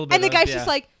probably a little bit. And the guy's just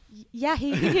like, yeah,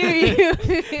 he can hear you.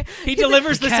 He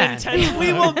delivers this intense,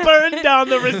 we will burn down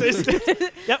the resistance.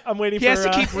 Yep, I'm waiting for... He has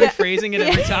to keep rephrasing it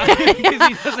every time. Because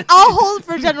he doesn't. I'll hold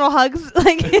for General Hugs.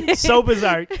 Like so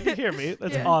bizarre. Can you hear me?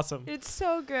 That's awesome. It's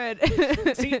so good.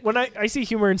 See, when I see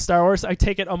humor in Star Wars, I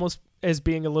take it almost as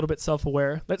being a little bit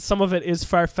self-aware. That some of it is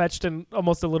far-fetched and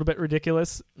almost a little bit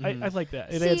ridiculous. I like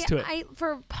that. It adds to it.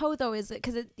 For Poe, though, is it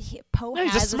because Poe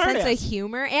he's has a sense of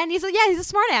humor, and he's a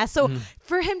smart ass. So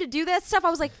for him to do that stuff, I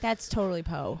was like, that's totally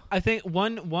Poe. I think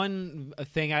one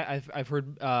thing I've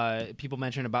heard people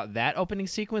mention about that opening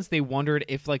sequence, they wondered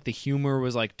if like the humor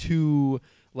was like too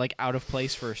like out of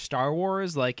place for Star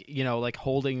Wars, like, you know, like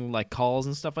holding like calls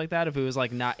and stuff like that. If it was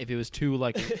like not, if it was too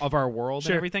like of our world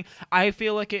and everything, I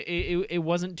feel like it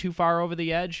wasn't too far over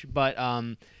the edge, but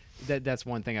that's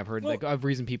one thing I've heard, like of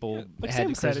reason people like had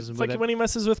Sam said, criticism it's with like it. when he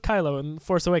messes with Kylo in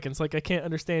Force Awakens, like I can't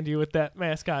understand you with that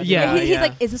mask on. Yeah, he's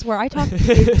like, is this where I talk?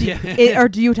 Or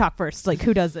do you talk first? Like,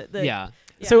 who does it? Yeah.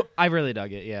 So I really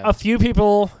dug it. Yeah. A few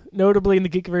people, notably in the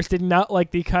Geekiverse, did not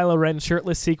like the Kylo Ren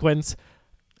shirtless sequence.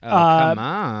 Oh, come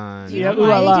on. Do you know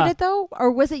why they did it though,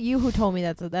 or was it you who told me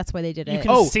that's why they did it? You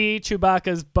can see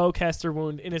Chewbacca's bowcaster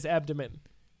wound in his abdomen,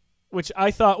 which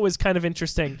I thought was kind of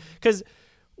interesting because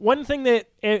one thing that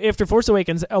after Force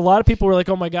Awakens, a lot of people were like,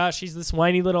 "Oh my gosh, he's this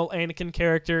whiny little Anakin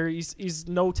character. He's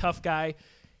no tough guy."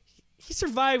 He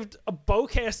survived a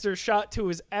bowcaster shot to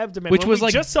his abdomen, which was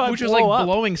like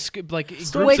blowing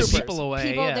groups of people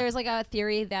away. There's like a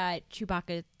theory that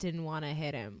Chewbacca didn't want to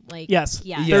hit him. Like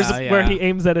where he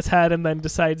aims at his head and then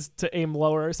decides to aim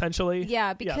lower, essentially.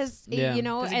 Yeah, because you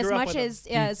know, as much as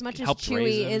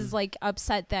Chewie is like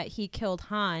upset that he killed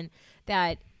Han,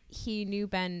 that he knew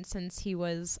Ben since he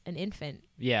was an infant.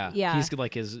 Yeah. He's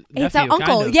like his nephew, it's an uncle.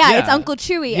 kind of. Yeah, it's Uncle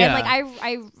Chewie, Yeah. and like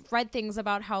I read things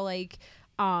about how like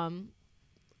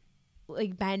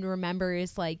like Ben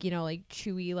remembers like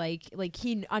Chewie like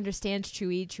he understands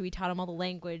Chewie. Chewie taught him all the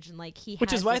language and like he.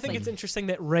 Which has is why I this, think like, it's interesting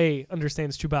that Rey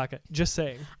understands Chewbacca. Just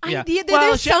saying. Yeah.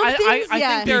 There's some things. I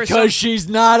think there are Because she's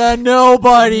not a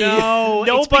nobody. No,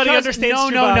 Nobody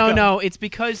understands No. Chewbacca. It's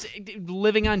because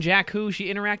living on Jakku,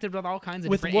 she interacted with all kinds of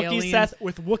With different Wookiees, aliens. Seth.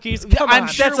 With Wookiees, come I'm on.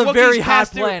 sure That's a Wookiees very hot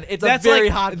passed through- planet. It's a that's very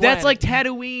like, hot That's like planet.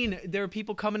 Tatooine. There are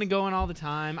people coming and going all the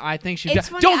time. I think she. It's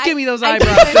funny, Don't give me those I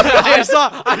eyebrows. I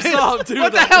saw him too.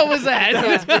 What the hell was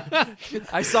that?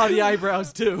 I saw the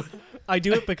eyebrows too. I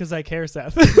do it because I care,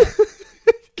 Seth.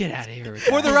 Get out of here. With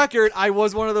For that. the record, I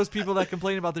was one of those people that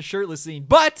complained about the shirtless scene,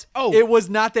 but it was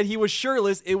not that he was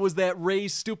shirtless. It was that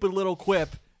Rey's stupid little quip.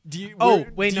 Why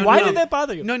did that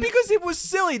bother you? No, Because it was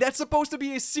silly. That's supposed to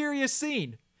be a serious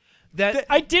scene.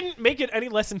 I didn't make it any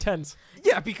less intense.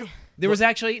 Yeah, because There was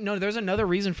actually there's another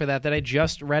reason for that I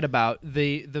just read about.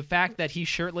 The fact that he's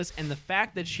shirtless and the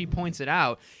fact that she points it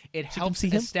out, it helps see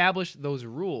him? establish those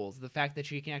rules. The fact that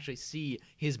she can actually see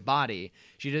his body,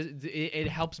 it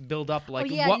helps build up like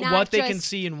what they can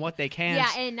see and what they can't.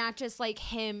 Yeah, and not just like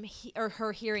him or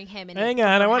her hearing him. And Hang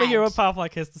on, I want to hear what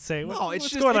Pawlak has to say. no,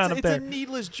 What's going on up it's there? a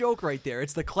needless joke right there.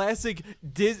 It's the classic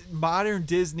modern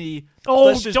Disney. Oh,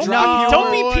 let's just drop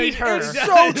don't humor. be Pete her. It's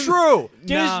so true.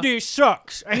 Disney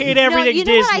sucks. I hate No, everything you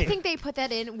know Disney. what I think they put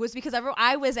that in was because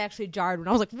I was actually jarred when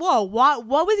I was like, "Whoa, what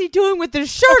was he doing with his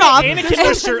shirt off?" Anakin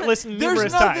was shirtless numerous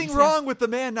There's nothing times. wrong with the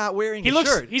man not wearing He a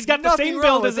looks. shirt. He's got the Nothing same wrong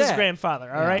build with as his that.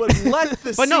 grandfather. All right. But let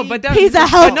the But no, scene- but that, He's a but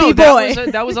healthy boy.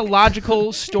 That was a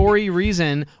logical story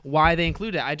reason why they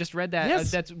included it. I just read that. Yes.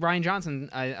 That's Ryan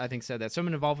Johnson. I think said that.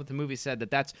 Someone involved with the movie said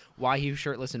that's why he was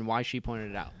shirtless and why she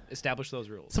pointed it out. Establish those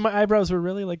rules. So my eyebrows were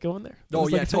really like going there. It Oh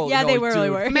was yeah, like, totally. Yeah, No, they really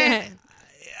dude. were. Man,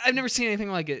 I've never seen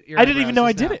anything like it. Your I didn't even know I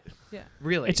eyebrows did just it. now.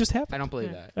 Really? It just happened. I don't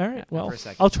believe that. All right. Well, for a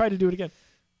second. I'll try to do it again.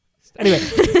 Anyway,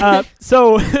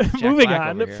 so moving Black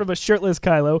on over here. from a shirtless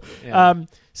Kylo, Yeah.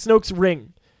 Snoke's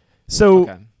ring. So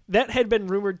Okay. that had been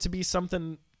rumored to be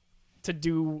something to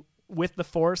do with the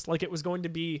Force, like it was going to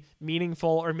be meaningful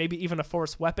or maybe even a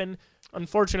Force weapon.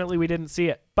 Unfortunately, we didn't see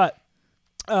it, but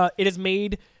it is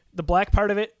made, the black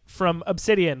part of it, from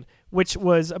obsidian, which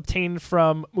was obtained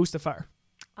from Mustafar.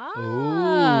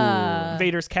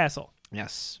 Vader's castle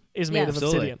Yes. is made Yes. of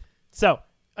Absolutely. obsidian. So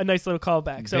a nice little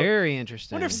callback. So Very I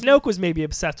interesting. wonder if Snoke was maybe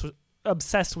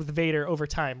obsessed with Vader over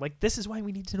time. Like, this is why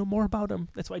we need to know more about him.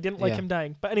 That's why I didn't like Yeah. him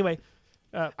dying. But anyway,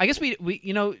 I guess we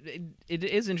it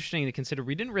is interesting to consider.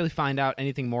 We didn't really find out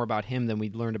anything more about him than we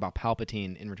learned about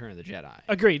Palpatine in Return of the Jedi.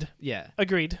 agreed. Yeah.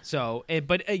 Agreed. So,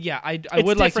 yeah, I It's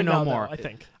would like to different know now, more. though, I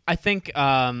think.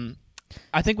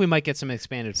 I think we might get some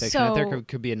expanded fiction. I think there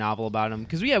could be a novel about him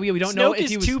because we don't Snoke know if is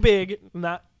he was too big,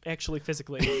 not actually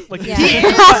physically. Like Yeah.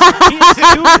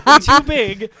 he's too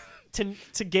big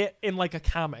to get in like a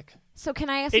comic. So can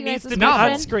I ask It you guys needs a to be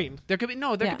question? on screen. There could be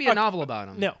Yeah. be a novel about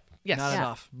him. No, Yes. Not Yeah.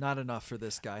 enough. Not enough for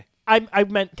this guy. I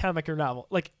meant comic or novel.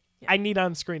 Like I need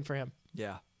on screen for him.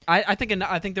 Yeah. I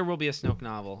think there will be a Snoke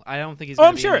novel. I don't think he's. Oh, Gonna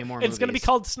I'm be sure in any more it's going to be movies.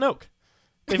 called Snoke.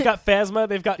 They've got Phasma.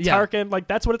 They've got Yeah. Tarkin. Like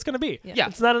that's what it's going to be. Yeah.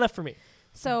 It's not enough for me.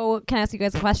 So can I ask you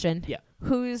guys a question? Yeah.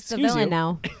 Who's the Excuse villain you.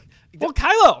 now? Well,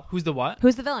 Kylo. Who's the what?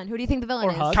 Who's the villain? Who do you think the villain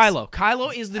Or is? Hux.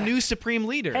 Kylo is the new supreme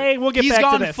leader. Hey, we'll get He's back to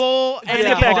gone this. full. Let's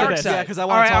get back to this. Yeah, because I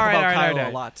want to talk about Kylo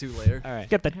a lot too later. All right.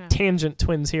 Get the tangent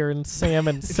twins here and Sam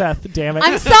and Seth. Damn it.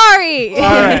 I'm sorry. All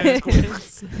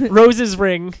right. Rose's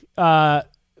ring.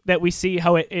 That we see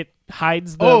how it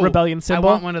hides the rebellion symbol.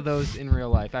 I want one of those in real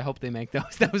life. I hope they make those.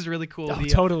 That was really cool. Oh,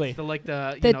 totally.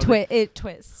 It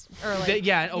twists. Or like,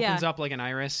 it opens up like an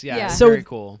iris. Yeah, Yeah. it's So very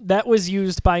cool. that was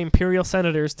used by Imperial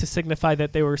senators to signify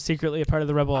that they were secretly a part of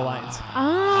the Rebel Alliance.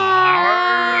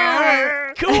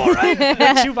 Cool, right?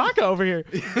 Chewbacca over here.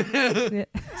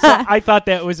 So I thought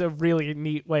that was a really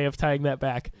neat way of tying that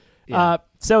back. Yeah.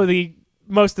 So the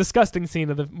most disgusting scene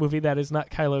of the movie that is not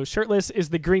Kylo shirtless is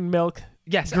the green milk.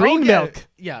 Yes, green milk.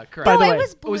 Yeah, correct. By the it way,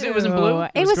 was blue. it wasn't blue?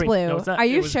 It was green. blue. No, it's not. Are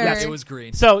you It was- sure? yes, It was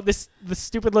green. So the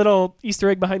stupid little Easter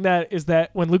egg behind that is that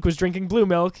when Luke was drinking blue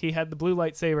milk, he had the blue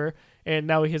lightsaber, and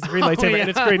now he has the green lightsaber, and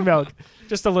it's yeah. green milk.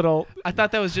 Just a little. I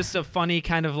thought that was just a funny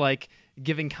kind of like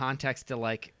giving context to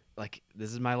like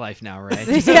this is my life now, right?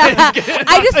 Yeah.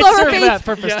 I just love her served that face.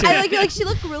 purpose too. I like she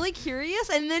looked really curious,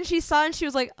 and then she saw and she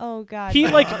was like, "Oh God." He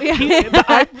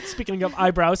speaking of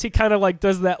eyebrows, he kind of like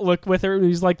does that look with her.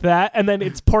 He's like that, and then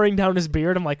it's pouring down his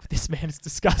beard. I'm like, this man is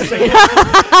disgusting.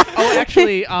 Oh,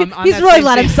 actually, on He's that really same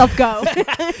let scene- himself go.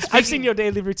 I've seen your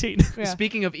daily routine. Yeah.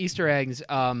 Speaking of Easter eggs,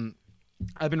 I've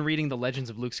been reading the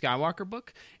Legends of Luke Skywalker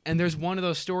book, and there's one of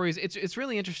those stories. It's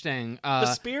really interesting.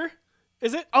 The spear.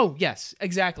 Is it? Oh yes,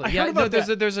 exactly. I Yeah, heard about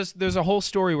there's a whole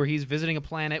story where he's visiting a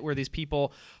planet where these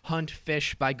people hunt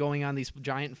fish by going on these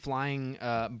giant flying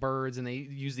birds, and they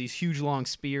use these huge long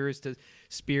spears to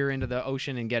spear into the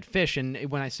ocean and get fish. And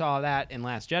when I saw that in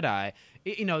Last Jedi,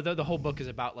 the whole book is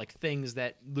about like things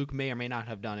that Luke may or may not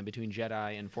have done in between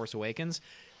Jedi and Force Awakens.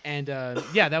 And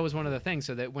that was one of the things.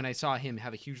 So that when I saw him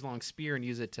have a huge long spear and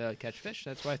use it to catch fish,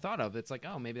 that's what I thought of. It's like,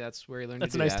 oh, maybe that's where he learned.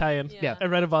 That's to do a nice that. tie-in. Yeah. I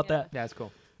read about that. Yeah, that's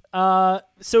cool.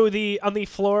 So on the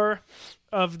floor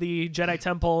of the Jedi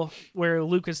Temple where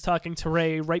Luke is talking to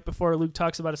Rey, right before Luke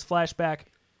talks about his flashback,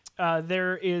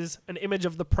 there is an image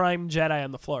of the Prime Jedi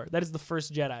on the floor. That is the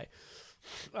first Jedi.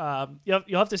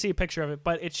 You'll have to see a picture of it,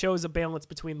 but it shows a balance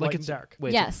between light and dark.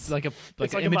 Wait, Yes. so like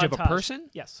It's an image of a montage. person.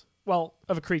 Yes. Well,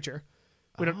 of a creature.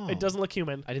 It doesn't look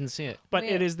human, I didn't see it. but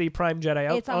Wait. it is the Prime Jedi.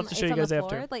 I'll have to show you guys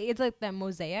after. Like it's like that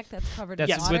mosaic that's covered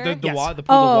That's in Yes. water. with the Yes. the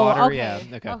pool of water. okay. Yeah.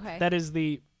 Okay. Okay. That is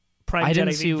the Prime I didn't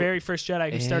Jedi, see- the very first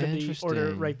Jedi who started the order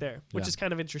Interesting. right there, which Yeah. is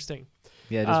kind of interesting.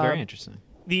 Yeah, it is very interesting.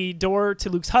 The door to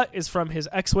Luke's hut is from his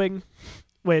X-Wing,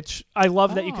 which I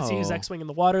love that you can see his Oh. X-Wing in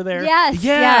the water there. Yes.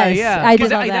 Yeah, yes. yeah. I did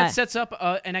Because know that that. sets up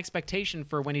an expectation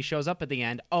for when he shows up at the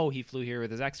end. Oh, he flew here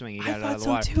with his X-wing. He got I it out thought of the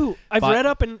so water. too. I've But- read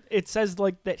up and it says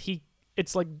like that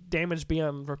it's like damaged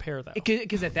beyond repair though.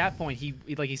 Because at that point, he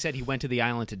like he said, he went to the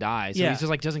island to die. So Yeah. he's just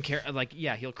like doesn't care. Like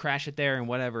he'll crash it there and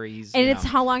whatever. He's And you it's know.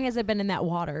 how long has it been in that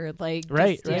water? Like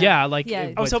Right, just- right. Yeah, like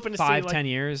Yeah. I was hoping to see 5, like, 10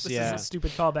 years. This Yeah. is a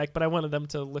stupid callback, but I wanted them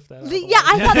to lift that. Out of the Yeah,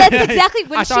 water. I thought that's exactly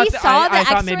when I she thought saw the I X-Wing.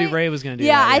 thought maybe Rey was gonna do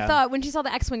yeah, that. I thought when she saw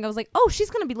the X-wing, I was like, oh, she's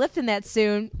gonna be lifting that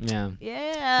soon. Yeah.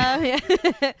 Yeah.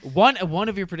 One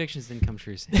of your predictions didn't come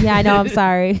true. Sam. Yeah, I know. I'm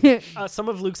sorry. Some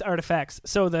of Luke's artifacts.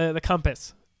 So the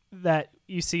compass that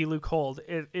you see Luke hold,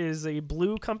 it is a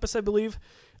blue compass, I believe.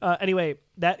 Anyway,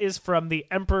 that is from the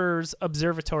Emperor's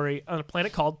observatory on a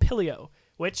planet called Pilio,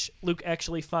 which Luke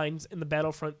actually finds in the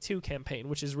Battlefront 2 campaign,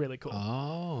 which is really cool.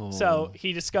 Oh. So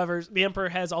he discovers the Emperor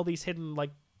has all these hidden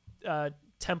like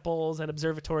temples and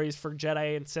observatories for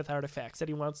Jedi and Sith artifacts that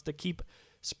he wants to keep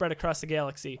spread across the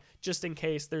galaxy, just in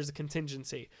case there's a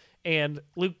contingency. And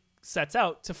Luke sets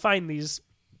out to find these,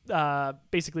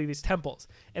 basically these temples,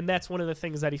 and that's one of the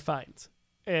things that he finds.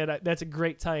 And that's a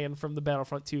great tie-in from the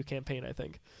Battlefront 2 campaign, I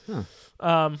think. Huh.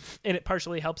 And it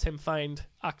partially helps him find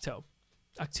Octo.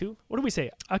 Octo? What do we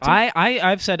say? Octo?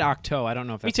 I've said Octo. I don't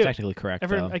know if that's too. technically correct.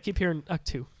 though. I keep hearing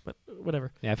Octo, but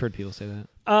whatever. Yeah, I've heard people say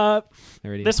that.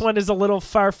 They're idiots. This one is a little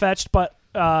far-fetched, but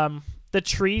the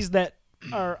trees that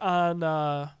are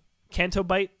on Canto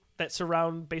Bight that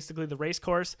surround basically the race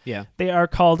course, Yeah. they are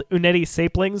called Uneti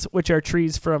saplings, which are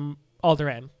trees from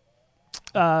Alderaan.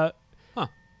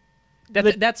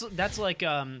 That's like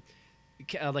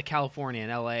California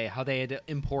and LA, how they had to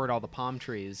import all the palm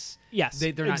trees. Yes,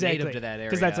 They're not exactly. native to that area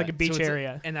because that's like a beach it's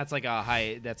area. and that's like a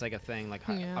high. That's like a thing, like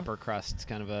Yeah. upper crust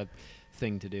kind of a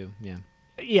thing to do. Yeah,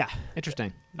 Yeah.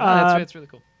 interesting. That's really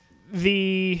cool.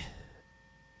 The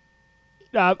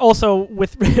also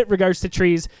with regards to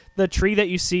trees, the tree that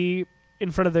you see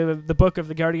in front of the book of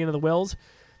the Guardian of the Wills,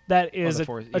 that is the a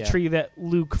forest, a yeah. tree that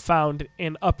Luke found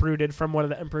and uprooted from one of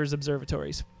the Emperor's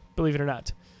observatories. Believe it or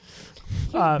not.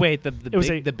 Wait, the was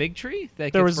the big tree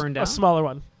that there gets was burned down. a smaller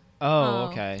one. Oh, Oh.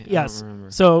 okay. Yes. I don't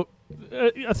remember. So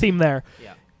a theme there.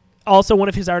 Yeah. Also, one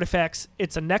of his artifacts,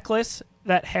 it's a necklace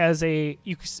that has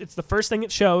it's the first thing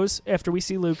it shows after we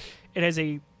see Luke. It has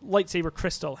a lightsaber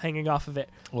crystal hanging off of it.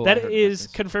 Oh, I That heard about is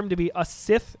this. confirmed to be a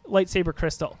Sith lightsaber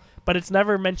crystal, but it's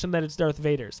never mentioned that it's Darth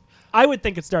Vader's. I would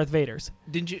think it's Darth Vader's.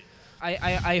 Didn't you?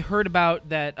 I heard about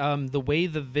that. The way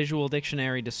the visual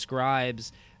dictionary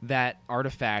describes that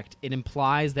artifact, it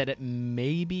implies that it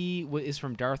maybe is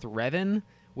from Darth Revan,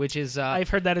 which is I've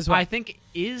heard that as well. I think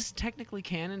is technically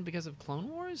canon because of Clone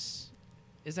Wars.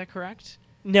 Is that correct?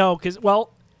 No, because, I Or-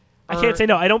 can't say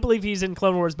no. I don't believe he's in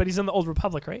Clone Wars, but he's in the Old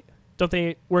Republic, right? Don't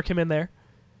they work him in there?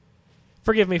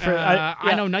 Forgive me for...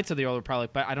 I know Knights of the Old Republic,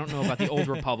 but I don't know about the Old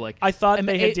Republic. I thought And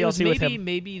they had it was DLC with him.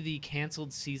 Maybe the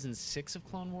canceled season 6 of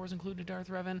Clone Wars included Darth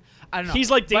Revan. I don't know.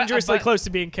 He's like But- dangerously but- close to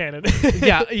being canon.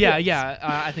 Yeah.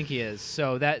 I think he is.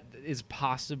 So that is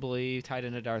possibly tied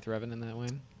into Darth Revan in that way.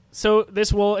 So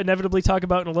this we'll inevitably talk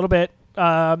about in a little bit.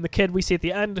 The kid we see at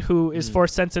the end who is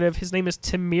force sensitive, his name is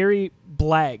Temiri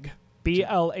Blag.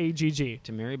 Blagg.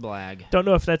 Temiri Blag. Don't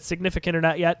know if that's significant or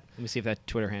not yet. Let me see if that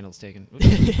Twitter handle's taken.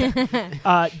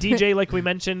 DJ, like we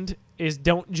mentioned, is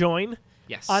Don't Join.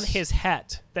 Yes. On his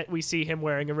hat that we see him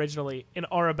wearing originally, in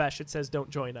Arabesh, it says Don't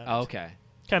Join on it. Oh, okay.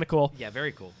 Kind of cool. Yeah,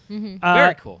 very cool.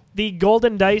 Very cool. The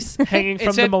golden dice hanging It from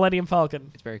the said- Millennium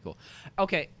Falcon. It's very cool.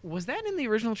 Okay, was that in the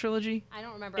original trilogy? I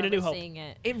don't remember In A ever New Hope. seeing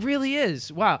it. It really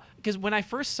is. Wow. Because when I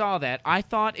first saw that, I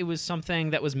thought it was something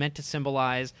that was meant to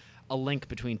symbolize a link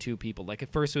between two people. Like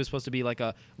at first it was supposed to be like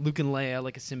a Luke and Leia,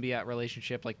 like a symbiote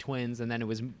relationship, like twins, and then it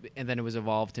was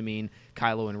evolved to mean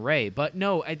Kylo and Rey. But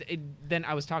no, then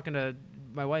I was talking to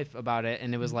my wife about it,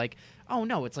 and it was like, oh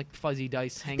no, it's like fuzzy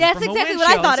dice hanging That's from exactly a what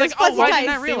I windshield. thought. It's It was like, fuzzy why dice. didn't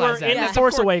I They realize were that? in Yeah. The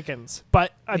Force Of course. Awakens,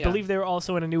 but I Yeah. believe they were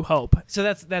also in A New Hope. So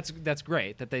that's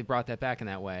great that they brought that back in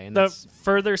that way. And The that's,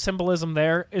 further symbolism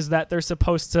there is that they're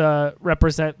supposed to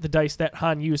represent the dice that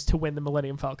Han used to win the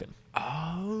Millennium Falcon.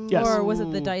 oh, Yes. Or was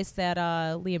it the dice that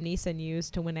Liam Neeson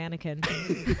used to win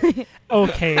Anakin?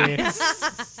 Okay.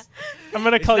 I'm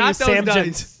going to call you not those Sam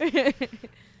dice.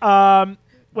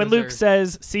 When Those Luke are-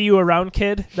 says, "See you around,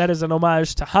 kid," that is an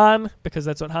homage to Han, because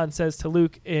that's what Han says to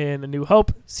Luke in A New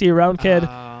Hope. "See you around, kid."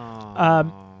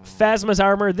 Oh. Phasma's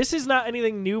armor. This is not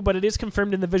anything new, but it is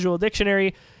confirmed in the visual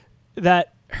dictionary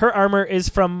that her armor is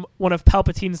from one of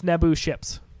Palpatine's Naboo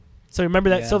ships. So remember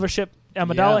that Yeah. silver ship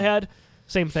Amidala Yeah. had?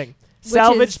 Same thing. Which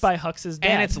Salvaged is- by Hux's dad.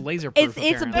 And it's laser proof.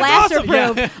 It's apparently. blaster awesome.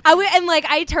 proof. Yeah.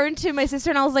 I turned to my sister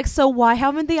and I was like, so why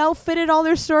haven't they outfitted all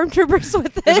their stormtroopers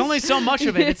with this? There's only so much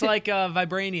of it. It's like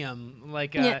vibranium.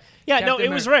 Like Yeah. Yeah, no, Captain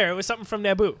it was America. rare. It was something from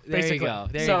Naboo, There you basically. go.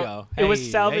 There you So go. It was Hey,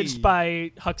 salvaged hey.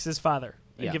 by Hux's father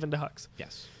and Yeah. given to Hux.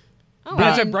 Yes. Oh,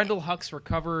 That's why and- Brendel Hux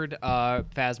recovered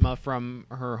Phasma from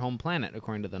her home planet,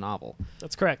 according to the novel.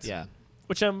 That's correct. Yeah.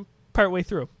 Which I'm partway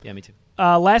through. Yeah, me too.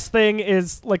 Last thing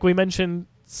is, like we mentioned,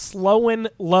 slow and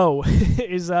low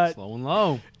is Slow and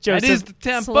low. Joseph- That is the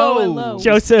tempo. Slow and low.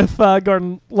 Joseph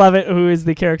Gordon-Levitt, who is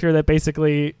the character that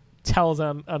basically tells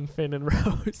on Finn and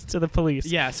Rose to the police.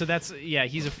 Yeah, so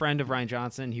he's a friend of Ryan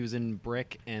Johnson. He was in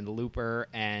Brick and Looper,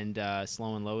 and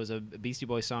Slow and Low is a Beastie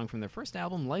Boys song from their first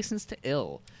album, License to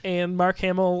Ill. And Mark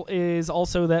Hamill is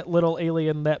also that little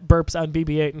alien that burps on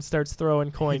BB-8 and starts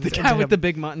throwing coins. The into guy with him. the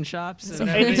big mutton chops. So-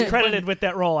 and he's credited with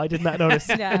that role. I did not notice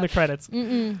Yeah. in the credits.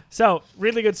 Mm-mm. So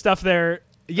really good stuff there.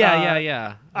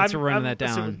 Yeah. Thanks for running I'm that down.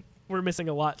 assuming we're missing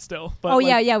a lot still. But Oh,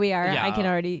 like, yeah, we are. Yeah. I can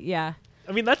already, yeah.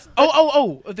 I mean, that's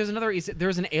Oh! There's another.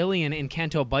 There's an alien in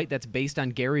Canto Bight that's based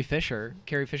on Carrie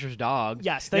Fisher's dog.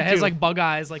 Yes, that they has do. like bug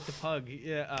eyes, like the pug.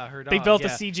 Yeah, her dog. they built yeah.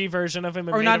 a CG version of him.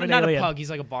 And or made not him an not a alien. pug.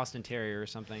 He's like a Boston Terrier or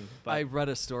something. But I read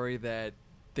a story that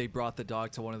they brought the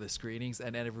dog to one of the screenings,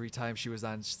 and every time she was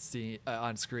on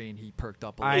screen, he perked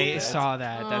up a little I bit. saw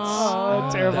that. That's Oh,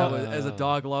 terrible. That was, as a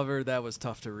dog lover, that was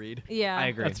tough to read. Yeah. I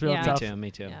agree. That's real Yeah. tough.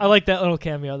 Me too. Yeah. I like that little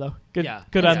cameo though. Good, Yeah.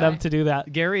 good That's on them right. to do that.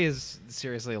 Gary is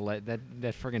seriously that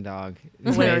friggin' dog.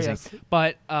 Is Hilarious. amazing.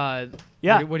 But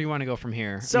Yeah. where do you want to go from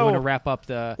here? So- you want to wrap up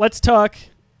the? Let's talk.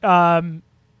 I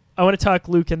want to talk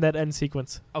Luke in that end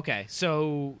sequence. Okay,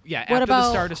 so yeah, What after about the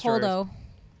Star Destroyer. Holdo?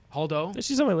 Holdo.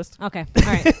 She's on my list. Okay. All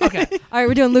right. Okay. All right,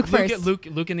 we're doing Luke first.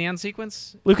 Luke in the end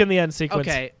sequence. Luke in the end sequence.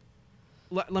 Okay,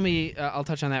 let me. I'll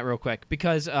touch on that real quick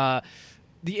because the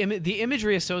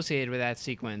imagery associated with that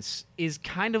sequence is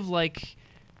kind of like.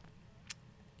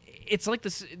 It's like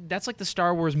this. That's like the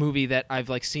Star Wars movie that I've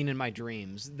like seen in my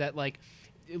dreams. That like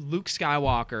Luke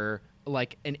Skywalker,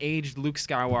 like an aged Luke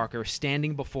Skywalker,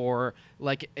 standing before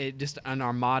like just an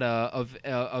armada of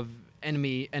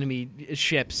enemy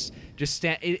ships. It's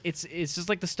just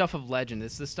like the stuff of legend.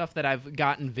 It's the stuff that I've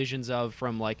gotten visions of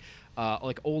from like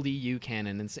old EU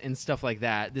canon and stuff like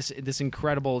that. This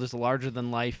incredible, just larger than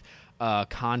life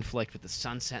conflict with the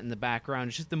sunset in the background.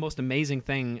 It's just the most amazing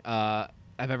thing I've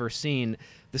ever seen.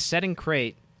 The setting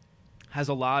crate has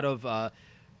a lot of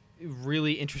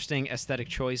really interesting aesthetic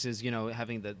choices,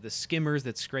 having the skimmers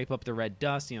that scrape up the red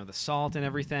dust, the salt and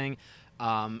everything,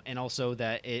 and also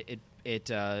that it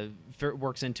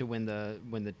works into when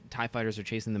the TIE fighters are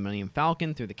chasing the Millennium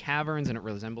Falcon through the caverns, and it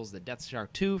resembles the Death Star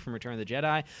 2 from Return of the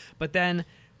Jedi. But then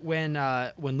when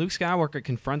Luke Skywalker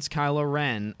confronts Kylo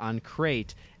Ren on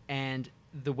Crate, and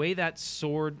the way that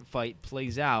sword fight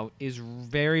plays out is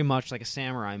very much like a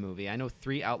samurai movie. I know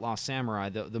 3 Outlaw Samurai,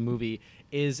 the movie,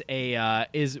 is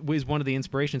one of the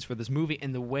inspirations for this movie,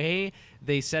 and the way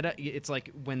they set up, it's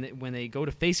like when they go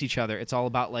to face each other, it's all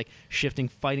about like shifting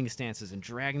fighting stances and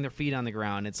dragging their feet on the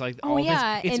ground. It's like Oh, all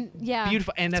yeah, this, it's and yeah.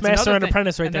 beautiful, and that's Master another and thing.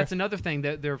 Apprentice right and there. that's another thing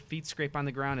that their feet scrape on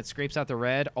the ground. It scrapes out the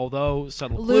red, although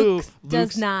subtle Luke clue. does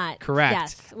Luke's not. correct.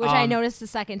 Yes, which I noticed the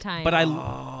second time. But I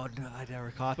Oh no, I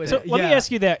never caught that. So let me Yeah.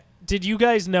 ask you that. Did you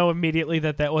guys know immediately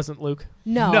that wasn't Luke?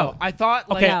 no. I thought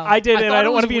like, Okay, No. I did, and thought I it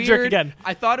don't want to was be a jerk weird. again.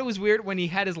 I thought it was weird when he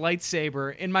had his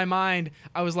lightsaber. In my mind,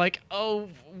 I was like, "Oh,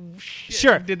 shit.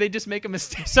 Sure. Did they just make a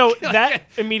mistake?" So Like, that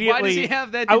immediately. Why does he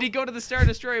have that? Did he go to the Star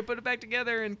Destroyer, put it back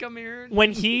together, and come here?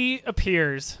 When he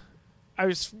appears, I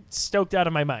was stoked out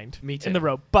of my mind. Me too. In the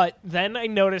robe. But then I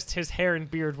noticed his hair and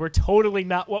beard were totally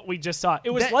not what we just saw. It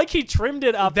was like he trimmed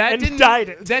it up and dyed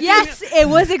it. Yes, it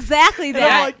was exactly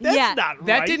that. I'm like, that's not right.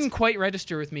 That didn't quite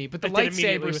register with me, but the It did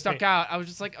immediately lightsaber with stuck me. out. I was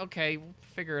just like, okay, we'll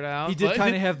figure it out. He did But-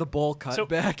 kind of have the bowl cut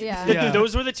back. Yeah.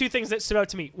 Those were the two things that stood out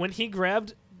to me. When he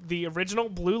grabbed the original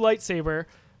blue lightsaber,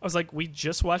 I was like, we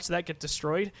just watched that get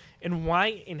destroyed. And why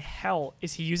in hell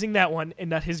is he using that one and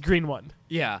not his green one?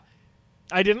 Yeah.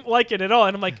 I didn't like it at all.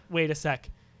 And I'm like, wait a sec.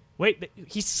 Wait,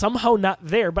 he's somehow not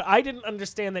there. But I didn't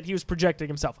understand that he was projecting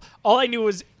himself. All I knew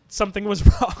was something was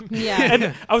wrong. Yeah.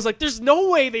 And I was like, there's no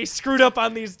way they screwed up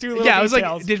on these two little Yeah, I was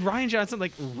details. like, did Rian Johnson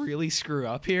like really screw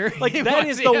up here? Like, that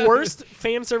is the worst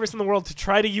fan service in the world to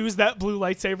try to use that blue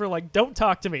lightsaber. Like, don't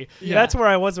talk to me. Yeah. That's where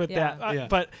I was with Yeah. that. Yeah.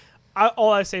 But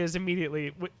all I say is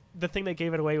immediately, the thing that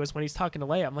gave it away was when he's talking to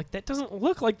Leia. I'm like, that doesn't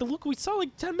look like the look we saw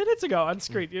like 10 minutes ago on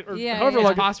screen. Or Yeah, however yeah.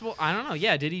 long It's possible. I don't know.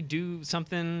 Yeah, did he do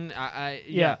something?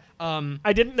 Yeah.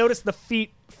 I didn't notice the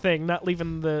feet thing, not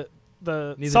leaving the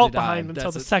Neither salt did I. behind until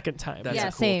That's the a- second time. That's Yeah,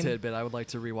 a cool same. tidbit. I would like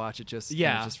to rewatch it just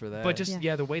for that. But just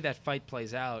Yeah. the way that fight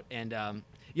plays out, and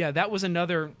that was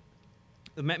another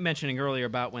mentioning earlier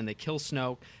about when they kill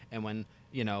Snoke and when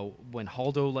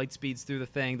Holdo light speeds through the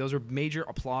thing. Those are major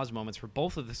applause moments for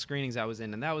both of the screenings I was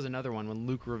in, and that was another one when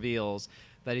Luke reveals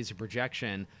that he's a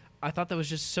projection. I thought that was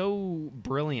just so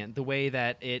brilliant, the way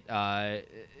that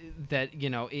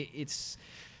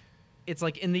it's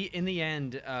like in the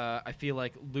end, I feel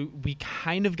like Luke, we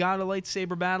kind of got a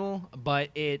lightsaber battle, but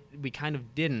we kind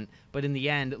of didn't. But in the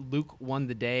end, Luke won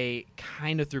the day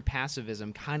kind of through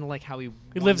pacifism, kind of like how he won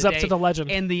lives the up day to the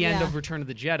legend. in the end Yeah. of Return of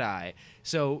the Jedi.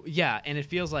 So yeah, and it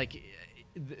feels like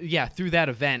through that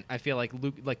event, I feel like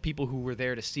Luke, like people who were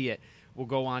there to see it, will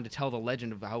go on to tell the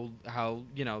legend of how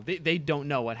they don't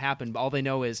know what happened, but all they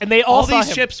know is And they all saw these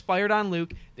him. ships fired on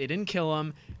Luke. They didn't kill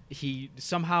him.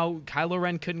 Kylo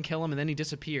Ren couldn't kill him, and then he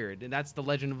disappeared. And that's the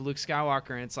legend of Luke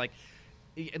Skywalker. And it's like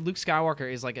Luke Skywalker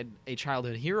is like a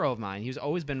childhood hero of mine. He's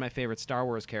always been my favorite Star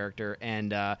Wars character.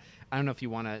 And I don't know if you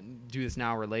want to do this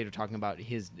now or later, talking about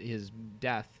his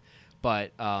death,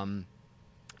 but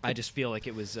I just feel like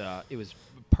it was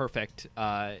perfect.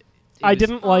 I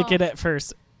didn't like it at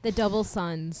first. The double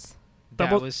suns.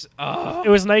 That was It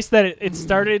was nice that it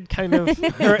started kind of,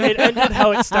 or it ended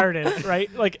how it started,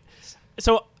 right? Like,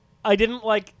 so I didn't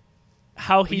like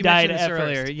how he you died mentioned this at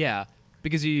earlier, first. yeah,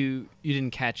 because you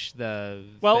didn't catch the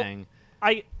Well, thing.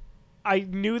 I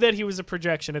knew that he was a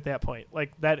projection at that point,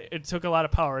 like that it took a lot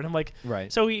of power, and I'm like,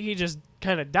 Right. so he just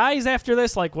kind of dies after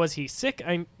this. Like, was he sick?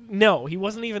 No, he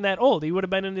wasn't even that old. He would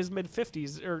have been in his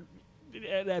mid-50s or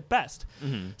at best.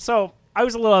 Mm-hmm. So I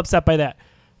was a little upset by that.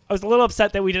 I was a little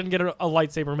upset that we didn't get a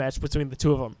lightsaber match between the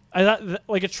two of them. I thought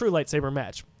like a true lightsaber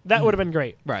match. That would have been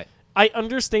great. Right. I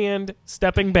understand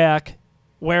stepping back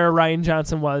where Rian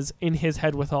Johnson was in his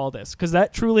head with all this, because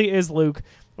that truly is Luke,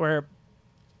 where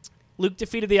Luke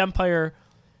defeated the Empire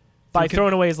by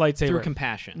throwing away his lightsaber. Through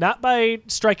compassion. Not by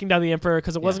striking down the Emperor,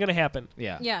 because it wasn't going to happen.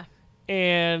 Yeah. Yeah.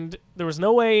 And there was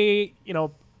no way,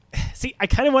 see, I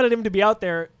kind of wanted him to be out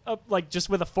there, like just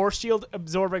with a force shield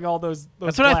absorbing all those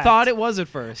That's what I blasts. thought it was at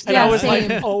first. And Yeah, I was same.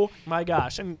 like, oh my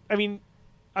gosh. And I mean,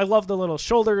 I love the little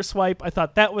shoulder swipe. I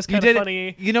thought that was You kind did of it.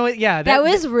 funny. You know what? Yeah. That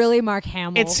was really Mark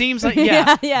Hamill. It seems like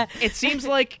yeah. yeah. It seems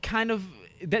like kind of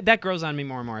that grows on me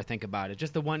more and more. I think about it.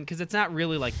 Just the one, because it's not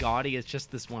really like gaudy. It's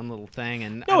just this one little thing,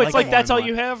 and No, I it's like like it that's more all and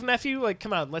you more. have, nephew. Like,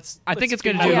 come on, let's. I think it's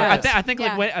gonna do do. Yeah. I think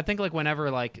Yeah. I think like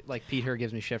whenever like Pete Her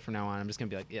gives me shit from now on, I'm just gonna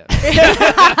be like, yeah.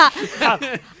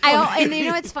 And you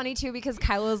know it's funny too, because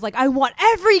Kylo's like, I want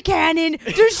every cannon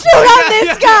to shoot on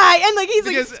this guy, and like he's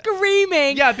Because- like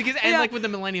screaming. Yeah, because Yeah. like with the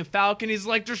Millennium Falcon, he's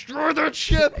like, destroy that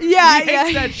ship. Yeah, he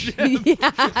hates that ship.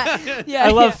 yeah, yeah.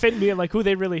 I love yeah. Finn being like, who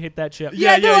they really hit that ship.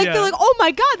 Yeah, Yeah, they're like, oh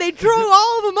my god, they drove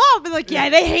all of them up, and like, yeah,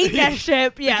 they hate that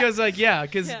ship. Yeah, Because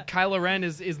Yeah. Kylo Ren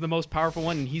is the most powerful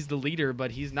one, and he's the leader,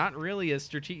 but he's not really a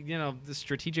the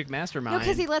strategic mastermind. no,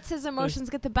 because he lets his emotions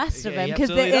get the best of Yeah, him, he because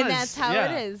absolutely and does. that's how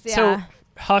Yeah. it is. Yeah, So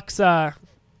Hux,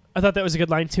 I thought that was a good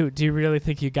line too. Do you really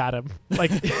think you got him?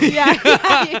 Like yeah.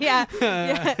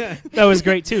 that was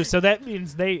great too. So that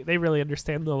means they really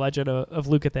understand the legend of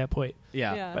Luke at that point.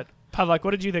 yeah. Yeah. But Pawlak,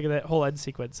 what did you think of that whole end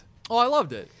sequence? Oh, I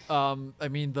loved it. I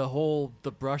mean,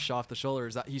 the brush off the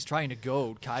shoulders. He's trying to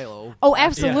goad Kylo. Oh,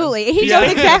 absolutely. He Yeah.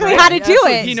 knows exactly how to do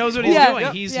Absolutely. it. He knows what he's Yeah.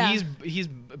 doing. Yeah. He's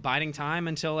biding time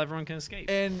until everyone can escape.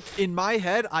 And in my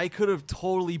head, I could have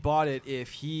totally bought it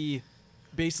if he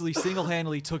basically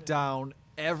single-handedly took down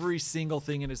every single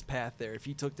thing in his path there. If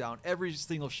he took down every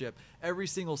single ship, every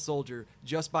single soldier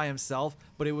just by himself,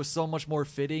 but it was so much more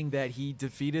fitting that he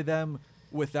defeated them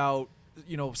without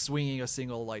swinging a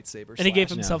single lightsaber. And he gave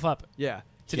slash. himself up Yeah.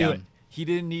 to do it. He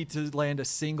didn't need to land a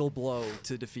single blow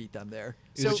to defeat them there.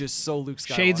 It was just so Luke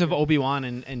Skywalker. Shades of Obi-Wan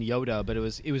and Yoda, but it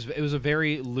was a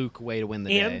very Luke way to win the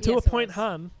day. And to a Yes, it point, was.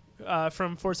 Han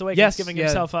from Force Awakens Yes, giving yeah.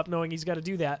 himself up, knowing he's got to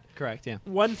do that. Correct, yeah.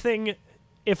 One thing,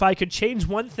 if I could change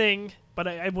one thing, but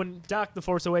I wouldn't dock the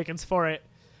Force Awakens for it,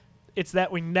 it's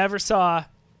that we never saw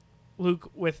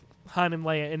Luke with Han and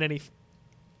Leia in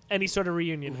any sort of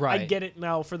reunion. Right. I get it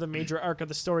now for the major arc of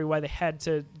the story why they had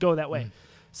to go that way.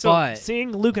 So But-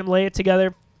 seeing Luke and Leia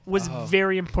together was Oh.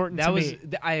 very important That to was me.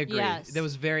 I agree. Yes.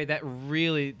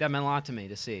 That meant a lot to me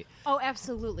to see. Oh,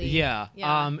 absolutely. Yeah.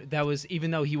 Yeah. That was,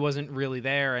 even though he wasn't really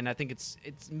there, and I think it's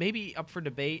maybe up for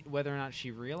debate whether or not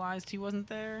she realized he wasn't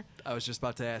there. I was just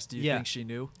about to ask, do you Yeah. think she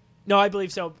knew? No, I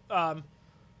believe so.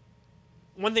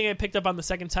 One thing I picked up on the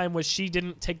second time was she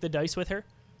didn't take the dice with her.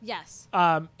 Yes.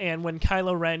 And when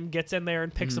Kylo Ren gets in there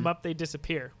and picks them up, they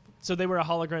disappear. So they were a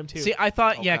hologram too. See, I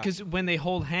thought, yeah, Okay. because when they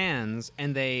hold hands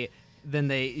and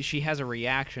she has a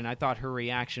reaction. I thought her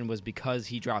reaction was because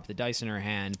he dropped the dice in her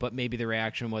hand, but maybe the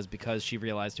reaction was because she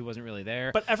realized he wasn't really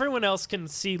there. But everyone else can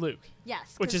see Luke.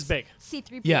 Yes. Which is big.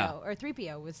 C-3PO Yeah. or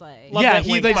 3PO was like... Love yeah, that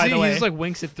he wink, by the way. just like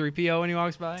winks at 3PO when he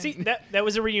walks by. See, that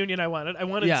was a reunion I wanted. I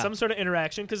wanted Yeah. some sort of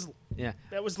interaction because yeah.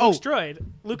 that was Oh. Luke's droid.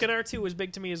 Luke and R2 was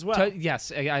big to me as well.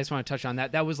 Yes, I just want to touch on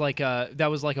that. That was like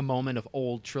a moment of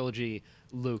old trilogy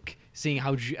Luke, seeing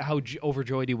how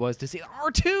overjoyed he was to see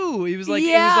R2. He was like,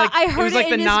 Yeah, I heard it was like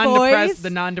it in the his voice. the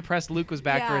non-depressed Luke was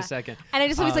back for Yeah. a second. And I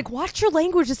just was like, watch your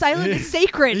language. The silence is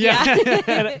sacred. Yeah. Yeah.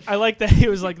 And I like that he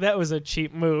was like, that was a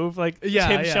cheap move. Like Yeah,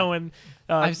 him yeah. showing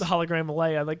I've the hologram of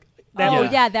Leia. Like Oh,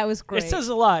 that yeah, that was great. It says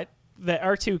a lot that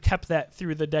R2 kept that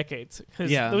through the decades. Because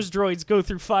Yeah. those droids go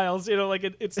through files, like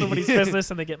it's nobody's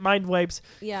business and they get mind wipes.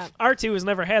 Yeah. R2 has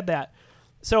never had that.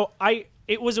 So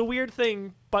it was a weird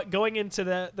thing, but going into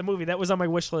the movie, that was on my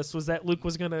wish list, was that Luke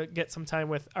was going to get some time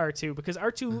with R2 because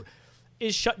R2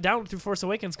 is shut down through Force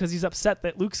Awakens because he's upset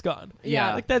that Luke's gone.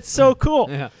 Yeah. Like that's so cool.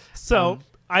 Yeah. So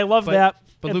I love that.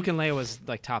 But And Luke and Leia was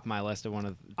like top of my list of one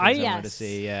of the things I- I wanted to Yes.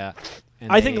 see. Yeah.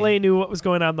 And I think Leia knew what was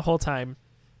going on the whole time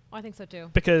Oh, I think so too.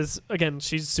 because, again,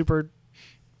 she's super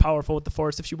powerful with the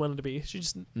Force if she wanted to be. She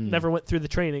just never went through the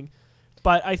training.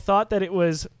 But I thought that it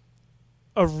was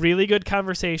a really good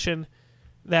conversation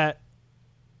that,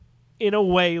 in a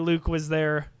way, Luke was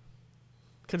there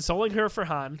consoling her for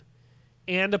Han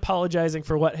and apologizing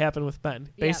for what happened with Ben.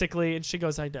 Yeah. Basically, and she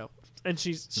goes, I know. And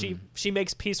she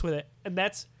makes peace with it. And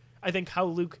that's, I think, how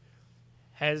Luke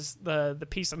has the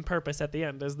peace and purpose at the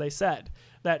end, as they said.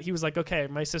 That he was like, okay,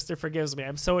 my sister forgives me.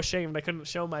 I'm so ashamed I couldn't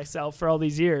show myself for all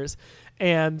these years.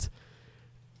 And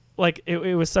like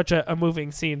it was such a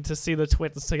moving scene to see the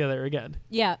twins together again.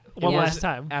 Yeah. One yeah. last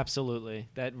time. Absolutely.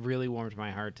 That really warmed my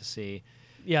heart to see.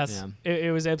 Yes. Yeah.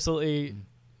 It was absolutely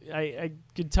I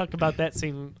could talk about that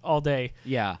scene all day.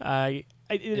 Yeah.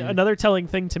 Another telling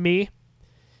thing to me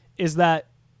is that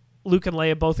Luke and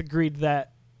Leia both agreed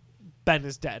that Ben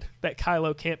is dead, that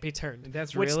Kylo can't be turned.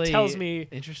 That's which really tells me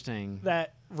interesting.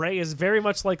 that Rey is very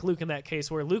much like Luke in that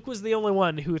case, where Luke was the only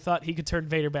one who thought he could turn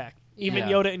Vader back. Even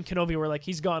Yeah. Yoda and Kenobi were like,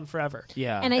 he's gone forever.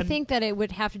 Yeah. And I And- think that it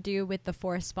would have to do with the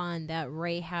Force bond that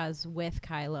Rey has with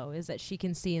Kylo, is that she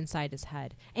can see inside his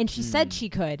head. And she said she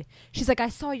could. She's like, I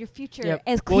saw your future Yep.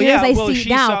 as clear as I see she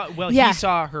now. Yeah. he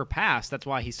saw her past. That's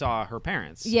why he saw her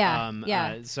parents. Yeah,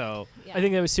 yeah. So Yeah. I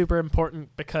think that was super important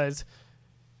because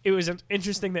it was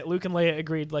interesting that Luke and Leia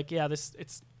agreed, like, yeah,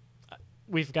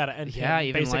 we've got to end yeah, him,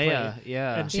 even basically. Leia.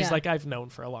 Yeah. And she's Yeah. like, I've known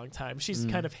for a long time. She's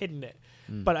kind of hidden it.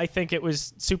 But I think it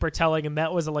was super telling, and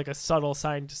that was like a subtle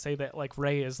sign to say that like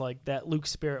Rey is like that Luke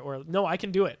spirit where, no, I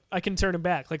can do it. I can turn him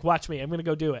back. Like, watch me. I'm going to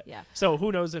go do it. Yeah. So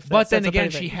who knows if that But then sets up again,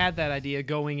 anything. she had that idea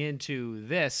going into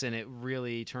this, and it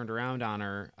really turned around on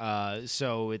her.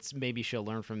 So it's maybe she'll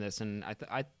learn from this, and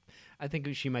I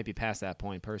think she might be past that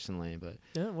point personally. But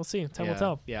Yeah, we'll see. Time yeah, will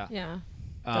tell. Yeah.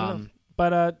 Yeah.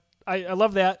 But I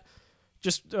love that.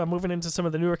 Just moving into some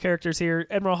of the newer characters here.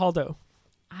 Admiral Holdo.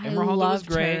 I Emerald was loved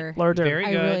great. her. Lord Durr. Very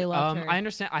I good. really loved her. I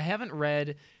understand. I haven't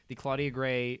read the Claudia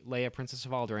Gray Leia Princess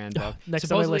of Alderaan book.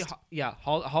 Next on my supposedly, list.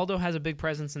 Holdo has a big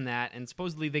presence in that, and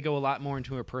supposedly they go a lot more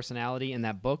into her personality in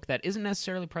that book that isn't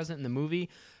necessarily present in the movie,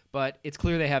 but it's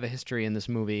clear they have a history in this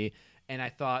movie. And I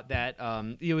thought that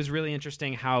it was really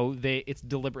interesting how it's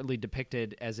deliberately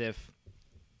depicted as if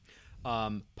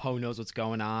Poe knows what's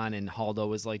going on, and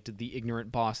Holdo is like the ignorant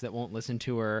boss that won't listen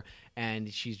to her, and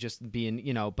she's just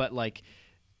being, but like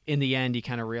in the end, you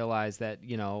kind of realize that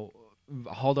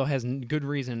Holdo has good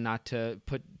reason not to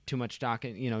put too much stock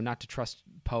in, not to trust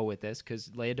Poe with this, because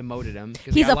Leia demoted him.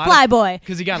 He's a flyboy.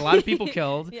 Because he got a lot of people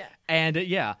killed. Yeah. And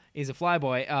he's a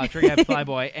flyboy, trigger-happy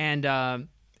flyboy. And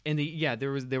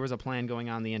there was a plan going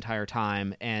on the entire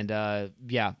time. And I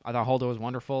thought Holdo was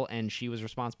wonderful, and she was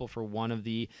responsible for one of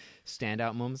the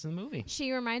standout moments in the movie.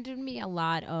 She reminded me a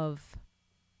lot of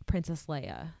Princess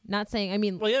Leia. Not saying, I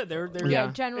mean, Well, yeah, they're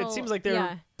general. it seems like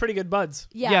they're pretty good buds.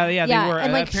 Yeah, they were.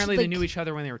 And Apparently, they knew each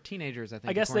other when they were teenagers. I think.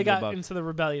 I guess they got into the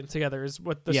rebellion together. Is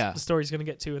what the story's going to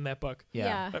get to in that book.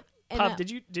 Yeah. Pop, did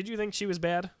you think she was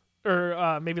bad,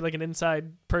 or maybe like an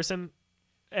inside person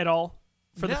at all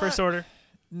for the First Order?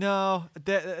 No,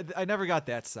 I never got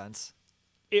that sense.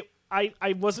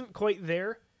 I wasn't quite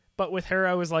there. But with her,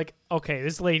 I was like, okay,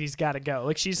 this lady's got to go.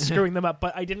 Like, she's screwing them up.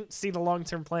 But I didn't see the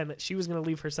long-term plan that she was going to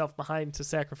leave herself behind to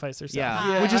sacrifice herself.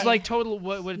 Yeah. Which is like total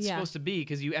what it's supposed to be,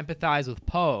 because you empathize with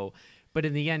Poe. But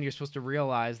in the end, you're supposed to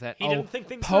realize that he didn't think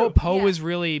things Poe through. was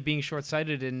really being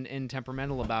short-sighted and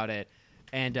temperamental about it.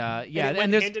 And and it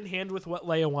went hand in hand with what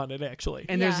Leia wanted, actually.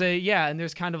 And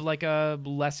there's kind of like a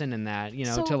lesson in that,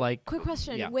 so, to like. Quick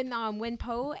question: when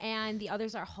Poe and the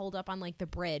others are holed up on like the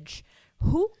bridge,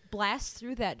 who blasts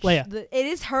through that? Leia. It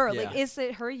is her. Yeah. Like, is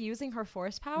it her using her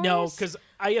force powers? No, because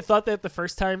I thought that the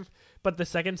first time, but the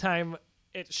second time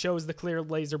it shows the clear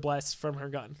laser blasts from her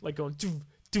gun, like going doof,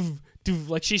 doof, doof,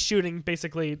 like she's shooting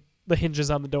basically the hinges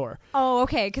on the door. Oh,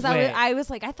 okay. Because I was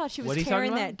like, I thought she was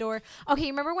tearing that that door. Okay,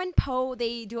 remember when Poe,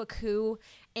 they do a coup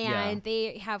and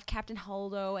they have Captain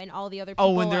Holdo and all the other people.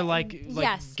 Oh, when they're like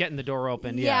yes. getting the door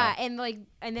open. Yeah, and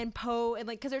then Poe, and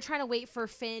because they're trying to wait for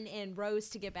Finn and Rose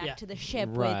to get back to the ship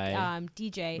with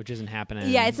DJ, which isn't happening.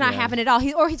 Yeah, it's not happening at all.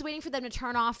 He's waiting for them to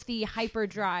turn off the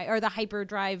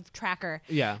hyperdrive tracker.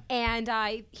 Yeah, and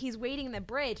he's waiting in the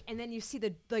bridge, and then you see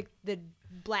the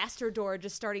blaster door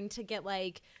just starting to get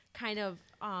like kind of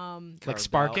like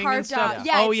sparking carved and stuff. out.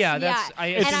 Yeah, I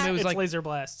assume it was it's like laser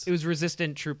blasts. It was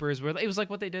resistant troopers. It was like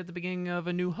what they did at the beginning of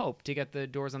A New Hope to get the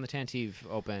doors on the Tantive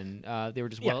open. They were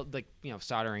just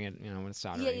soldering it. When it's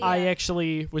soldering. Yeah. I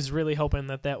actually was really hoping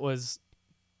that was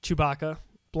Chewbacca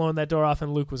blowing that door off,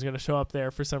 and Luke was going to show up there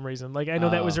for some reason. Like, I know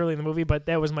that was early in the movie, but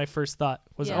that was my first thought.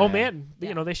 Oh man,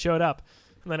 they showed up.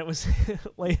 And then it was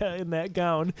Leia in that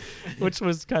gown, which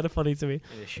was kind of funny to me.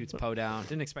 It shoots Poe down.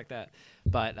 Didn't expect that,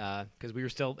 but because we were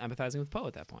still empathizing with Poe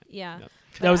at that point. Yeah,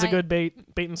 that was a good bait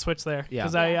and switch there. Yeah,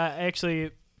 because I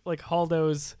actually like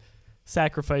Holdo's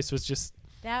sacrifice was just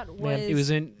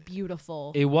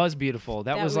beautiful. It was beautiful.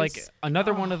 That was like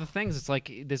another one of the things. It's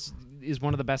like this is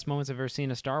one of the best moments I've ever seen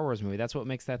in a Star Wars movie. That's what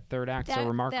makes that third act so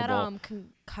remarkable. That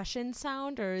concussion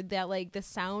sound, or that like the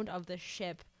sound of the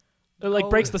ship. It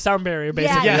breaks the sound barrier,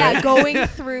 basically. Yeah, going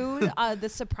through the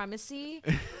supremacy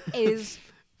is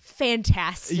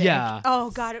fantastic. Yeah. Oh,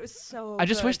 God, it was so I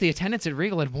just good. wish the attendants at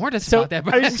Regal had warned us about that.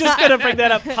 I was just going to bring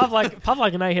that up.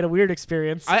 Pawlak and I had a weird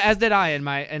experience. As did I in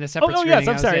a separate screening. Yes,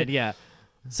 I'm sorry.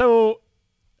 So,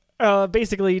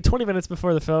 basically, 20 minutes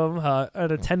before the film,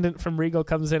 an attendant from Regal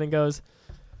comes in and goes,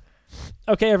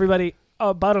 okay, everybody,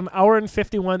 about an hour and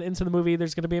 51 into the movie,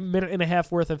 there's going to be a minute and a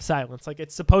half worth of silence. Like,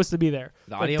 it's supposed to be there.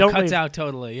 The audio cuts out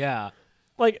totally, yeah.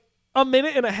 Like, a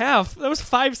minute and a half. That was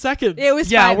 5 seconds. It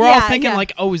was we're all thinking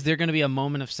like, oh, is there going to be a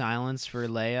moment of silence for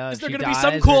Leia? Is there going to be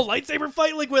some cool lightsaber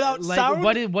fight without sound?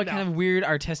 What kind of weird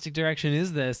artistic direction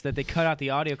is this that they cut out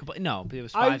the audio completely? No, it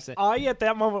was 5 seconds. I at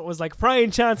that moment was like,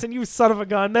 Brian Johnson, you son of a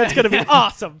gun, that's going to be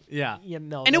awesome. Yeah.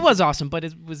 And it was awesome, but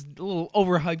it was a little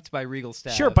overhyped by Regal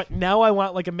staff. Sure, but now I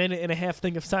want like a minute and a half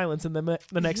thing of silence in the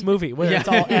next movie where it's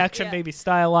all action, maybe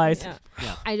stylized.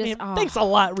 Yeah. I just thanks a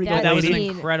lot, Regal. That was an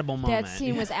incredible moment. That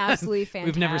scene was absolutely fantastic.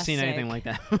 We've never seen anything like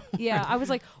that. Yeah, I was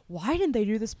like, why didn't they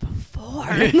do this before?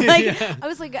 I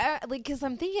was like, because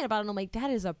I'm thinking about it, and I'm like,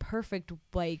 that is a perfect,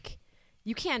 like,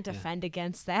 you can't defend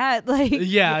against that. Like,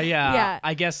 yeah.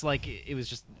 I guess like it was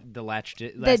just the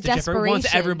desperation.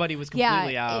 Once everybody was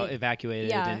completely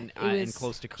evacuated and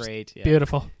close to Crate. Yeah.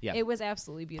 Beautiful. Yeah. It was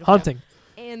absolutely beautiful. Haunting.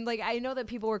 And like, I know that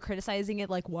people were criticizing it,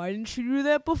 like, why didn't you do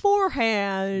that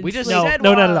beforehand? We just said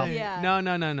no, not at all. Yeah.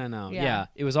 No. Yeah,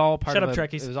 it was all part Shut of up, a,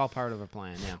 Trekkies. It was all part of a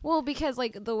plan. Yeah. Well, because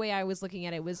like the way I was looking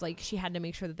at it was like she had to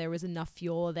make sure that there was enough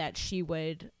fuel that she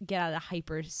would get out of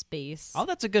hyperspace. Oh,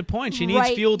 that's a good point. She needs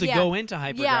fuel to go into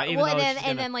hyperdrive. Yeah. Well,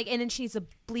 and then she needs to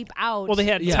bleep out. Well, they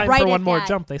had time for one more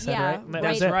jump. They said, right? And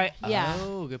That's right. Yeah.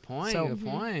 Oh, good point. So, good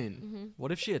point. Mm-hmm.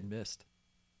 What if she had missed?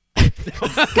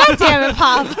 God damn it,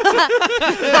 Pop. For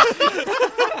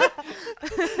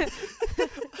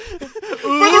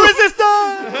the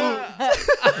resistance!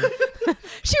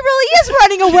 She really is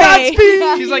running running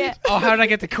away. She's like, oh, how did I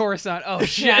get to Coruscant? Oh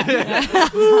shit! Guess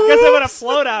I'm gonna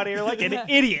float out here like an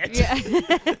idiot. Yeah.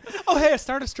 Oh, hey, a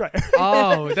Star Destroyer.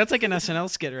 Oh, that's like an SNL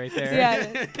skit right there.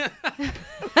 Yeah.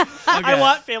 I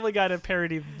want Family Guy to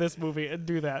parody this movie and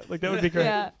do that. Like that would be great.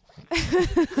 Yeah.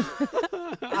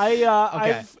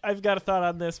 I've got a thought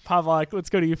on this. Pawlak, let's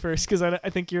go to you first because I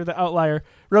think you're the outlier.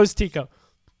 Rose Tico.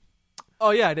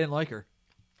 Oh yeah, I didn't like her.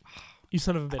 You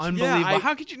son of a bitch. Unbelievable.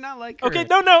 How could you not like her? Okay,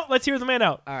 no. Let's hear the man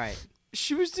out. All right.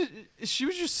 She was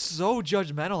just so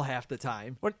judgmental half the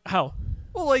time. What? How?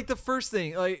 Well, like the first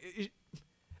thing, like,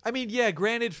 I mean, yeah,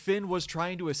 granted, Finn was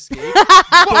trying to escape,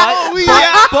 but he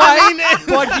was.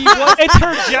 It's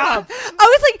her job.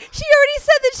 I was like, she already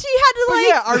said that she had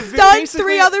to stun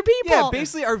 3 other people. Yeah,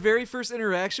 basically, our very first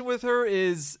interaction with her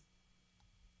is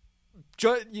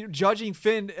judging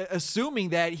Finn, assuming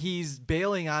that he's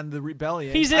bailing on the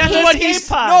rebellion. That's what he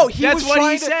said. No, that's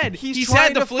what he said. He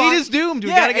said the fleet is doomed. We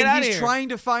gotta get out of here. He's trying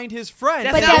to find his friend.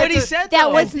 That's not what he said.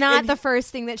 That was not the first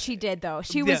thing that she did, though.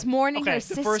 She was mourning her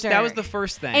sister. That was the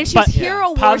first thing. And she's hero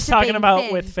worshipping Paw's talking about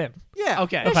Finn. with Finn. Yeah.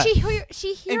 Okay. No,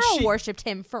 she hero worshipped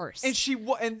him first. And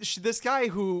this guy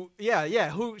who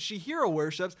she hero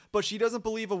worships, but she doesn't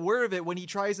believe a word of it when he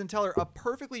tries and tell her a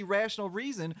perfectly rational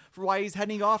reason for why he's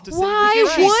heading off to save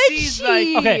his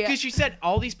friend. Would she? Because she said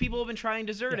all these people have been trying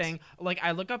deserting. Yes. Like,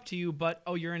 I look up to you, but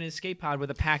you're in an escape pod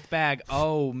with a packed bag.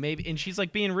 Oh, maybe. And she's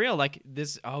like being real, like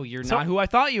this. Oh, you're not who I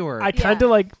thought you were. I kind of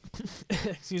like.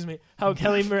 Excuse me. How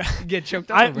Kelly get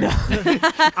choked up.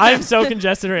 I'm so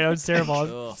congested right now. It's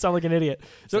terrible. I sound like an idiot.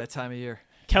 It's that time of year.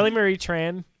 Kelly Marie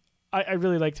Tran, I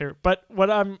really liked her. But what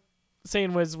I'm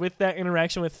saying was with that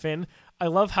interaction with Finn, I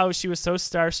love how she was so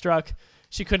starstruck.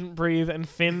 She couldn't breathe, and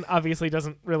Finn obviously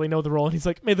doesn't really know the role, and he's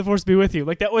like, "May the Force be with you."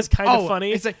 Like that was kind of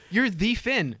funny. It's like you're the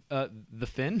Finn, the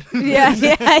Finn.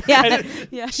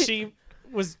 Yeah. She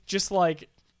was just like,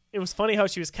 it was funny how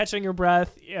she was catching her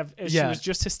breath. She was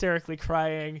just hysterically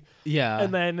crying. Yeah,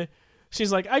 and then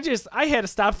she's like, I had to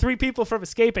stop 3 people from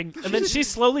escaping, and then she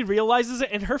slowly realizes it,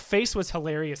 and her face was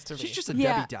hilarious to me. She's just a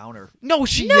Debbie Downer. No,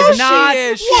 she is not.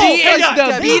 She is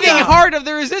the beating heart of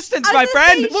the resistance, my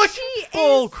friend. Look,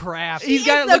 bull crap. He's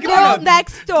got the girl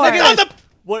next door. It's on the.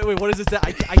 Wait, what does it say?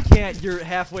 I can't. You're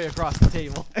halfway across the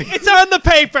table. It's on the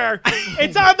paper.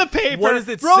 It's on the paper. What does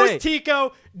it Rose say?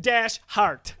 Tico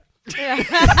 -heart.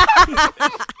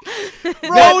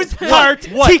 Rose Heart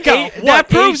Tico. That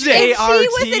proves it. If she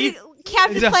was in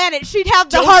Captain Planet, she'd have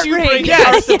the Don't heart you ring. bring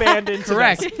the band into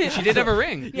Correct. this. She did have a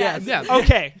ring. Yes. Yeah.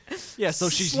 Okay. Yeah, so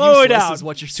she's Slow it useless down. is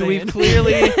what you're So saying. we've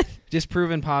clearly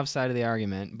disproven Pop's side of the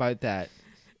argument about that.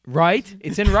 Right?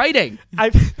 It's in writing.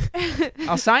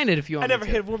 I'll sign it if you want. I never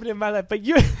hit a woman in my life, but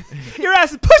your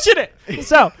ass is pushing it.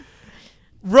 So,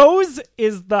 Rose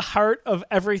is the heart of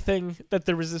everything that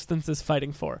the Resistance is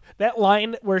fighting for. That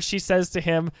line where she says to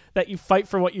him that you fight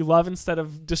for what you love instead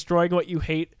of destroying what you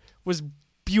hate was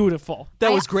beautiful.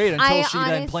 That was great until she then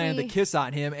honestly planted the kiss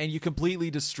on him, and you completely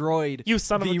destroyed You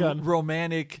son of a gun.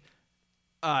 romantic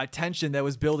tension that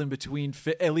was building between,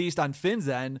 at least on Finn's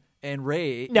end, and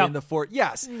Rey No. in the fort.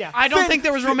 Yes. No. I don't think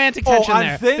there was romantic tension on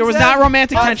there. Finn's There was end? not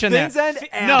romantic On tension there. Finn's end?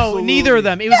 No, Absolutely. neither of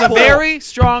them. It was a very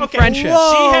strong friendship.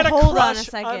 Whoa. She had a hold on a crush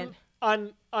second.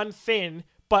 on Finn,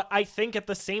 but I think at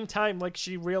the same time, like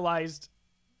she realized,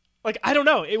 like I don't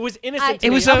know, it was innocent. to It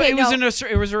me. was Okay,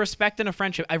 it was a respect and a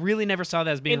friendship. I really never saw that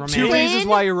as being In romantic. Two reasons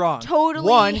why you're wrong. Totally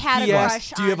One, had he a asked,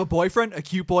 crush "Do you have a on- boyfriend? A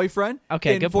cute boyfriend?"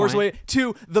 Okay, in good Force point. Awakens.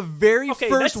 Two, the very Okay,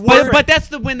 first that's word. But that's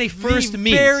when they first the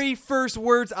meet. very first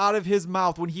words out of his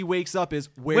mouth when he wakes up is,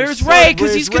 Where's Rey? Because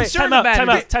Where's he's Rey?" concerned about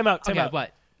it. Time out. Okay,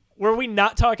 what? Were we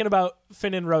not talking about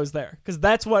Finn and Rose there? Because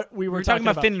that's what we were We were talking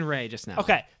about Finn. Finn and Rey just now.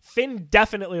 Okay, Finn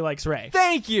definitely likes Rey.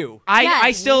 Thank you.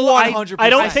 I still 100%. I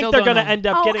don't I think still they're don't going to know. end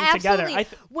up getting together.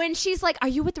 Absolutely. When she's like, "Are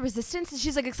you with the Resistance?" and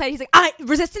she's like excited, he's like,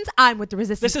 "Resistance, I'm with the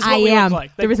Resistance." This is what I we look am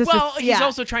like. the Resistance." Well, he's yeah.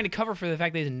 also trying to cover for the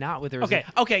fact that he's not with the Okay.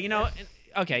 Resistance. Okay, you know.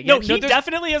 Okay. No, yeah, he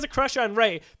definitely has a crush on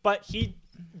Rey, but he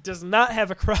does not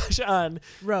have a crush on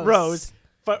Rose.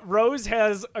 But Rose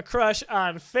has a crush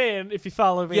on Finn, if you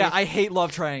follow me. Yeah, I hate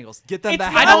love triangles. Get them It's the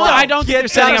not- hell out. I don't think Get they're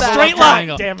setting them up a the straight love hell out. line,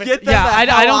 triangle. damn it. Get them Yeah, the I hell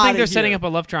don't outta think they're here. setting up a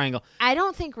love triangle. I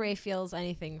don't think Rey feels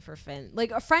anything for Finn.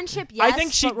 Like a friendship, yes. I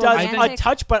think she but does romantic- a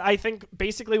touch, but I think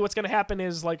basically what's going to happen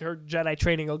is like her Jedi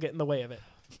training will get in the way of it.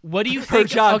 What do you Her think?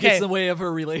 job okay. gets in the way of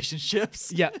her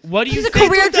relationships. Yeah. What do you She's a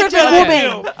think? career-driven Okay.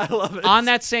 woman. I love it. On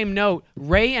that same note,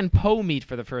 Rey and Poe meet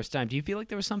for the first time. Do you feel like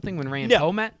there was something when Rey and No.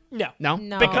 Poe met? No. No.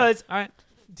 No. Because, All right.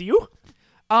 do you?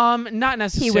 Not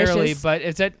necessarily, wishes. but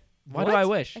is it? What do I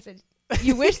wish? I said,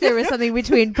 You wish there was something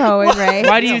between Poe and Rey.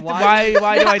 Why do you? Why do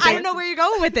I think? I don't know where you're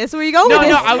going with this. Where you going No, with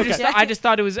no. this? I just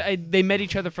thought it was they met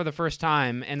each other for the first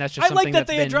time, and that's just I something like that that's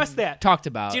they been addressed that. talked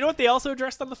about. Do you know what they also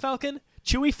addressed on the Falcon?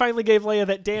 Chewie finally gave Leia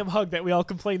that damn hug that we all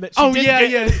complained that she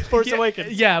didn't get in Force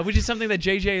Awakens. Yeah, which is something that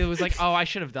JJ was like, oh, I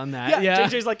should have done that. Yeah,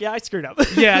 JJ's like, yeah, I screwed up.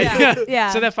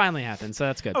 Yeah. So that finally happened. So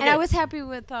that's good. And I was happy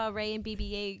with Rey and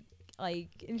BB-8.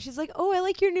 And she's like, "Oh, I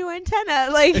like your new antenna."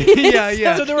 Like,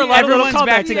 yeah. So there were a lot of little Everyone's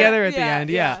back callbacks together at the Yeah, end.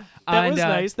 yeah. Yeah. That was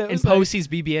nice. That and was Poe nice. sees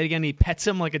BB-8 again. He pets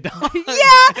him like a dog.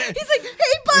 Yeah, he's like,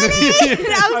 "Hey, buddy!"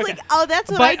 And I was like, "Oh,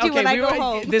 that's what I do when I go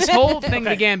home." This whole thing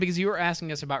began because you were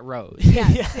asking us about Rose.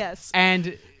 Yes.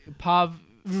 And Pav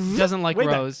doesn't like Wait a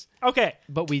minute. Rose, Okay.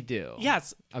 but we do.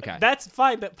 Yes. Okay. That's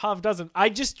fine that Pav doesn't. I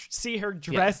just see her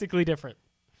drastically different.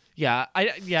 Yeah.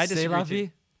 I C'est disagree. la too.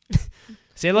 vie.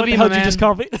 Say love What the you, hell my did you man. just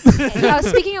call me?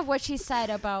 Speaking of what she said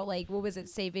about what was it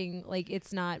saving?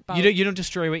 It's not about You don't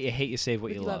destroy what you hate. You save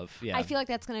what you love. Yeah. I feel like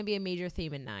that's going to be a major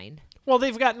theme in 9. Well,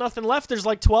 they've got nothing left. There's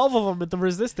like 12 of them at the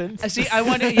Resistance. See, I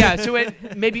want to. Yeah, so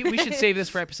maybe we should save this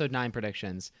for episode 9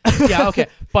 predictions. Yeah, okay.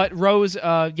 But Rose,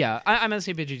 yeah, I'm on the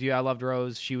same page as you. I loved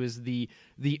Rose. She was the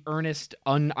earnest,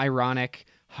 unironic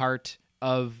heart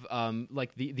of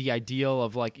the ideal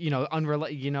of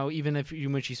even if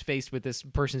when she's faced with this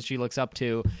person she looks up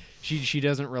to, she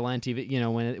doesn't relent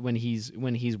even when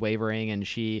he's wavering, and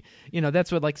she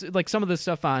that's what like some of the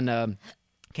stuff on.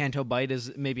 Canto Bight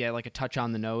is maybe like a touch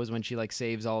on the nose when she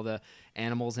saves all the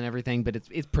animals and everything, but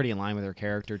it's pretty in line with her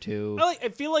character too. I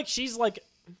feel like she's like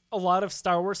a lot of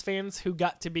Star Wars fans who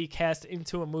got to be cast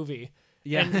into a movie.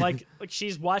 Yeah. And like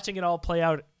she's watching it all play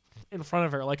out in front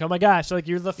of her. Like, oh my gosh, like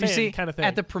you're the fan kind of thing.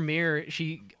 At the premiere,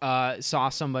 she saw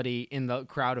somebody in the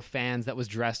crowd of fans that was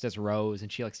dressed as Rose, and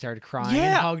she started crying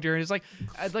and hugged her, and it's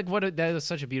that was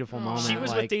such a beautiful moment. She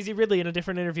was with Daisy Ridley in a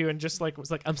different interview and just was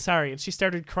like, I'm sorry, and she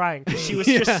started crying because she was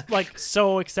just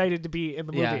so excited to be in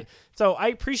the movie. Yeah. So I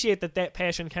appreciate that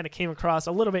passion kind of came across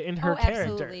a little bit in her character.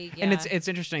 Absolutely, yeah. And it's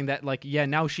interesting that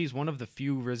now she's one of the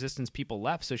few Resistance people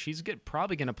left, so she's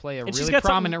probably going to play a really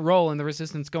prominent role in the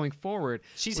Resistance going forward.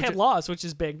 She's had loss, which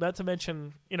is big. Not to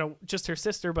mention, just her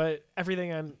sister, but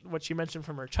everything on what she mentioned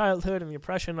from her childhood and the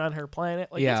oppression on her planet.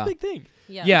 That's a big thing.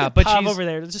 Yeah. But Pav she's over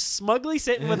there, just smugly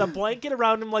sitting with a blanket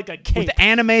around him like a cape. with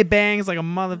anime bangs like a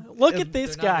mother. Look at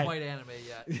this They're not guy. quite anime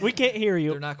yet. We can't hear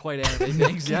you. They're not quite anime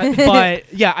things yet.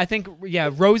 But yeah, I think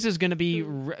Rose is going to be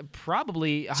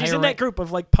probably She's higher in that group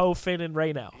of Poe, Finn, and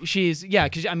Rey now. She's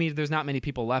because there's not many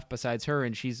people left besides her,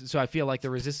 and so I feel like the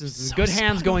Resistance is in good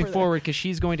hands smart going over there. forward because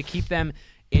she's going to keep them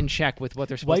in check with what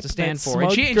they're supposed Wipe to stand that for.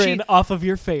 And smug she grin off of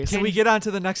your face. Can we get on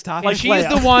to the next topic? and she is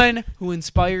Leia. the one who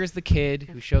inspires the kid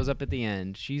who shows up at the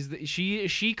end.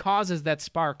 She causes that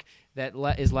spark that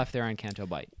is left there on Canto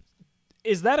Bight.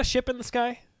 Is that a ship in the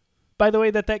sky? By the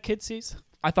way, that kid sees.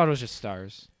 I thought it was just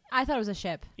stars. I thought it was a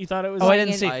ship. You thought it was? Oh, I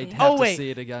didn't in- see. I'd have to wait. see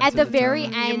it again. At to the very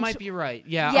determine. end. You might be right.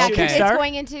 Yeah. Yeah, okay. because Star? it's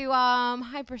going into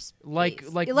hyperspace. Like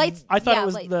lights. I thought yeah, it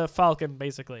was the Falcon,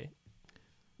 basically.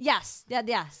 Yes.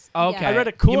 Yes. Okay. Yeah. I read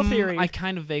a cool theory. I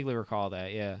kind of vaguely recall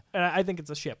that. Yeah. And I think it's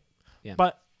a ship. Yeah.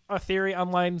 But a theory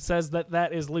online says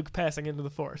that is Luke passing into the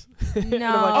Force. No.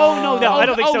 No, I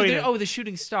don't think so either. The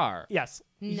shooting star. Yes.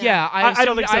 No. Yeah, I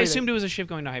don't think so I either. assumed it was a ship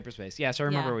going to hyperspace. Yes, I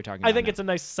remember Yeah. what we're talking about. I think now. it's a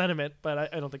nice sentiment,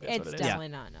 but I don't think that's It's what it is. definitely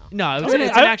not. No. No, it's, I would-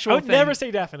 it's an actual I would thing. never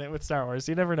say definite with Star Wars.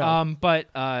 You never know. But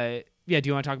yeah, do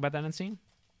you want to talk about that scene,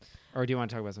 or do you want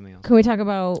to talk about something else? Can we talk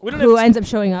about We don't who have to- ends up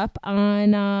showing up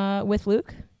on with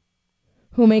Luke?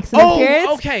 Who makes an appearance?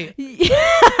 Okay.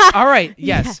 All right.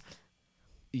 Yes.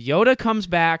 Yoda comes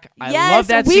back. I Yes, love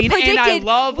that we scene, predicted, and I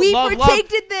love. We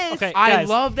predicted this. Okay. I Guys,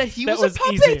 love that he that was a was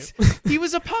puppet. easy. He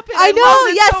was a puppet. I know. loved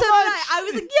it Yes, so so did much. I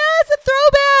was like, yes,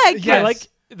 a throwback. Yes. I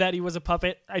like that he was a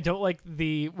puppet. I don't like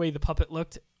the way the puppet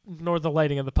looked, nor the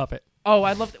lighting of the puppet. Oh,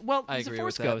 I love. Well, I he's a agree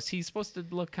Force with that. ghost. He's supposed to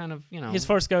look kind of, His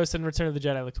Force Ghost in Return of the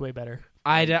Jedi looked way better.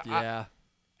 Yeah.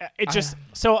 It just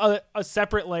so a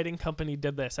separate lighting company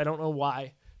did this. I don't know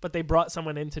why, but they brought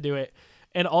someone in to do it.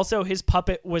 And also, his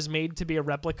puppet was made to be a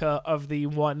replica of the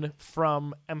one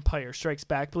from Empire Strikes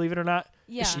Back. Believe it or not,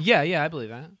 Yeah. Yeah, I believe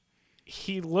that.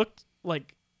 he looked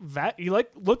like that. He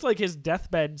looked like his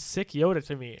deathbed sick Yoda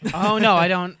to me. Oh no, I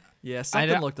don't. Yeah, something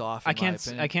don't- looked off. I in my can't.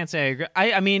 opinion. I can't say I agree.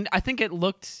 I mean, I think it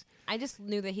looked. I just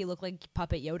knew that he looked like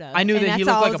Puppet Yoda. I knew and that he that's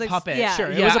looked all like I a was puppet. Yeah.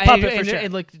 Sure. It was a puppet for sure.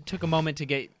 It took a moment to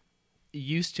get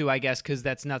used to, I guess, because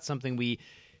that's not something we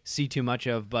see too much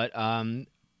of. But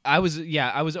I was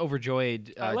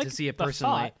overjoyed I like to see it the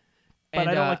personally. thought, but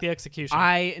I don't like the execution.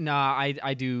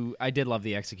 I did love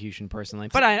the execution personally,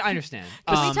 but I understand.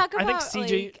 Can we talk I think about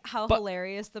CJ like, how but-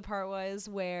 hilarious the part was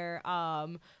where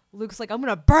Luke's like, I'm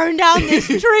gonna burn down this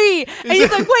tree, and he's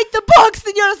like, wait, the books.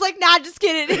 And Yoda's like, nah, just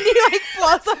kidding. And he like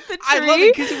blows up the tree. I love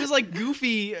it because it was like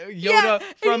goofy Yoda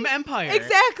from Empire.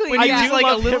 Exactly. When he was like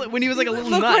a little, when he was like a little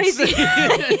nuts.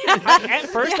 At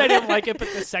first, I didn't like it, but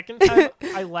the second time,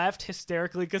 I laughed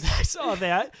hysterically because I saw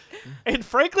that, and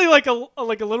frankly, like a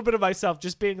little bit of myself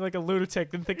just being like a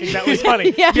lunatic and thinking that was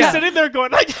funny. He's sitting there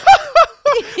going like,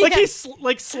 like he's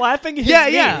like slapping his knee.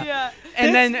 Yeah.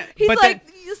 And then he's but like,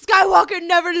 Skywalker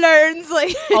never learns.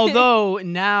 Like, although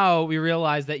now we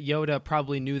realize that Yoda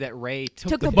probably knew that Rey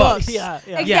took the books. Yeah.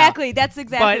 Exactly. That's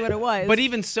exactly what it was. But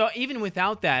even so, even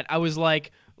without that, I was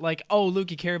like, oh,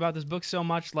 Luke, you care about this book so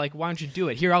much. Like, why don't you do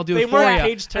it? Here, I'll do it for you.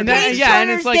 Page and then, and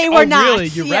it's like, they were not. Really?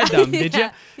 You read them, did you?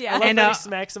 Yeah. I love and that he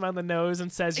smacks him on the nose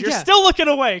and says, "You're still looking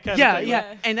away." Kind of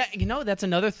thing. And that's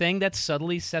another thing that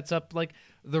subtly sets up like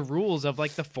the rules of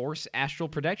like the Force astral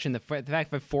projection. The fact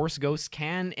that Force ghosts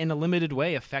can, in a limited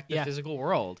way, affect the physical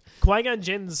world. Qui-Gon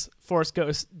Jinn's Force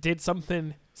ghost did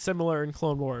something similar in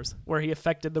Clone Wars, where he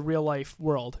affected the real life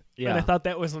world. Yeah. And I thought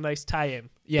that was a nice tie-in.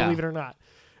 Yeah. Believe it or not.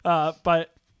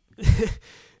 But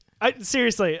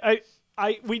seriously,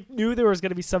 we knew there was going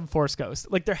to be some Force ghost.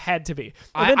 Like, there had to be.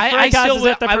 And then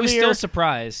I was still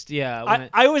surprised. Yeah.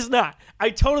 I was not. I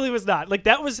totally was not. Like,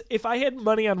 that was, if I had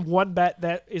money on one bet,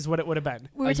 that is what it would have been.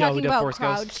 We were A talking Yoda about Force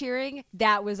crowd ghost. cheering.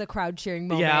 That was a crowd cheering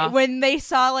moment. Yeah. When they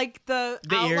saw like the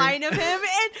outline ear. of him,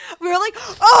 and we were like,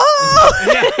 oh!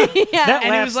 That And it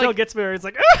laugh was still like- gets me where it's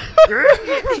like,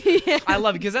 I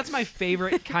love it because that's my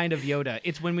favorite kind of Yoda.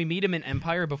 It's when we meet him in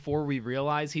Empire before we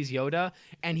realize he's Yoda,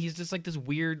 and he's just like this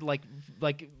weird, like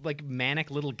manic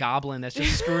little goblin that's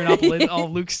just screwing up all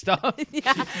Luke's stuff.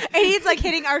 Yeah. And he's like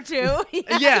hitting R2.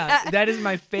 Yeah, that is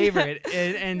my favorite,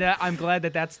 and I'm glad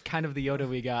that that's kind of the Yoda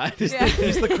we got. Yeah.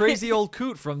 He's the crazy old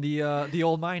coot from the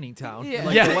old mining town. Yeah.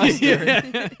 Like the Western.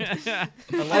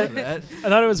 I love that. I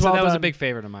thought it was So well that was a done. big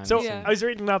favorite of mine. So Yeah. I was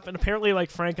reading up, and apparently, like,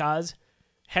 Frank Oz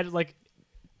had like,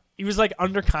 he was like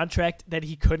under contract that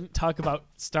he couldn't talk about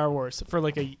Star Wars for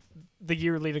like the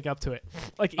year leading up to it.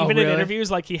 Like, even in really? interviews,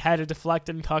 like, he had to deflect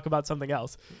and talk about something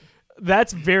else.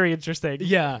 That's very interesting.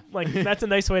 Yeah. Like, that's a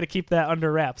nice way to keep that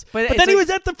under wraps. But But it's then he like- was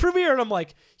at the premiere, and I'm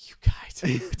like, you guys,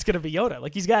 it's gonna be Yoda.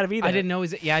 Like, he's got to be there. I didn't know. I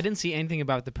didn't see anything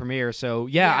about the premiere. So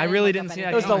yeah, I I didn't really look didn't up see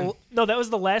anything. that. That was that was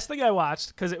the last thing I watched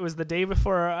because it was the day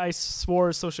before I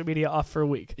swore social media off for a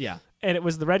week. Yeah. And it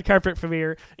was the red carpet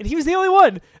premiere, and he was the only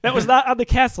one that was not on the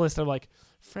cast list. I'm like,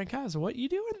 Frank Oz, what you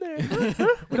doing there?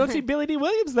 We don't see Billy D.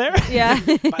 Williams there. Yeah.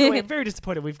 By the way, I'm very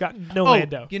disappointed. We've got no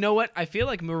Lando. You know what? I feel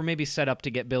like we're maybe set up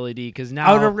to get Billy D because now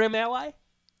Outer Rim ally?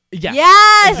 Yeah.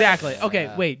 Yes! Exactly.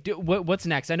 Okay, wait. What's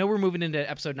next? I know we're moving into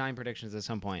episode 9 predictions at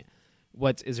some point.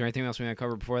 Is there anything else we want to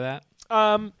cover before that?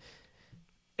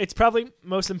 It's probably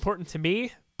most important to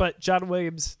me, but John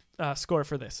Williams' score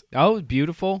for this. Oh,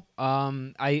 beautiful.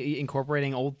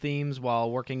 Incorporating old themes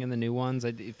while working in the new ones.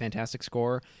 Fantastic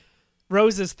score.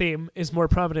 Rose's theme is more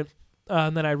prominent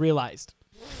than I realized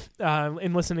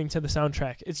in listening to the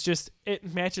soundtrack. It's just,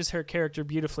 it matches her character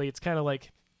beautifully. It's kind of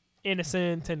like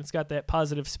innocent, and it's got that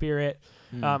positive spirit.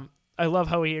 I love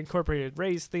how he incorporated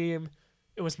Rey's theme.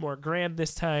 It was more grand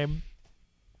this time.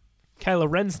 Kylo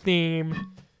Ren's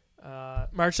theme,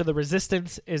 March of the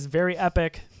Resistance, is very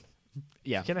epic.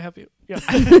 Yeah. Can I help you? Yeah.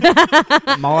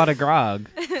 I'm all out of grog.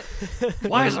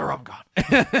 Why is the rum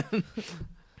gone?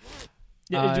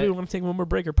 Yeah, do we want to take one more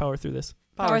break or power through this?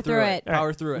 Power through it.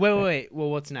 Power through it. Wait. Well,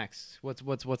 what's next? What's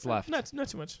left? Not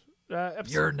too much.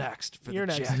 You're next for You're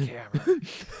the next.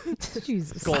 jackhammer.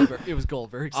 Jesus. Goldberg. It was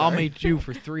Goldberg. I'll Sorry. meet you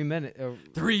for 3 minutes.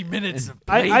 3 minutes of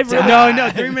I've playtime. No,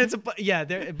 3 minutes.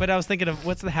 But I was thinking of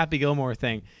what's the Happy Gilmore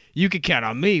thing. You could count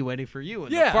on me waiting for you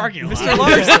in the parking lot. Mr.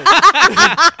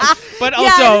 Larson. But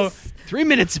also Yes. 3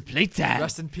 minutes of playtime.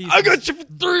 Rest in peace. I got you for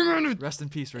 3 minutes. Rest in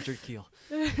peace, Richard Keel.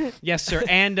 Yes, sir.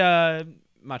 And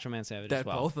Macho Man Savage as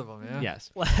well. Both of them, yeah.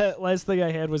 Yes. Last thing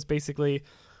I had was basically,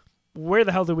 where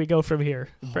the hell do we go from here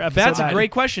for episode That's 9? a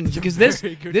great question because this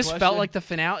Very good felt question. like the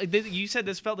finale. You said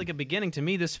this felt like a beginning. To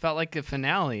me, this felt like a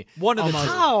finale. One of the Almost.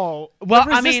 two. How? Well,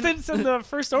 the I mean, Resistance in the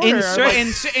First Order. In, are cer-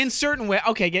 like- in certain way.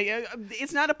 Okay, yeah,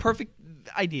 it's not a perfect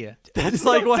idea. That's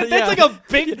like what. that's like a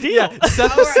big deal.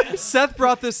 Yeah, Seth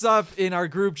brought this up in our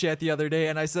group chat the other day,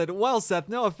 and I said, "Well, Seth,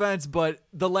 no offense, but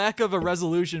the lack of a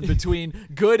resolution between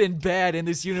good and bad in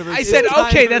this universe." I is said, kind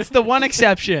okay, of- that's the one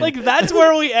exception. Like, that's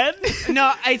where we end?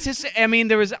 No, it's just. I mean,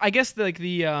 there was. I guess like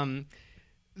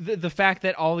the fact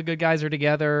that all the good guys are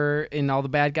together and all the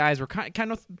bad guys were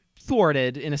kind of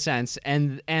thwarted in a sense,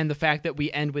 and the fact that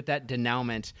we end with that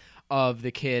denouement of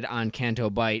the kid on Canto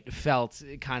Bight felt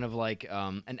kind of like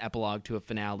an epilogue to a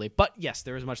finale. But yes,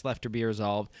 there is much left to be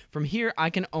resolved. From here, I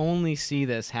can only see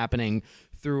this happening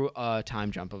through a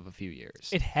time jump of a few years.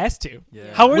 It has to.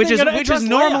 Yeah. How are which they is gonna which address is Leia?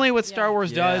 normally what Star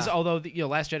Wars Yeah. does. Although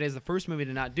Last Jedi is the first movie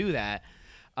to not do that.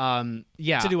 To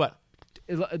do what?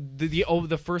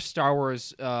 The first Star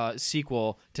Wars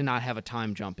sequel to not have a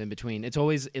time jump in between. It's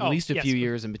always at least a few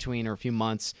years in between, or a few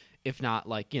months, if not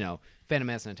Phantom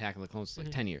Menace and Attack of the Clones is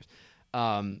like 10 years.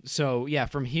 So yeah,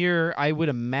 from here I would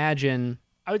imagine.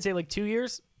 I would say like 2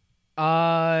 years.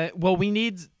 Well, we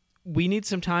need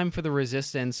some time for the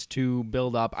Resistance to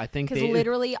build up. I think Because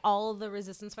literally all of the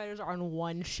Resistance fighters are on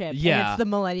one ship. Yeah. And it's the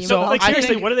Millennium So, Falcon. Like I seriously,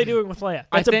 think- what are they doing with Leia?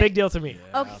 That's a think- big deal to me.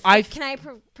 Okay, can I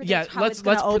predict how it's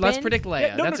going to open? let's predict Leia.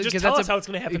 Yeah, no, That's just 'cause tell that's us how it's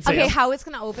going to happen. Okay, Sam. how it's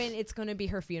going to open, it's going to be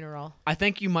her funeral. I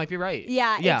think you might be right.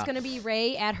 Yeah, it's going to be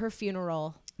Rey at her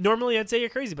funeral. Normally, I'd say you're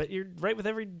crazy, but you're right with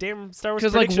every damn Star Wars.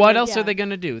 Because like, prediction. what else Yeah. are they going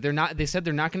to do? They said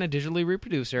they're not going to digitally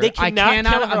reproduce her. They cannot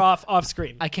kill her I'm- off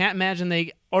screen I can't imagine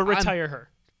they or retire her,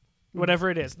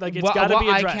 whatever it is. Like it's Well, got to be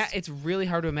I addressed. can't, it's really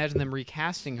hard to imagine them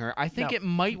recasting her. I think No. it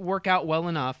might work out well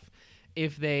enough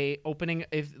if the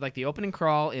opening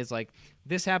crawl is like,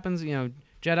 this happens, Jedi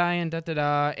and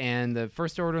da-da-da, and the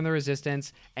First Order and the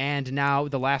Resistance, and now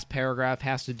the last paragraph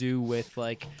has to do with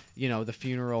the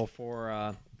funeral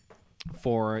for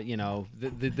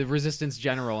the Resistance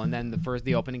general, and then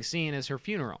the opening scene is her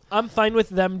funeral. I'm fine with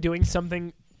them doing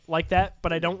something like that,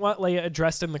 but I don't want Leia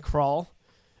addressed in the crawl,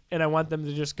 and I want them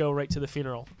to just go right to the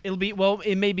funeral.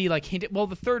 It may be like hinted. Well,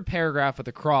 the third paragraph of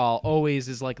the crawl always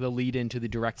is like the lead into the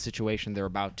direct situation they're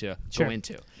about to Sure. go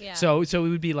into. Yeah. So it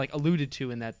would be like alluded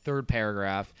to in that third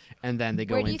paragraph, and then they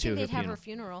go Where do you into think they'd have funeral. her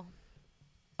funeral?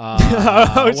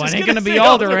 was One just ain't gonna gonna be say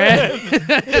Alderaan.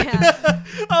 Yeah.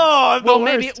 Oh, I'm Well, the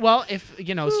maybe. worst. Well, if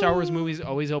Star Wars movies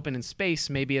always open in space,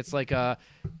 maybe it's like at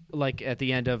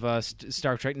the end of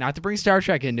Star Trek. Not to bring Star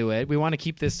Trek into it, we want to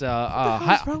keep this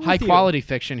high quality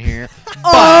fiction here.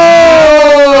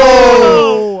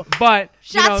 Oh! But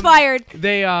Shots fired.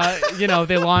 They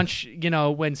they launch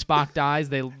when Spock dies,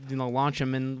 they launch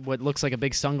him in what looks like a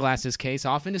big sunglasses case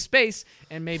off into space,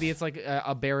 and maybe it's like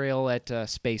a burial at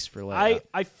space for Leia.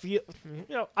 I feel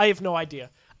I have no idea.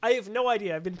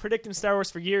 I've been predicting Star Wars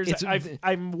for years.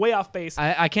 I'm way off base.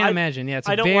 I can't imagine. Yeah, it's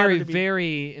I a don't want very, her to be-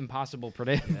 very impossible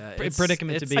it's-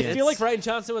 predicament to be I in. feel like Ryan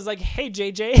Johnson was like, "Hey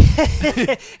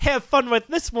JJ, have fun with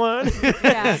this one."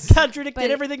 Yes. Contradicted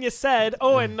But- everything you said.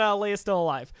 Oh, and Leia's still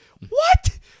alive.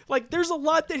 What? Like, there's a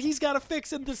lot that he's got to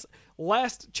fix in this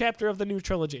last chapter of the new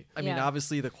trilogy. I mean, Yeah.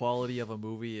 obviously, the quality of a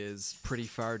movie is pretty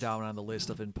far down on the list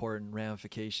of important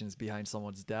ramifications behind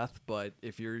someone's death. But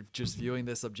if you're just viewing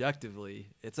this objectively,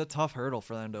 it's a tough hurdle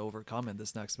for them to overcome in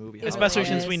this next movie. Especially it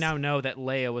since we is. now know that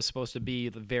Leia was supposed to be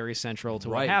very central to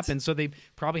what Right. happened, so they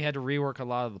probably had to rework a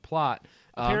lot of the plot.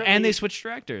 Apparently- And they switched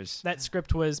directors. That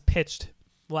script was pitched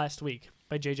last week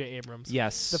by J.J. Abrams.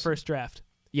 Yes. The first draft.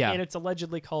 Yeah. And it's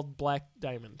allegedly called Black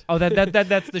Diamond. Oh,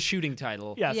 that's the shooting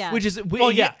title. Yes. Yeah. Which is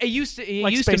Well, yeah. It used to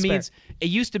Like Space Bear. it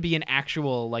used to be an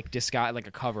actual like disguise, like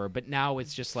a cover, but now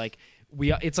it's just like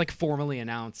it's like formally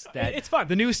announced that It's fun.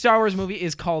 The new Star Wars movie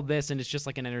is called this, and it's just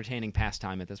like an entertaining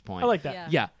pastime at this point. I like that. Yeah.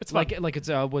 Yeah, It's fun. like it's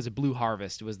was it Blue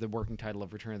Harvest was the working title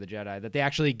of Return of the Jedi that they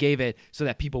actually gave it so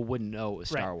that people wouldn't know it was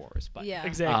Star Right. Wars. But Yeah.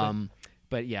 Exactly.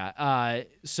 but yeah,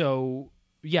 so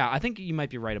yeah, I think you might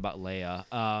be right about Leia.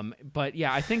 But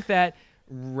yeah, I think that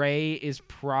Rey is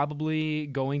probably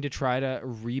going to try to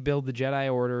rebuild the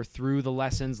Jedi Order through the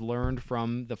lessons learned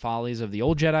from the follies of the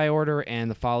old Jedi Order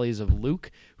and the follies of Luke,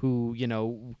 who,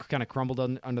 kind of crumbled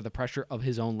under the pressure of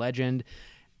his own legend.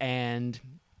 And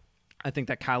I think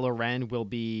that Kylo Ren will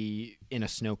be in a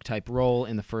Snoke-type role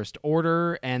in the First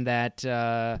Order, and that,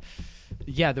 the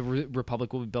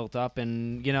Republic will be built up,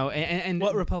 and, and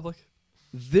What Republic?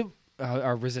 the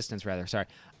Resistance, rather. Sorry.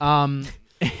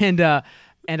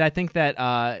 And I think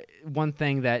that one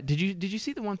thing that did you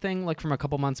see the one thing like from a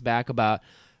couple months back about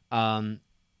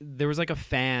there was like a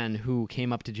fan who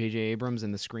came up to J.J. Abrams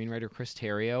and the screenwriter Chris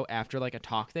Terrio after like a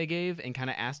talk they gave and kind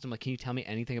of asked him like, can you tell me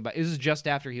anything about? It was just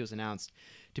after he was announced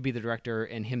to be the director,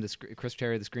 and him, Chris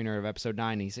Terrio, the screenwriter of Episode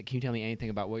 9. And he said, can you tell me anything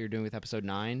about what you're doing with Episode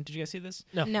 9? Did you guys see this?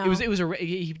 No. No.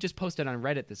 He just posted on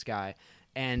Reddit, this guy,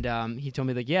 and he told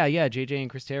me like, yeah, JJ and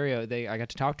Chris Terrio, I got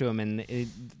to talk to him, and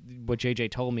what JJ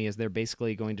told me is they're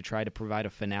basically going to try to provide a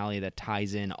finale that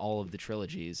ties in all of the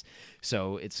trilogies.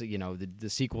 So it's the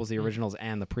sequels, the originals,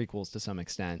 and the prequels to some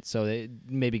extent. So it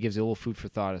maybe gives you a little food for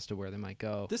thought as to where they might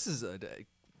go. This is an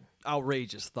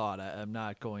outrageous thought. I'm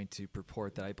not going to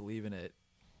purport that I believe in it.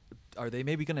 Are they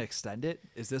maybe going to extend it?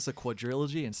 Is this a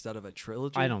quadrilogy instead of a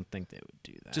trilogy? I don't think they would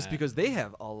do that. Just because they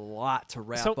have a lot to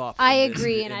wrap So- up. I in this-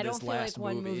 agree, in and I this don't feel like last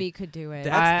one movie could do it.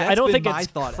 That's I don't been think my it's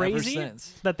thought ever crazy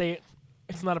since. that they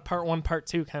it's not a part 1, part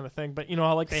 2 kind of thing. But you know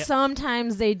how like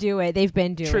sometimes they do it. They've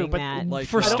been doing True, but that. Like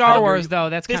for Star Wars though,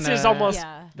 that's this kind of is almost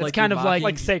Yeah. that's kind of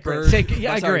like sacred.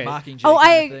 Yeah, I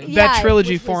agree. That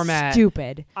trilogy which was format.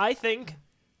 Stupid. I think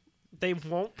they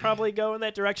won't probably go in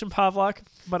that direction, Pawlak,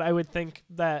 but I would think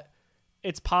that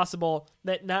it's possible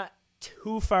that not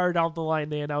too far down the line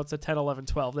they announce a 10, 11,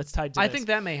 12 that's tied to I this. think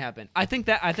that may happen. I think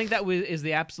that is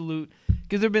the absolute,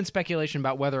 because there's been speculation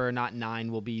about whether or not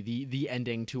 9 will be the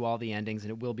ending to all the endings,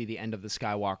 and it will be the end of the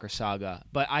Skywalker saga.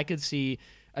 But I could see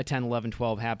a 10, 11,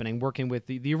 12 happening, working with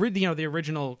the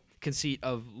original conceit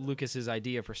of Lucas's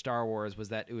idea for Star Wars was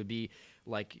that it would be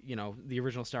like, the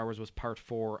original Star Wars was part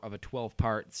 4 of a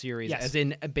 12-part series, Yes. as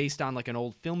in based on like an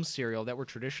old film serial that were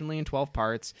traditionally in 12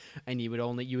 parts, and you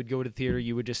would go to the theater,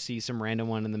 you would just see some random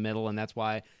one in the middle, and that's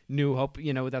why New Hope,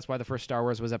 that's why the first Star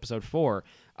Wars was episode 4.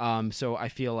 So I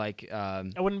feel like I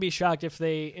wouldn't be shocked if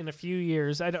they, in a few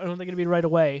years, I don't think it'd be right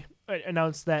away,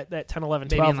 announce that 10, 11,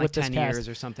 12 maybe in like with 10 this cast. years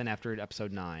or something after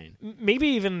episode 9. Maybe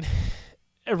even...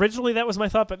 Originally, that was my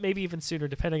thought, but maybe even sooner,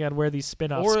 depending on where these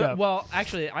spin-offs go. Well,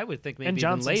 actually, I would think maybe And even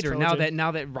Johnson's later. trilogy.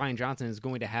 Now that Rian Johnson is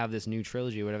going to have this new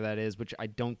trilogy, whatever that is, which I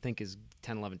don't think is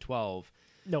 10, 11, 12.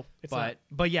 No, it's not.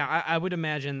 But yeah, I would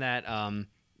imagine that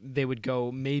they would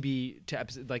go maybe to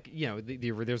episode, like,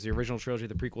 there's the original trilogy,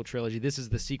 the prequel trilogy. This is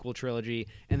the sequel trilogy,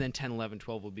 and then 10, 11,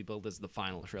 12 will be built as the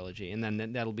final trilogy, and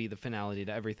then that'll be the finality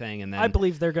to everything. And then I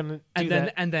believe they're going to do and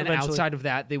that then eventually. outside of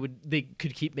that, they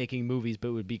could keep making movies, but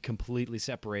it would be completely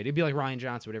separated. It'd be like Rian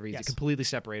Johnson, whatever. He's Yes. completely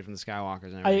separated from the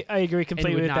Skywalkers and everything. I agree And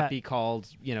completely it would with not that. be called,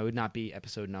 it would not be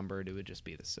episode numbered. It would just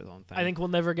be this own thing. I think we'll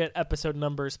never get episode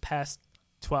numbers past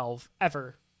 12,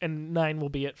 ever. And 9 will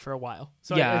be it for a while.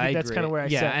 So yeah, I think I that's agree. kind of where I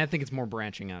yeah, sit. I think it's more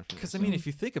branching out. Because, I mean, if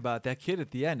you think about it, that kid at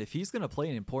the end, if he's going to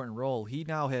play an important role, he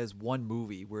now has one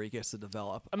movie where he gets to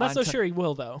develop. I'm not so sure he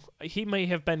will, though. He may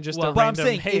have been just a Well, But I'm random,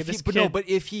 saying, hey, if this he, kid... but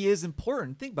if he is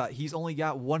important, think about it. He's only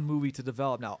got one movie to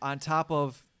develop now. On top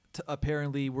of,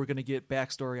 apparently, we're going to get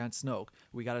backstory on Snoke.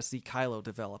 We got to see Kylo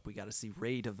develop. We got to see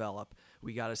Rey develop.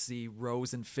 We got to see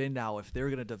Rose and Finn now if they're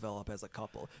going to develop as a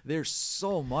couple. There's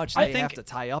so much they have to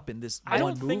tie up in this I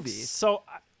one don't movie. think so.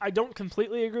 I don't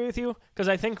completely agree with you, because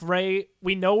I think Rey,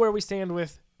 we know where we stand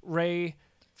with Rey,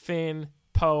 Finn,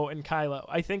 Poe, and Kylo.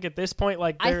 I think at this point,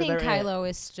 like, I think they're Kylo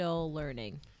is still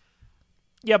learning.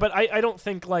 Yeah, but I don't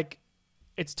think, like,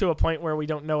 it's to a point where we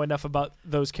don't know enough about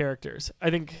those characters.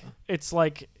 I think it's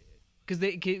like...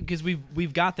 Because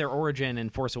we've got their origin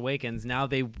in Force Awakens. Now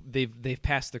they've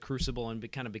passed the Crucible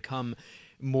and kind of become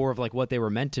more of like what they were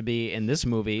meant to be in this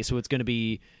movie. So it's going to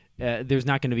be there's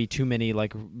not going to be too many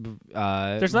like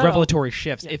revelatory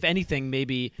shifts. Yeah. If anything,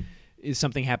 maybe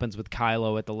something happens with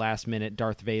Kylo at the last minute,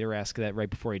 Darth Vader-esque, that right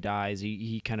before he dies,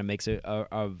 he kind of makes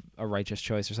a righteous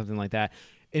choice or something like that.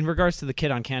 In regards to the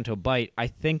kid on Canto Bight, I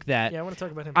think that... Yeah, I want to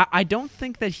talk about him. I don't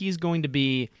think that he's going to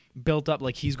be built up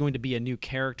like he's going to be a new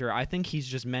character. I think he's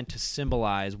just meant to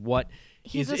symbolize what...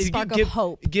 He's a spark of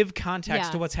hope. Give context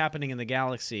Yeah. to what's happening in the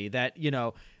galaxy. That,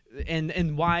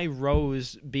 and why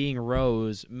Rose being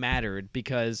Rose mattered,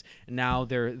 because now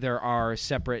there are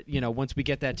separate, once we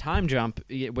get that time jump,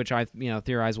 which I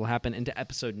theorize will happen into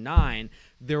episode 9,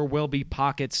 there will be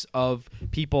pockets of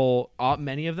people,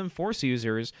 many of them Force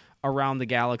users, around the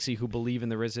galaxy who believe in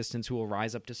the Resistance, who will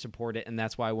rise up to support it, and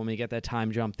that's why when we get that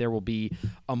time jump, there will be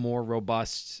a more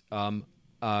robust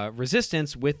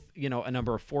Resistance with a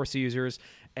number of Force users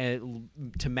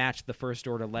to match the First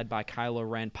Order led by Kylo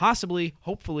Ren, possibly,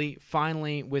 hopefully,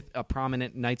 finally with a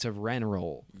prominent Knights of Ren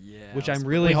role, which I'm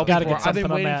really hoping gotta for. get I've been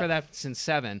something on waiting that. for that since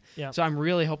 7, Yeah. so I'm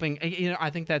really hoping. I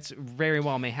think that's very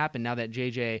well may happen now that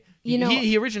JJ You know-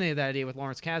 he originated that idea with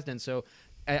Lawrence Kasdan, so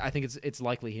I think it's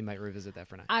likely he might revisit that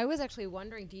for now. I was actually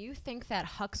wondering, do you think that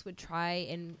Hux would try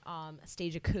and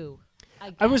stage a coup?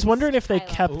 I was wondering if they Kylo?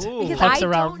 kept Ooh. Because Hux I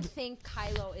around. don't think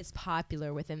Kylo is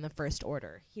popular within the First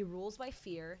Order. He rules by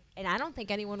fear, and I don't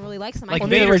think anyone really likes him. I Like Well,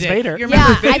 think neither is did. Vader. You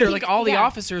remember Yeah, I Vader? think- Like all the yeah.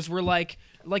 officers were like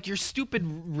your stupid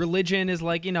religion is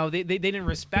like they didn't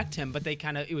respect him, but they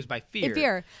kind of it was by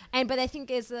fear. But I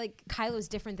think is like Kylo's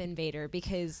different than Vader,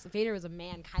 because Vader was a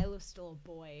man, Kylo's still a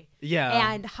boy.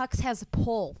 Yeah. And Hux has a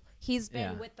pull. He's been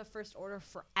Yeah. with the First Order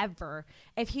forever.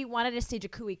 If he wanted to stage a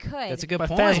coup, he could. That's a good But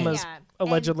point. Phasma's Yeah.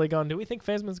 allegedly gone. Do we think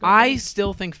Phasma's gone? I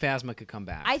still think Phasma could come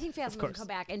back. I think Phasma course. would come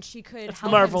back, and she could It's the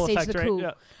help Marvel him stage effect, the right? coup.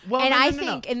 Yeah. Well, And no, I no, no,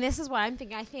 think, and this is what I'm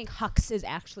thinking, I think Hux is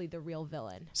actually the real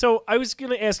villain. So I was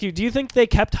going to ask you, do you think they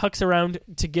kept Hux around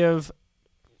to give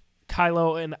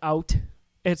Kylo an out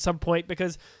at some point?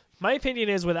 Because my opinion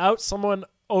is, without someone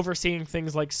overseeing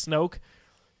things like Snoke,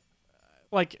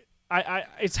 like I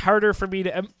it's harder for me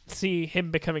to see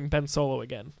him becoming Ben Solo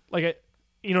again. Like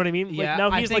You know what I mean? Yeah, like now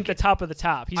I he's like think- the top of the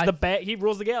top. He's he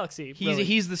rules the galaxy. really.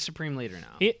 He's the supreme leader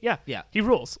now. Yeah. He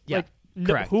rules. Yeah, Like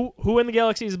correct. Who in the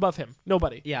galaxy is above him?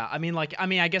 Nobody. Yeah,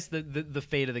 I guess the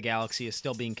fate of the galaxy is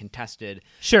still being contested.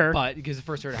 Sure. But because the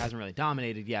First Order hasn't really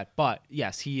dominated yet. But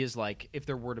yes, he is like, if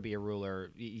there were to be a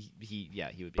ruler, he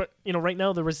would be. But right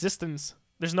now the Resistance,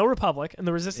 there's no Republic, and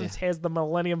the Resistance has the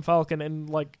Millennium Falcon and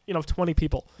 20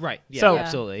 people. Right. Yeah. So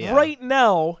absolutely. Yeah. right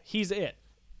now he's it.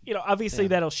 Obviously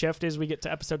that'll shift as we get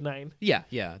to episode 9. Yeah.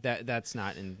 Yeah. That's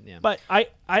not in. Yeah. But I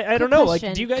don't know. Like,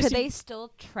 Question, do you guys could see? they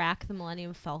still track the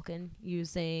Millennium Falcon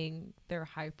using their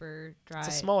hyperdrive? It's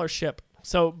a smaller ship,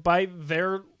 so by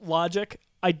their logic,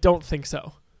 I don't think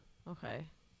so. Okay.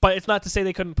 But it's not to say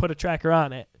they couldn't put a tracker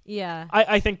on it. Yeah.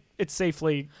 I think it's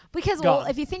safely. Because gone.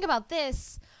 if you think about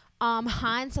this,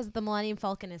 Han says that the Millennium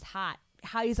Falcon is hot.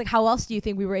 He's like, how else do you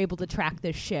think we were able to track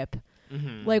this ship?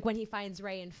 Mm-hmm. Like when he finds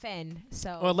Rey and Finn.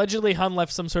 So Well, allegedly Han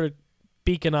left some sort of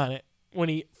beacon on it when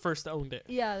he first owned it.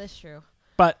 yeah, that's true.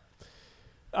 But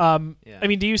Yeah. I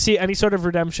mean, do you see any sort of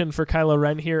redemption for Kylo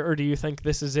Ren here, or do you think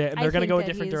this is it and they're going to go a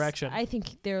different direction? I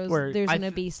think there's Where- going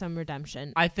to be some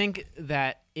redemption. I think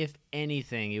that if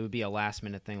anything, it would be a last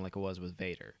minute thing like it was with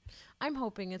Vader. I'm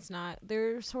hoping it's not.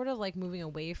 They're sort of like moving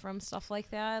away from stuff like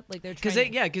that. Like they're Because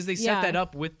trying they set Yeah. that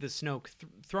up with the Snoke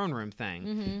throne room thing.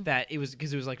 Mhm. That it was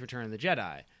because it was like Return of the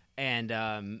Jedi, and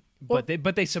Well-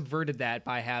 but they subverted that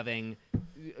by having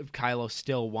Kylo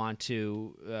still want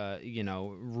to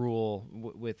rule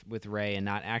with Rey and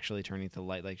not actually turning to the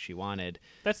light like she wanted.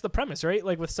 That's the premise, right?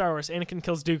 Like with Star Wars, Anakin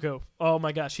kills Dooku. Oh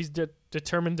my gosh, he's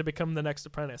determined to become the next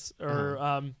apprentice.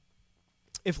 Or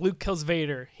if Luke kills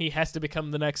Vader, he has to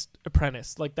become the next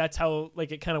apprentice. Like that's how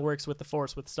it kind of works with the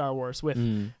Force, with Star Wars, with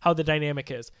how the dynamic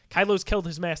is. Kylo's killed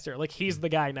his master. Like he's the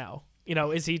guy now.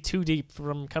 Is he too deep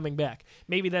from coming back?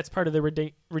 Maybe that's part of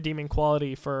the redeeming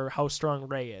quality for how strong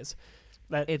Rey is.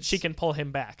 That she can pull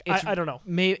him back. I don't know.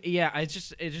 It's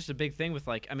just a big thing with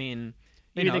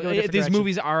Maybe they go a different these direction.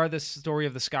 movies are the story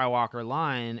of the Skywalker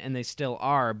line, and they still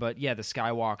are. But yeah, the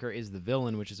Skywalker is the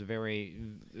villain, which is a very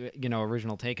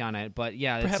original take on it. But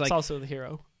yeah, Perhaps it's like also the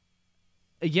hero.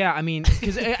 yeah,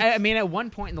 because I mean, at one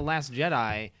point in the Last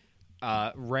Jedi,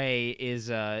 Rey is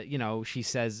she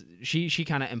says she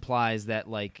kind of implies that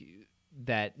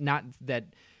not that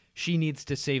she needs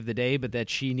to save the day, but that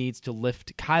she needs to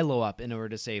lift Kylo up in order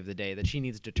to save the day. That she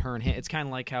needs to turn him. It's kind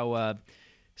of like how.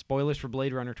 Spoilers for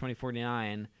Blade Runner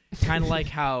 2049. Kind of like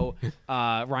how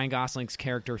Ryan Gosling's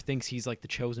character thinks he's like the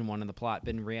chosen one in the plot,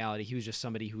 but in reality, he was just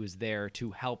somebody who was there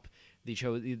to help the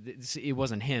chosen. It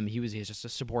wasn't him. He's just a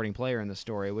supporting player in the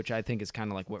story, which I think is kind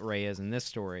of like what Rey is in this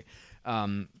story.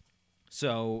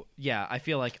 So yeah, I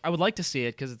feel like I would like to see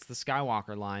it because it's the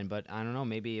Skywalker line, but I don't know.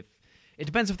 Maybe if it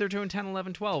depends if they're doing 10,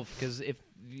 11, 12. Because if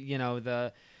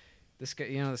the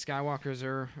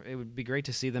Skywalkers it would be great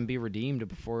to see them be redeemed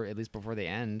before they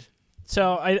end.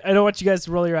 So I don't want you guys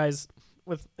to roll your eyes.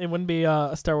 It wouldn't be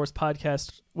a Star Wars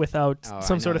podcast without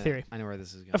some sort of theory. I know where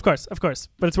this is going. Of course,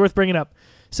 but it's worth bringing up.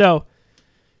 So,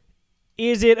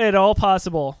 is it at all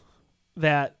possible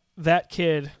that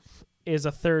kid is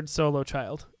a third Solo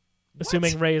child,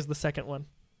 assuming Rey is the second one?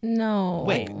 No.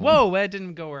 Wait, whoa, that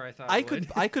didn't go where I thought.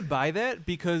 I could buy that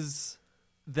because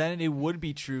then it would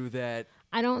be true that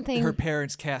I don't think her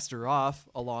parents cast her off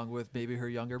along with maybe her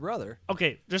younger brother.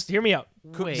 Okay, just hear me out.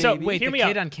 Wait, So, wait, hear the me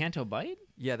kid out. on Canto Bight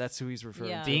Yeah, that's who he's referring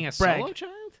Yeah. to. being a Brag. solo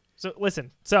child? So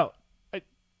listen. So,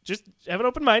 just have an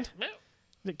open mind.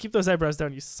 Keep those eyebrows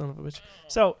down, you son of a bitch.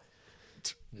 So,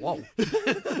 Whoa.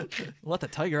 Let the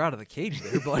tiger out of the cage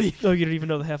there, buddy. oh, you don't even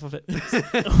know the half of it.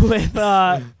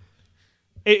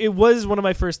 It was one of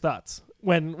my first thoughts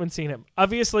when seeing him.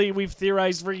 Obviously, we've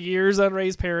theorized for years on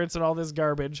Rey's parents and all this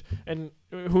garbage, and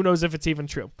who knows if it's even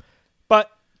true. But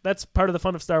that's part of the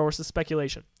fun of Star Wars is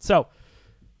speculation. So,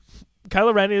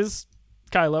 Kylo Ren is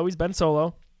Kylo. He's Ben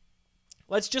Solo.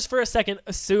 Let's just for a second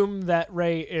assume that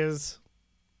Rey is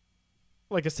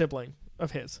like a sibling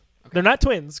of his. Okay. They're not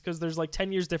twins because there's like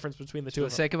 10 years difference between the two For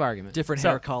of the them. sake of argument. Different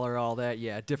hair color, all that.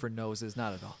 Yeah, different noses.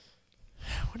 Not at all.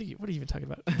 What are you even talking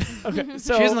about? Okay,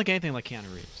 so She doesn't look anything like Keanu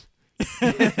Reeves.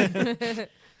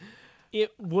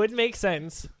 it would make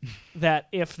sense that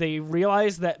if they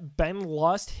realized that Ben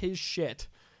lost his shit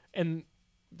and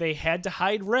they had to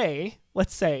hide Rey,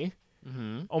 let's say,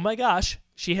 oh my gosh,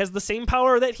 she has the same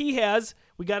power that he has.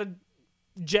 We got to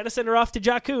jettison her off to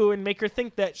Jakku and make her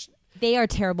think that... they are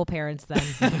terrible parents then.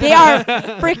 They are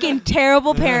freaking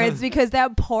terrible parents because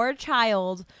that poor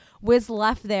child was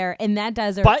left there in that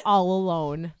desert all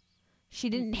alone. She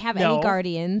didn't have No. any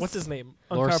guardians. What's his name?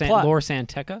 Lor Unkar Plot.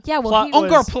 Santeca? Yeah, well, Plot he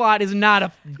was- Unkar Plot is not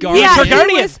a guardian. He's her he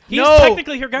guardian. was- He's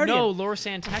technically her guardian. No, Lor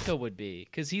Santeca would be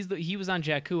because he was on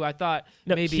Jakku. I thought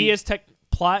No, maybe he is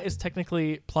Plot is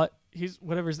technically Plot. He's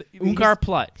whatever's Unkar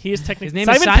Plot. He is technically His name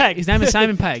Simon is Pegg. His name is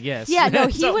Simon Pegg. Yes. Yeah, no,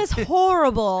 he So- was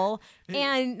horrible.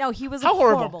 And no, he was How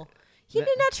horrible? horrible. He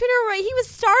did not treat her right. He was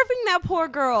starving that poor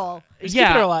girl. He's keeping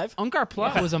her alive. Unkar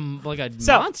Plot was a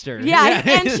So- monster. Yeah,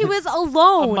 and she was A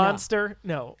alone. monster?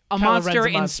 No. A Kylo monster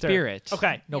Ren's a in spirit.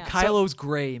 Okay. No, Yeah. Kylo's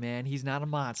gray, man. He's not a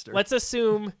monster. Let's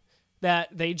assume that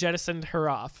they jettisoned her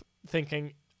off,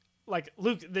 thinking, like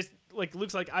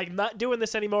Luke's like, I'm not doing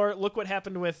this anymore. Look what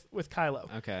happened with Kylo.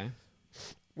 Okay.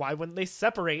 Why wouldn't they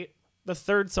separate the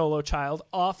third solo child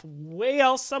off way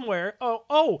else somewhere?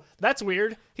 Oh, that's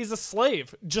weird. He's a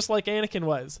slave, just like Anakin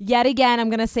was. Yet again, I'm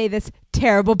going to say this,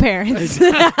 terrible parents. Why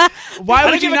I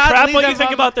don't would give you a not crap leave what them you think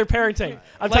up- about their parenting.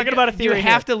 I'm Like, talking about a theory. You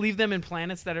have here. to leave them in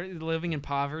planets that are living in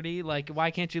poverty. Like,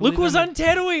 why can't you? Luke leave was them on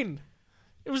Tatooine.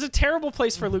 It was a terrible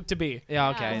place for Luke to be. Yeah.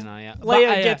 Okay. Yeah. No. Yeah.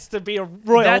 Leia gets to be a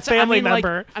royal family Like,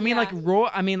 member.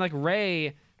 like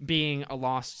Rey being a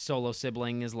lost solo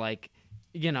sibling is like,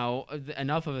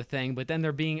 enough of a thing. But then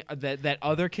there being that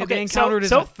other kid they encountered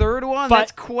as a third one. but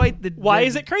That's quite the. Why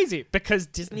is it crazy? Because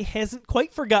Disney hasn't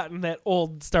quite forgotten that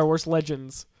old Star Wars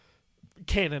Legends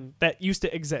canon that used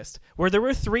to exist, where there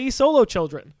were 3 solo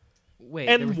children, Wait,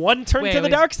 and one turned to the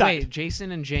dark side. Wait,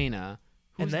 Jason and Jaina.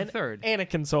 Who's and then the third?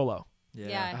 Anakin Solo,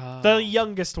 Yeah. the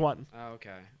youngest one. Oh,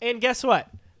 okay. And guess what?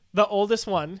 The oldest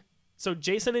one. So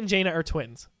Jason and Jaina are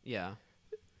twins. Yeah.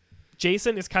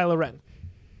 Jason is Kylo Ren,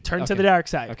 turned to Okay. the dark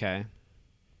side. Okay.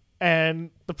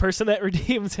 And the person that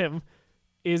redeems him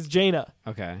is Jaina.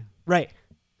 Okay. Right.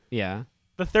 Yeah.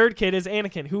 The third kid is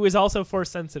Anakin, who is also Force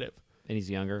sensitive. And he's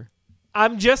younger.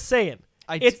 I'm just saying.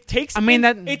 It takes. I mean,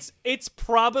 that- it's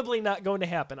probably not going to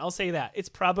happen. I'll say that it's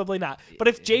probably not. But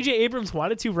if J.J. Abrams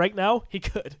wanted to right now, he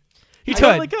could. He could.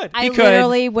 totally could. I He could.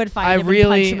 literally would find I him and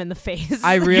really- punch him in the face.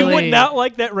 I You really would not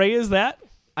like that Rey is that.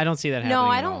 I don't see that happening. No,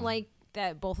 I at don't all. like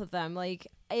that both of them. Like,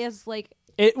 as like,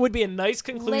 It would be a nice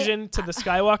conclusion to the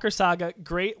Skywalker saga.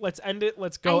 Great. Let's end it.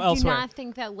 Let's go I elsewhere. do not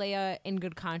think that Leia, in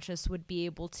good conscience, would be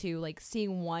able to, like,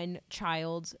 seeing one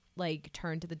child, like,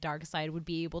 turn to the dark side, would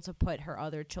be able to put her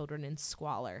other children in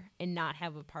squalor and not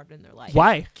have a part in their life.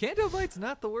 Why? Candlelight's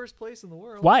not the worst place in the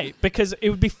world. Why? Because it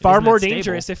would be far Isn't that more stable?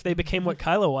 dangerous if they became what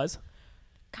Kylo was.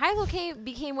 Kylo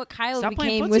became what Kylo Stop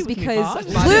playing became footsie was with me, because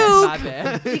Bob. My Luke,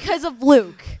 bad. because of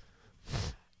Luke.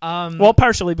 Well,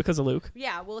 partially because of Luke,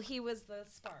 Yeah, well, he was the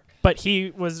spark. but he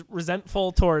was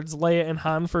resentful towards Leia and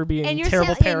Han for being And you're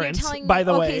terrible and you're parents. telling By me,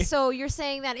 the okay, way, so you're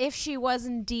saying that if she was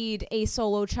indeed a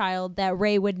solo child, that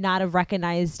Rey would not have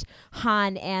recognized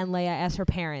Han and Leia as her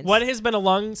parents. what has been a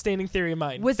long-standing theory of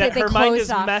mine Was that that they her mind closed is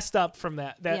off- messed up from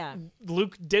that. That Yeah.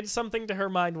 Luke did something to her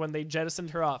mind when they jettisoned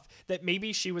her off. That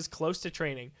maybe she was close to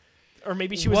training, or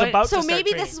maybe she was What? about So to start maybe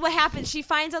training. this is what happens. She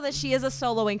finds out that she is a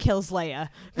solo and kills Leia,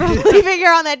 leaving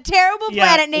her on that terrible Yeah,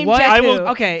 planet named What? Jakku. I will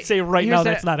Okay. say right here's now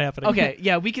the- that's not happening. Okay.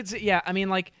 Yeah, we could say. Yeah, I mean,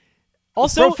 like.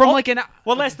 Also, from like an.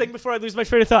 one last thing before I lose my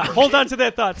train of thought. Hold on to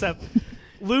that thought, Seth.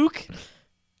 Luke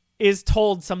is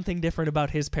told something different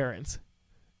about his parents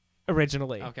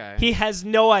originally. Okay. He has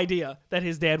no idea that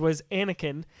his dad was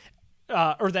Anakin,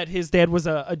 or that his dad was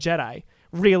a Jedi,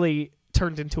 really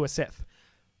turned into a Sith.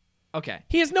 Okay.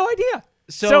 He has no idea.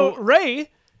 So- Rey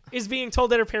is being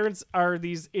told that her parents are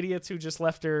these idiots who just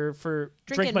left her for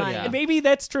drink Drinking money. money. Yeah. And maybe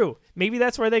that's true. Maybe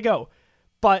that's where they go.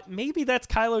 But maybe that's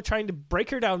Kylo trying to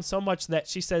break her down so much that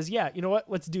she says, yeah, you know what?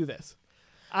 Let's do this.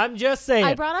 I'm just saying.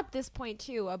 I brought up this point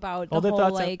too about Hold the it, whole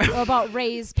thoughts up. like about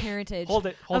Rey's parentage. Hold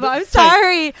it. I'm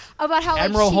sorry about how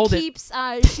Admiral, like hold she it. keeps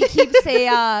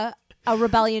a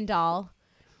rebellion doll,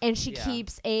 and she Yeah.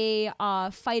 keeps a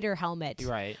fighter helmet.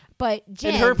 Right. But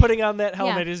Jin, And her putting on that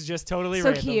helmet is just totally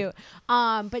so random. cute.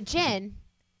 But Jin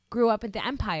grew up at the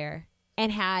Empire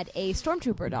and had a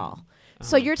stormtrooper doll.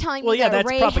 So you're telling Well, me yeah, that that's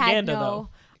Rey propaganda, had no. though.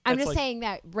 I'm That's just like- saying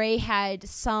that Rey had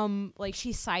some like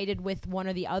she sided with one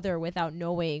or the other without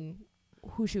knowing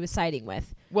who she was siding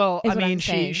with. Well, is I what mean, I'm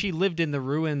saying. she lived in the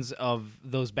ruins of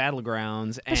those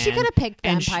battlegrounds, But she could have picked the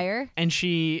and Empire. and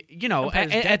she, Empire's at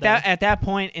dead, that though. at that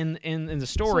point in the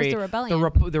story, the rebellion.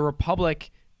 the Republic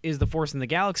is the force in the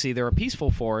galaxy. They're a peaceful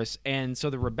force, and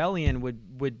so the rebellion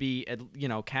would be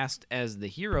cast as the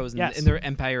heroes, and, Yes. and the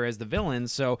Empire as the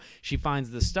villains. So she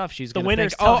finds the stuff she's The going to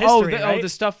winners think, tell history, the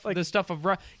right? stuff Like- the stuff of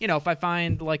if I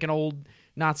find like an old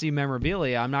Nazi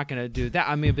memorabilia, I'm not going to do that.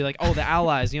 I'm going to be like, oh, the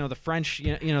Allies, the French,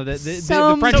 the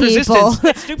Some French people. resistance.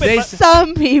 That's stupid. They- but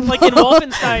Some people, like in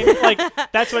Wolfenstein,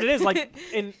 like that's what it is. Like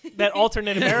in that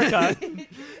alternate America,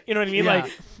 you know what I mean? Yeah.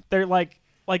 Like they're like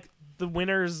the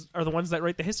winners are the ones that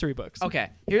write the history books.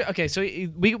 Okay. So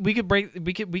we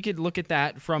could look at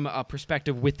that from a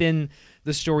perspective within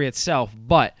the story itself,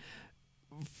 but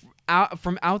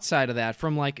from outside of that,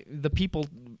 from like the people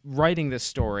writing this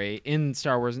story in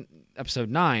Star Wars Episode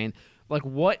 9, like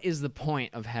what is the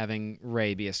point of having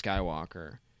Rey be a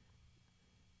Skywalker?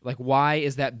 Like, why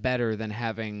is that better than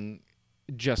having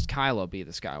just Kylo be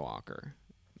the Skywalker?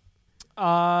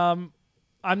 I'm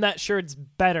not sure it's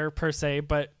better per se,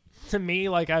 but to me,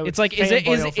 like I would. It's like is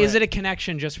it a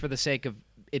connection just for the sake of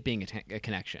it being a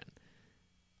connection?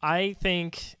 I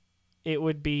think it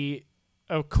would be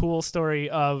a cool story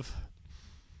of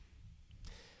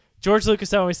George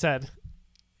Lucas always said,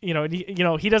 he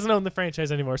doesn't own the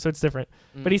franchise anymore, so it's different.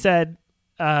 But he said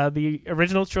the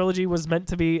original trilogy was meant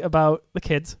to be about the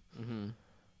kids. Mm-hmm.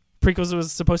 Prequels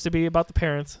was supposed to be about the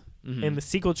parents, and the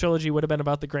sequel trilogy would have been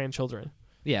about the grandchildren.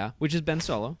 Yeah, which is Ben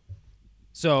Solo.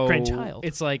 So grandchild.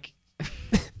 It's like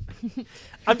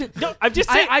I'm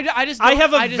just saying. I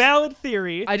have a valid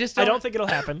theory. I don't think it'll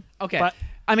happen. Okay. But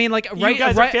I mean, like, you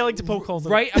guys are failing to poke holes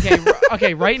in right? it.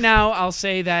 Okay. Right now, I'll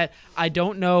say that I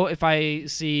don't know if I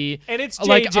see, and it's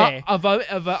JJ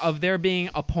of there being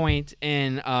a point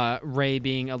in Rey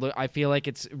being I feel like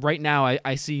it's right now.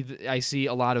 I see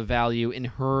a lot of value in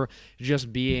her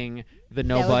just being the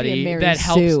nobody that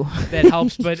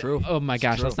helps. But True. Oh my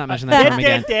gosh, True. let's not mention that name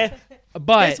again.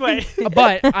 But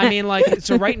I mean, like,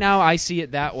 so right now I see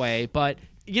it that way. But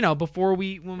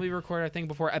when we recorded our thing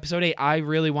before Episode 8, I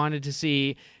really wanted to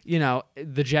see, the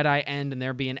Jedi end and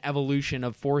there be an evolution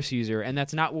of Force user, and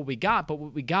that's not what we got. But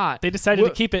what we got, they decided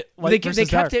to keep it. They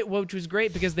kept it, which was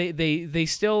great because they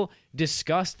still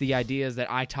discussed the ideas that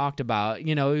I talked about.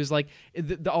 It was like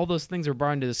all those things are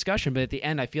brought into discussion, but at the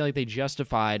end, I feel like they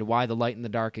justified why the light and the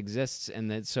dark exists, and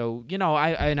that so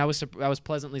I was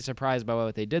pleasantly surprised by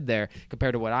what they did there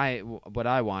compared to what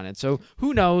I wanted. So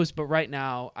who knows? But right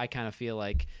now, I kind of feel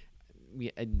like. No.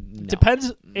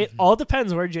 Depends. It all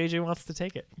depends where JJ wants to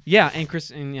take it. Yeah, and Chris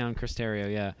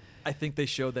Terrio. Yeah, I think they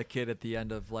showed that kid at the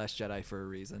end of Last Jedi for a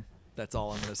reason. That's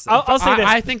all I'm going to say. I'll say this.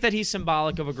 I think that he's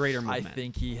symbolic of a greater movement. I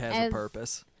think he has a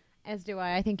purpose. As do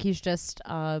I. I think he's just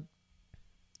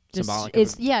symbolic.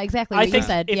 Yeah, exactly. I what think you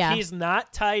said. If he's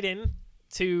not tied in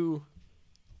to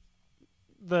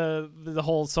the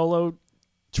whole solo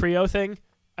trio thing,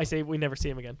 I say we never see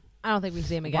him again. I don't think we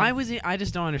see him again. Why was he? I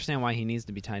just don't understand why he needs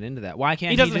to be tied into that. Why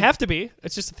can't he doesn't have to be?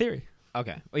 It's just a theory.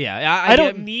 Okay. Well, yeah. I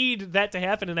don't need that to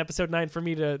happen in Episode 9 for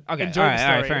me to enjoy the story. All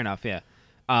right, fair enough. Yeah.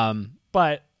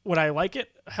 But would I like it?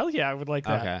 Hell yeah, I would like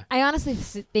that. Okay. I honestly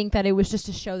think that it was just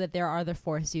to show that there are other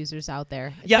Force users out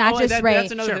there. It's not just Rey.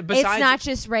 That's another thing. It's not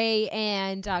just Rey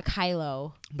and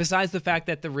Kylo. Besides the fact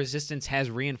that the Resistance has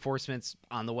reinforcements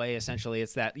on the way, essentially,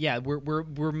 it's that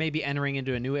we're maybe entering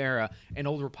into a new era, an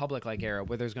Old Republic-like era,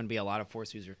 where there's going to be a lot of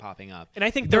Force users popping up. And I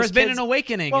think there's been an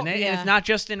awakening, and it's not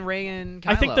just in Rey and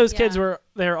Kylo. I think those kids were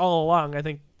there all along. I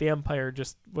think the Empire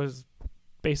just was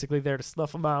basically there to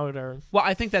snuff them out, or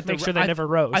I think that make sure they never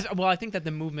rose. I think that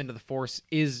the movement of the Force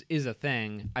is a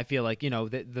thing. I feel like in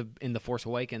the Force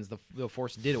Awakens, the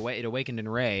Force did it awakened in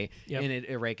Rey, and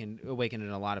it awakened in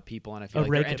a lot of people, and I feel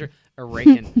like and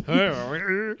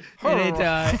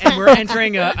we're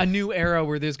entering a new era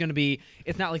where there's going to be.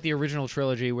 It's not like the original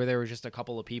trilogy where there were just a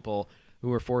couple of people who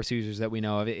were Force users that we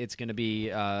know of. It's going to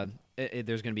be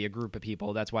there's going to be a group of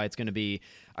people. That's why it's going to be.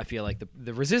 I feel like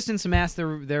the Resistance amassed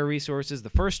their resources. The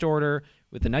First Order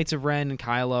with the Knights of Ren and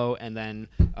Kylo, and then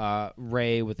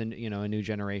Rey with a new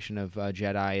generation of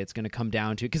Jedi. It's going to come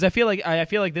down to because I feel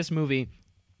like this movie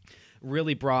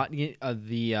really brought they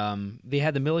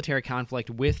had the military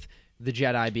conflict with the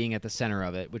Jedi being at the center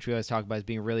of it, which we always talk about as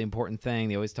being a really important thing.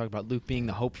 They always talk about Luke being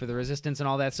the hope for the Resistance and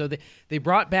all that. So they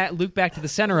brought Luke back to the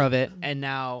center of it, and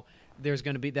now that's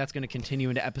going to continue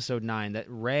into Episode 9. That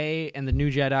Rey and the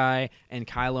new Jedi and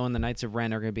Kylo and the Knights of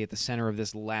Ren are going to be at the center of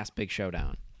this last big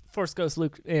showdown. Force Ghost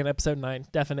Luke in Episode 9,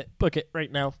 definite. Book it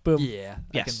right now. Boom. Yeah,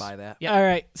 I can buy that. Yep. All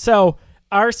right, so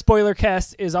our spoiler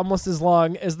cast is almost as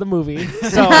long as the movie.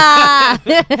 So,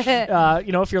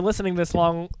 if you're listening this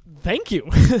long, thank you.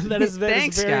 Thanks,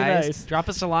 very guys. Nice. Drop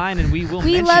us a line and we will.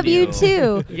 We love you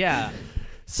too. Yeah.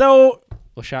 So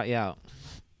we'll shout you out.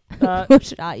 We'll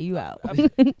shout you out.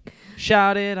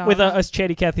 Shout it out. With us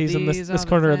chatty Cathys in this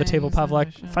corner of the table.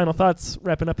 Pawlak, final thoughts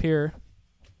wrapping up here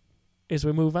as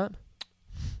we move on.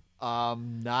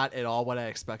 Not at all what I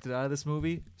expected out of this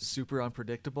movie. Super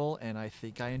unpredictable, and I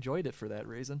think I enjoyed it for that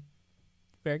reason.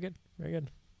 Very good. Very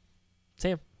good.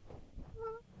 Sam.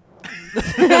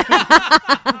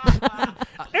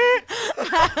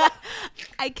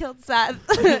 I killed Seth.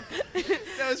 That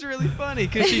was really funny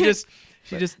because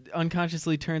She just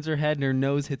unconsciously turns her head and her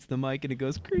nose hits the mic and it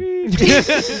goes creak.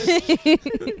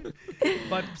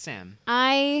 But Sam,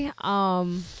 I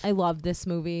love this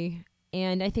movie,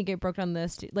 and I think it broke down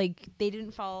this. Like, they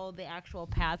didn't follow the actual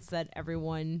paths that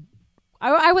everyone.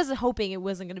 I was hoping it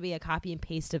wasn't going to be a copy and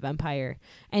paste of Empire,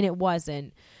 and it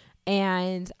wasn't.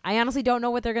 And I honestly don't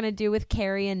know what they're going to do with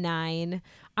Carrie and 9.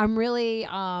 I'm really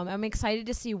I'm excited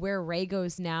to see where Rey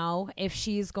goes now, if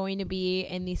she's going to be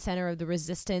in the center of the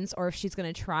Resistance or if she's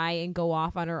going to try and go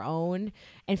off on her own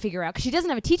and figure out, because she doesn't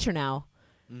have a teacher now.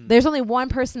 There's only one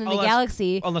person in the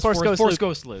galaxy. Unless Force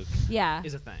Ghost Luke Yeah.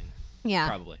 is a thing.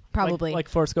 Yeah. Probably. Like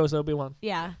Force Ghost Obi-Wan.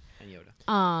 Yeah. And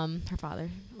Yoda. Her father,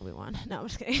 Obi-Wan. No, I'm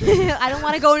just kidding. I don't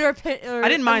want to go into her. I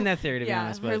didn't mind that theory, to be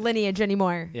honest. Her But lineage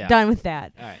anymore. Yeah. Done with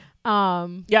that. all right.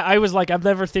 Yeah, I was like, I'm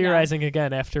never theorizing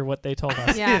again after what they told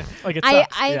us. Yeah. Like, it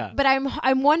sucks. Yeah. But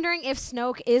I'm wondering if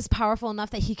Snoke is powerful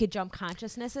enough that he could jump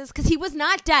consciousnesses, because he was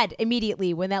not dead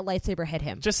immediately when that lightsaber hit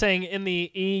him. Just saying, in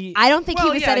the I don't think he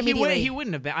was dead he immediately.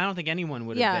 wouldn't have been. I don't think anyone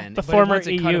would Yeah. have been. the But former once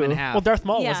it cut him EU. in half. Well, Darth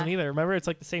Maul Yeah. wasn't either. Remember, it's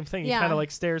like the same thing. He Yeah. kind of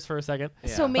like stares for a second. Yeah.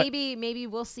 So But- maybe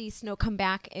we'll see Snoke come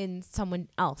back in someone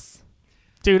else.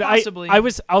 Dude, Possibly.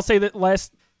 I'll say that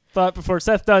last thought before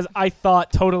Seth does, I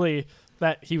thought totally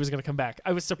that he was going to come back.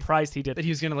 I was surprised he that didn't. he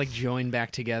was gonna like join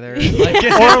back together.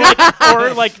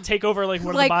 or like take over like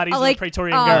one of the bodies of the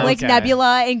Praetorian Guard. like Okay.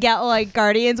 Nebula and get like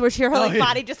Guardians, where her yeah.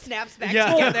 body just snaps back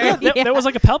Yeah. together. That was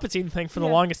like a Palpatine thing for the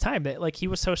Yeah. longest time. That like he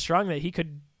was so strong that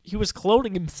he was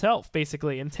cloning himself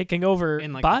basically and taking over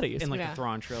in like bodies. in like Yeah. the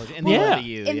Thrawn trilogy. And Yeah. the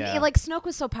EU, And yeah. like Snoke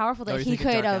was so powerful Oh, that you he think of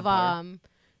could Dark have Empire?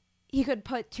 he could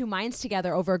put two minds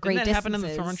together over great Didn't that happen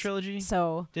distances. in the Thrawn trilogy?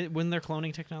 So When they're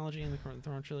cloning technology in the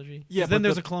Thrawn trilogy? Yeah, 'Cause then but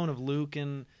there's the- a clone of Luke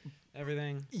and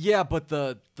everything. Yeah, but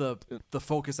the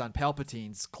focus on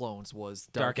Palpatine's clones was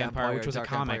Dark Empire, which was a Dark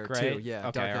comic, Empire right? 2. Yeah,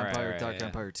 Okay, Dark all right, Empire, all right, Dark yeah.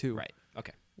 Empire 2. Right.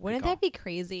 Okay. wouldn't Good call. that be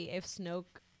crazy if Snoke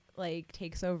like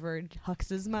takes over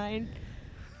Hux's mind?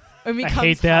 Or becomes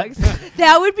hate that. Hux?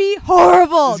 That would be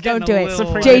horrible. It's getting Don't do a it.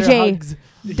 little- JJ, Hugs.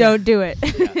 don't do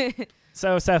it.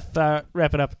 So Seth,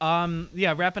 wrap it up.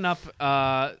 Yeah, wrapping up,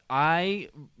 I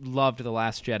loved The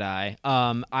Last Jedi.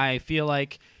 I feel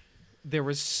like there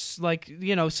was like,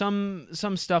 some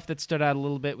stuff that stood out a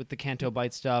little bit with the Canto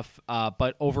Bight stuff,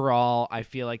 but overall I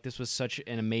feel like this was such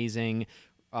an amazing,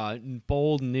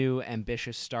 bold, new,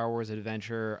 ambitious Star Wars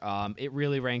adventure. It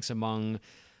really ranks among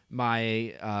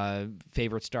my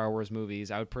favorite Star Wars movies.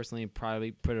 I would personally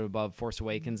probably put it above Force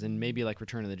Awakens and maybe like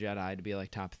Return of the Jedi to be like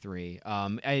top 3.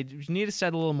 I need to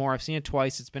set a little more. I've seen it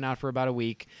twice. It's been out for about a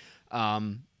week.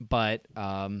 But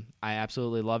I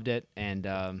absolutely loved it. And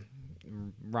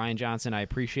Rian Johnson, I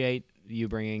appreciate you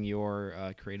bringing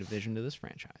your creative vision to this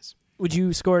franchise. Would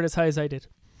you score it as high as I did?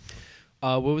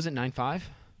 What was it, 9.5?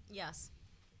 Yes,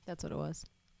 that's what it was.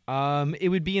 It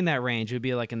would be in that range. It would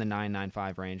be like in the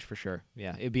 9.95 range for sure.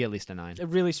 Yeah, it would be at least a 9 I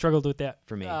really struggled with that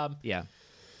for me. Yeah.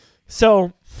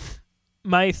 So,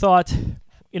 my thought,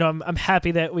 I'm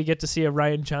happy that we get to see a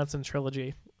Rian Johnson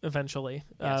trilogy eventually.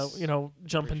 Yes.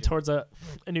 Jumping towards a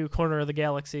new corner of the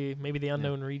galaxy, maybe the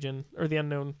unknown region or the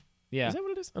unknown. Yeah. Is that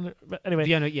what it is? But anyway,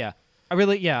 Yeah. I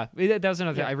really, that was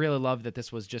another thing. Yeah. I really love that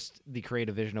this was just the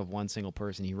creative vision of one single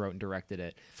person. He wrote and directed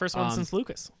it. first one since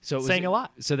Lucas. So it was, saying a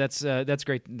lot. So that's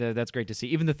great. That's great to see.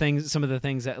 Even some of the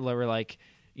things that were like,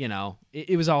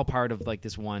 it was all part of like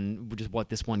this one, which is what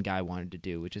this one guy wanted to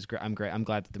do, which is great. I'm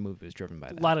glad that the movie was driven by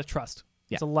that. A lot of trust.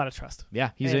 Yeah. It's a lot of trust. Yeah,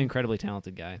 he's an And- incredibly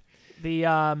talented guy.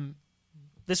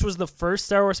 This was the first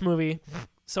Star Wars movie,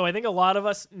 so I think a lot of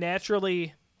us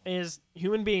naturally, as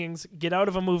human beings, get out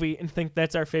of a movie and think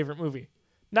that's our favorite movie.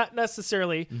 Not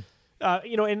necessarily,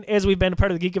 and as we've been a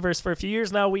part of the Geekiverse for a few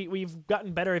years now, we've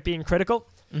gotten better at being critical.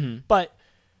 Mm-hmm. But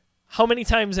how many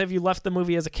times have you left the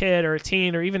movie as a kid or a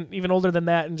teen or even older than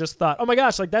that and just thought, oh my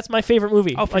gosh, like that's my favorite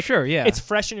movie? Oh, for Like, sure, yeah. It's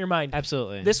fresh in your mind.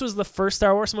 Absolutely. This was the first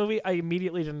Star Wars movie. I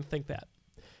immediately didn't think that.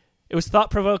 It was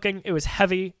thought-provoking. It was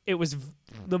heavy. It was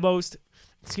the most...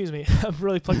 Excuse me. I'm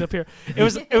really plugged up here. It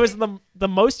was the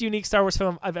most unique Star Wars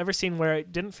film I've ever seen, where I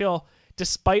didn't feel,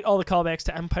 despite all the callbacks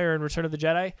to Empire and Return of the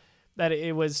Jedi, that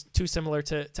it was too similar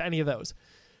to any of those.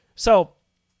 So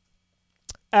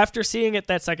after seeing it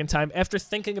that second time, after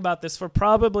thinking about this for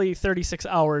probably 36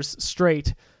 hours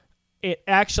straight, it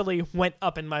actually went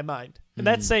up in my mind. And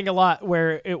that's saying a lot,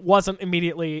 where it wasn't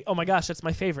immediately, oh my gosh, that's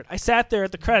my favorite. I sat there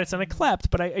at the credits and I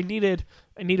clapped, but I needed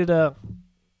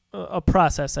a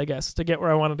process, I guess, to get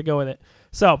where I wanted to go with it.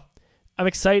 So I'm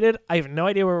excited. I have no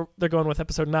idea where they're going with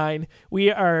episode 9.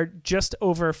 We are just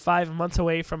over 5 months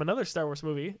away from another Star Wars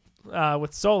movie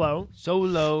with Solo.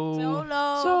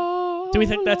 Solo. Do we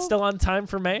think that's still on time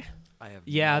for May? I have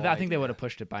Yeah, no I think they idea. would have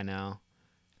pushed it by now.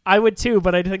 I would too,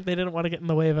 but I think they didn't want to get in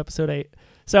the way of Episode 8.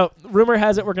 So, rumor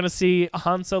has it we're going to see a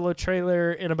Han Solo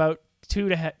trailer in about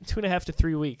 2.5 to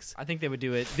 3 weeks. I think they would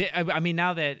do it. I mean,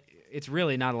 now that it's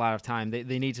really not a lot of time,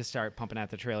 they need to start pumping out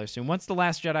the trailer soon. Once The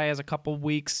Last Jedi has a couple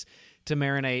weeks to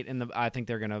marinate, I think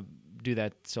they're going to do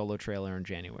that Solo trailer in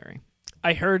January.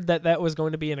 I heard that was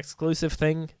going to be an exclusive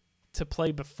thing to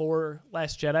play before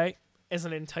Last Jedi as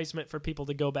an enticement for people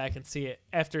to go back and see it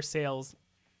after sales,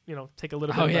 take a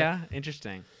little bit. Oh, of yeah?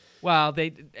 Interesting. Well, they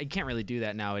can't really do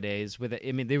that nowadays.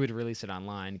 They would release it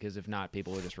online, because if not,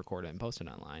 people would just record it and post it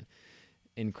online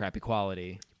in crappy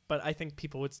quality. But I think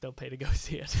people would still pay to go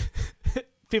see it.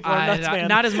 People are nuts, man.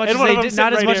 Not as much And as one they of them did. sitting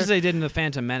Not as right much here. as they did in the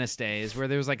Phantom Menace days, where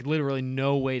there was like literally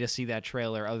no way to see that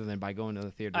trailer other than by going to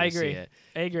the theater I to agree. see it.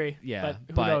 I agree. Yeah,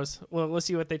 but who knows? Well, we'll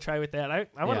see what they try with that. I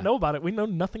want to Yeah. know about it. We know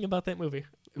nothing about that movie.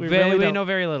 We We know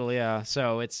very little. Yeah,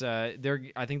 so it's I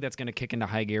think that's going to kick into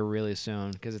high gear really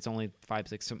soon, because it's only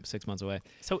 6 months away.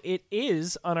 So it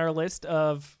is on our list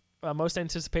of most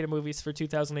anticipated movies for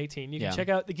 2018. You can check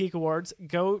out the Geek Awards.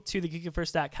 Go to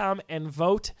thegeekiverse.com and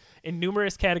vote in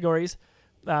numerous categories.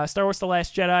 Star Wars The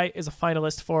Last Jedi is a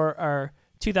finalist for our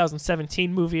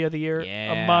 2017 Movie of the Year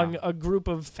among a group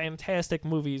of fantastic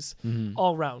movies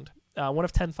all round. One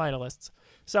of 10 finalists.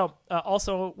 So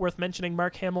also worth mentioning,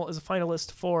 Mark Hamill is a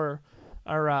finalist for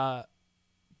our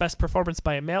Best Performance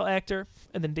by a Male Actor,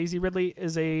 and then Daisy Ridley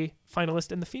is a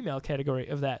finalist in the female category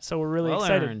of that. So we're really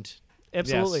excited. Earned.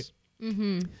 Absolutely. Yes.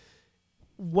 Mm-hmm.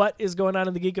 What is going on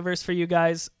in the Geekiverse for you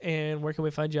guys, and where can we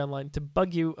find you online to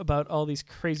bug you about all these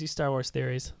crazy Star Wars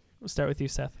theories? We'll start with you,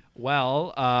 Seth.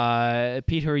 Well,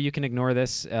 Peter, you can ignore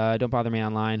this. Don't bother me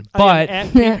online. I But am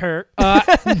at Pete Hurt.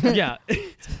 yeah,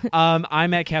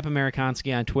 I'm at Cap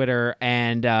Amerikanski on Twitter,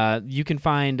 and you can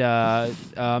find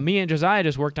me and Josiah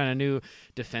just worked on a new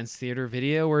Defense Theater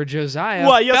video where Josiah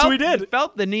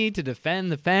felt the need to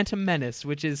defend the Phantom Menace,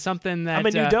 which is something that I'm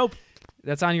a new dope.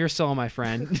 That's on your soul, my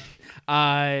friend.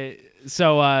 Curious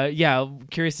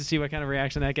to see what kind of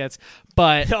reaction that gets.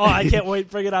 But I can't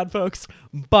wait. Bring it on, folks.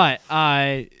 But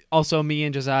also, me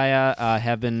and Josiah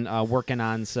have been working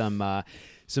on some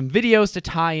videos to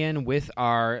tie in with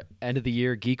our end of the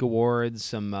year Geek Awards.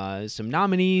 Some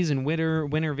nominees and winner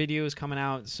videos coming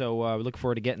out. So we look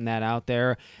forward to getting that out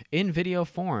there in video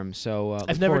form. So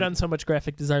I've never done so much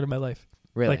graphic design in my life.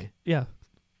 Really? Yeah.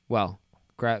 Well,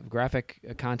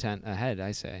 graphic content ahead,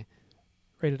 I say.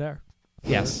 Rated R.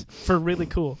 Yes. For really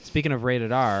cool. Speaking of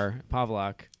rated R,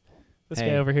 Pawlak. This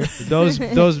guy over here. Those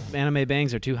anime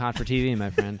bangs are too hot for TV, my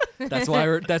friend. That's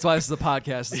why this is a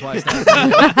podcast. That's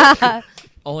why it's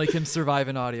only can survive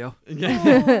in audio.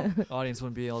 Audience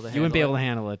wouldn't be able to handle it. You wouldn't be able to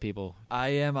handle it, people. I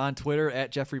am on Twitter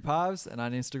at Jeffrey Pavs and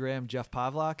on Instagram, Jeff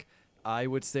Pawlak. I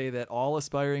would say that all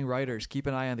aspiring writers, keep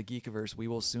an eye on the Geekiverse. We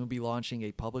will soon be launching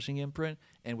a publishing imprint,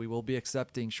 and we will be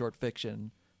accepting short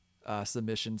fiction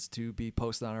submissions to be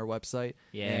posted on our website.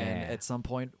 Yeah. And at some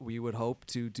point, we would hope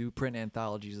to do print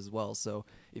anthologies as well. So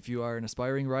if you are an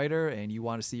aspiring writer and you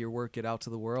want to see your work get out to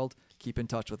the world, keep in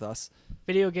touch with us.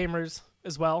 Video gamers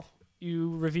as well.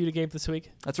 You reviewed a game this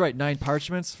week. That's right. 9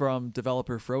 Parchments from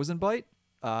developer Frozen Byte.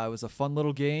 It was a fun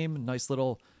little game. Nice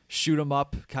little shoot 'em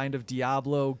up kind of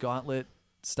Diablo gauntlet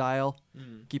style.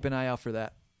 Keep an eye out for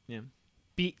that. Yeah.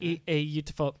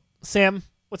 Beautiful. Sam,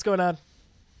 what's going on?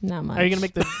 Not much. Are you going to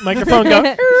make the microphone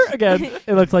go again?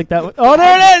 It looks like that one. Oh,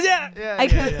 there it is. Yeah. I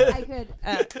could.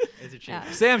 It's a cheat.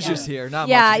 Sam's just here. Not much.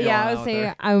 Yeah, is going I on was out saying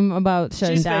there. I'm about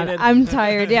shutting She's down. faded. I'm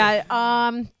tired.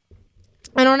 Yeah.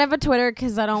 I don't have a Twitter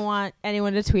because I don't want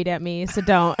anyone to tweet at me, so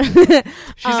don't.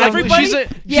 Everybody?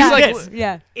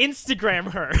 Yeah. Instagram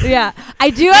her. Yeah. I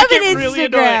do have an get really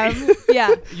Instagram.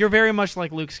 Yeah. You're very much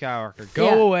like Luke Skywalker. Go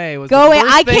Yeah. away. Was Go the away.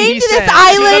 first I thing came he to this said.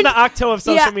 She's on island. the octo of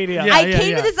social media. I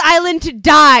came to this island to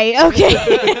die. Okay.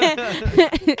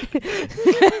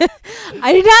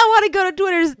 I did not want to go to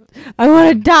Twitter's. I want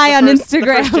to die on The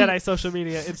Instagram. first Jedi social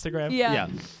media, Instagram. Yeah.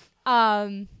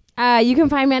 You can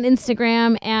find me on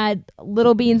Instagram at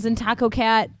Little Beans and Taco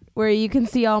Cat, where you can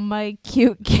see all my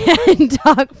cute cat and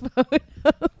dog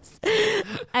photos.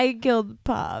 I killed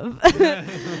Pav.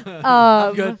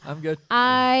 I'm good.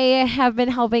 I have been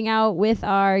helping out with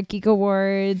our Geek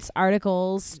Awards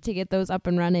articles to get those up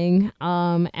and running.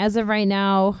 As of right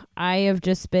now, I have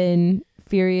just been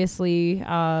furiously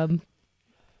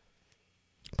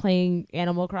playing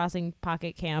Animal Crossing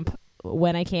Pocket Camp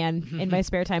when I can in my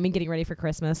spare time and getting ready for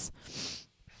Christmas.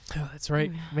 Oh, that's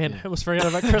right. Man, I almost forgot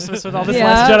about Christmas with all this Yeah.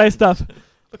 Last Jedi stuff.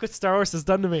 Look what Star Wars has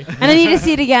done to me. And I need to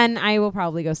see it again. I will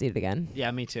probably go see it again. Yeah,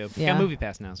 me too. Yeah. Got Movie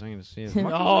Pass now, so I'm going to see it. Oh.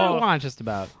 What I want just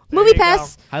about. Movie you go.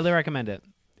 Pass. Highly recommend it.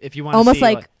 If you want to Almost see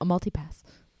like a multi-pass.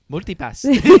 Multipass.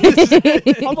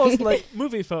 Almost like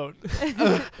movie phone.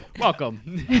 Welcome.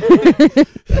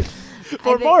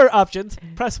 For more options,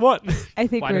 press 1. I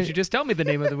think Why don't you just tell me the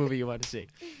name of the movie you want to see?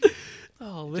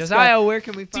 Oh, Josiah, where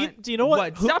can we find? do you know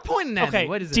what? Stop pointing at Okay. me.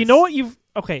 What is this? Do you know what you've?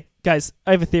 Okay, guys,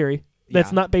 I have a theory that's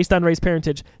Yeah. not based on race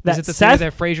parentage. That Is it the Seth, theory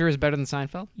that Frasier is better than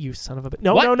Seinfeld? you son of a bitch.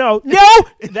 No, What? no.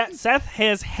 That Seth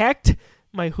has hacked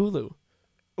my Hulu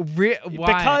Why?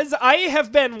 because I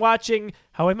have been watching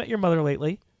How I Met Your Mother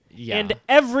lately, yeah. and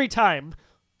every time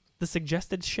the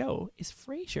suggested show is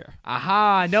Frasier.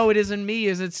 Aha! No, it isn't me.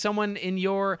 Is it someone in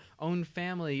your own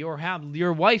family?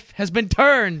 Your wife has been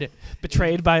turned.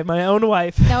 Betrayed by my own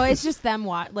wife. No, it's just them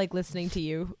like listening to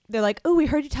you. They're like, "Oh, we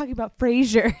heard you talking about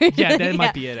Frasier." Yeah, that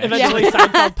might be it. Actually. Eventually,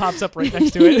 Seinfeld pops up right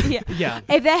next to it. Yeah. Yeah.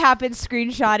 If that happens,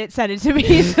 screenshot it, send it to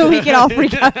me so we can all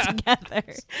freak out together.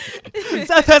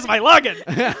 Seth has my login.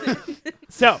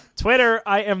 So, Twitter,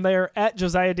 I am there at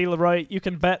Josiah D. Leroy. You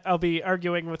can bet I'll be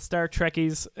arguing with Star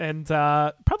Trekkies and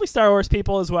probably Star Wars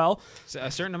people as well.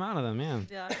 A certain amount of them,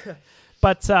 yeah.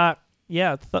 But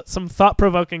some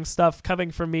thought-provoking stuff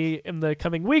coming from me in the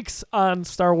coming weeks on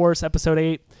Star Wars Episode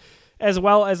 8, as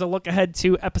well as a look ahead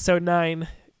to Episode 9,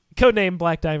 codename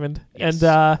Black Diamond, Yes.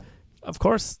 and of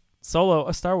course, Solo,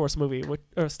 a Star Wars movie,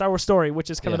 or Star Wars story, which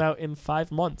is coming out in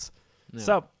 5 months. Yeah.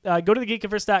 So go to the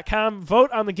Geekiverse.com,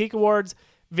 vote on the Geek Awards.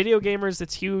 Video gamers,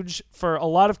 it's huge for a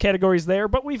lot of categories there,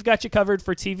 but we've got you covered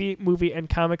for TV, movie, and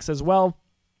comics as well.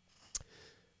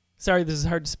 Sorry, this is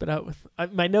hard to spit out.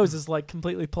 My nose is like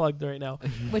completely plugged right now.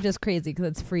 Which is crazy because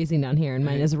it's freezing down here and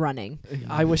mine is running.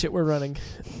 I wish it were running.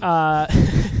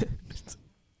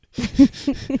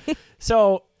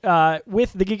 So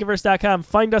with thegeekiverse.com,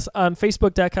 find us on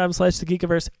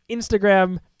facebook.com/thegeekiverse,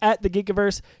 Instagram at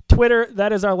thegeekiverse, Twitter,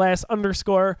 that is our last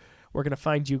 _. We're going to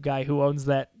find you, guy who owns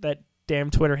that damn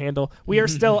Twitter handle. We are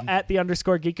still at the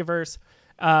 _Geekiverse.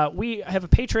 We have a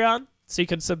Patreon, so you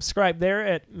can subscribe there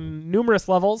at numerous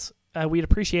levels. We'd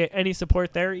appreciate any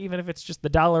support there, even if it's just the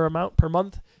dollar amount per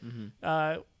month.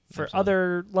 For Absolutely.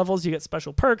 other levels, you get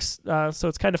special perks, so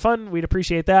it's kind of fun. We'd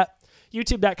appreciate that.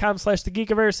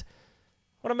 YouTube.com/thegeekiverse.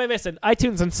 What am I missing?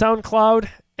 iTunes and SoundCloud.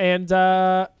 And,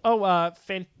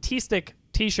 Fantastic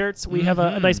T-shirts. We have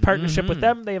a nice partnership with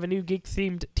them. They have a new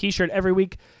geek-themed T-shirt every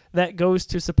week that goes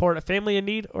to support a family in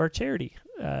need or a charity.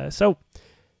 So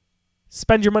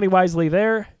spend your money wisely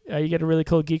there. You get a really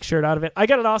cool geek shirt out of it. I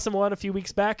got an awesome one a few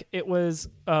weeks back. It was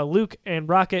Luke and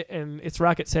Rocket, and it's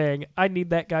Rocket saying, "I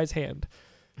need that guy's hand."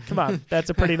 Come on. That's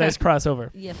a pretty nice crossover.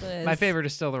 Yes, it is. My favorite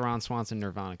is still the Ron Swanson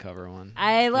Nirvana cover one.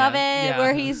 I love Yeah. it Yeah.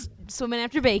 where he's swimming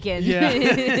after bacon. Yeah.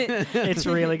 It's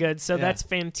really good. So Yeah. that's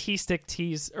Fantastic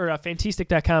Tees, or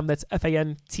Fantastic.com. That's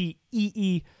FANTEESTIC.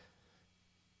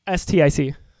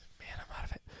 Man, I'm out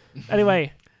of it.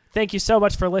 Anyway, thank you so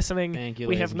much for listening. Thank you,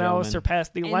 We ladies have and now gentlemen.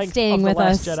 surpassed the And length staying of The with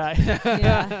Last us. Jedi.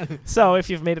 Yeah. So if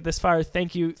you've made it this far,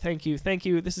 thank you.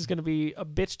 This is going to be a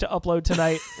bitch to upload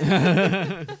tonight.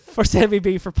 For Sammy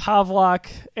B, for Pawlak,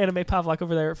 Anime Pawlak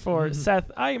over there, for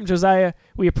Seth, I am Josiah.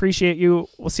 We appreciate you.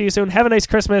 We'll see you soon. Have a nice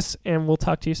Christmas, and we'll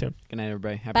talk to you soon. Good night,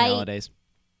 everybody. Happy Bye. holidays.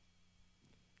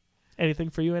 Anything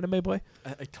for you, Anime Boy?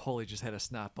 I totally just had a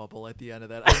snot bubble at the end of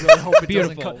that. I really hope it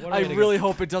doesn't Beautiful. come. What a I way to really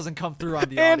hope it doesn't come through on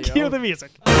the And audio. cue the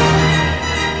music.